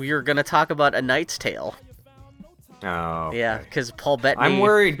 but we are gonna talk about A Knight's Tale. Oh, okay. Yeah, because Paul Bettany... I'm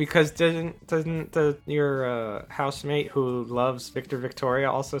worried because doesn't your housemate who loves Victor Victoria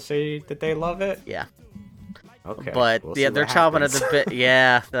also say that they love it? Yeah. Okay. But yeah, they're chomping at the bit.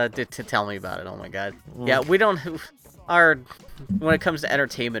 Yeah, to tell me about it. Oh my god. Yeah, we don't. When it comes to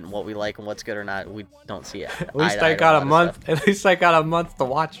entertainment and what we like and what's good or not, we don't see it. At least I got a month. At least I got a month to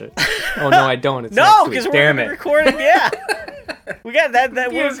watch it. Oh no, I don't. It's no, because we're recording. Yeah, we got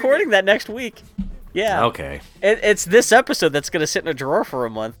that. We're recording that next week. Yeah. Okay. It's this episode that's gonna sit in a drawer for a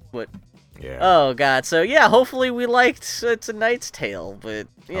month, but. Yeah. Oh god. So yeah, hopefully we liked It's a Knight's Tale, but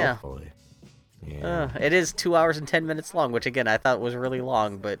yeah. Hopefully. Yeah. It is 2 hours and 10 minutes long, which again I thought was really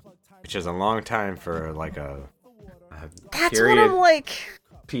long, but. Which is a long time for like a that's what I'm like.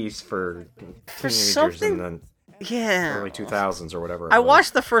 Piece for teenagers something. In the early 2000s or whatever. I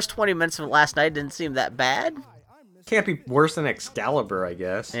watched the first 20 minutes of it last night. It didn't seem that bad. Can't be worse than Excalibur, I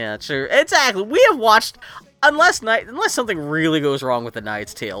guess. Yeah, true. Exactly. We have watched, unless something really goes wrong with The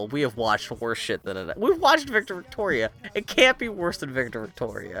Knight's Tale, we have watched worse shit than it. We've watched Victor Victoria. It can't be worse than Victor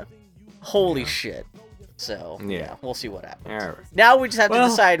Victoria. Holy shit. So, yeah, we'll see what happens. All right. Now we just have to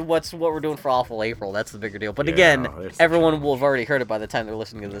decide what we're doing for Awful April. That's the bigger deal. But again, everyone will have already heard it by the time they're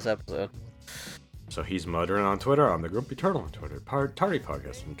listening to this episode. So he's muttering on Twitter. I'm the Grumpy Turtle on Twitter. Tardy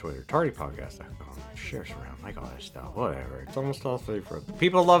Podcast on Twitter. TardyPodcast.com. Shares around, like all that stuff. Whatever. It's almost all free for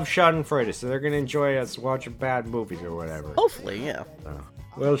people love Schadenfreude, so they're gonna enjoy us watching bad movies or whatever. Hopefully, yeah.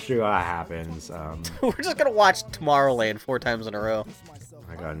 We'll see what happens. We're just gonna watch Tomorrowland 4 times in a row.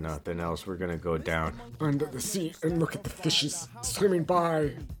 I got nothing else. We're gonna go down under the sea and look at the fishes swimming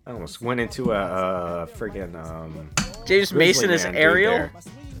by. I almost went into a friggin' James Mason is Ariel? there.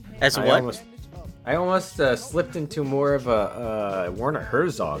 As what? I almost slipped into more of a Werner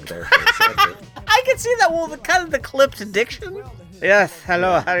Herzog there for a second. I can see that. Well, kind of the clipped diction. Yes.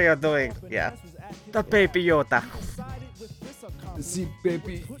 Hello. How are you doing? Yeah. The baby Yoda. The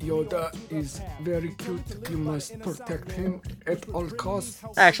baby Yoda is very cute. You must protect him at all costs.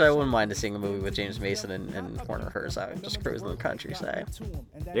 Actually, I wouldn't mind seeing a movie with James Mason and Werner Herzog just cruising the countryside.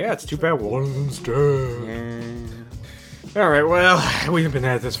 Yeah, it's too bad one of them's dead. Yeah. All right, well, we've been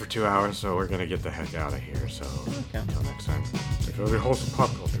at this for 2 hours, so we're gonna get the heck out of here. So until next time, take care of the wholesome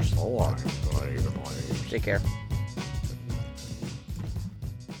pop culture. So long. Take care.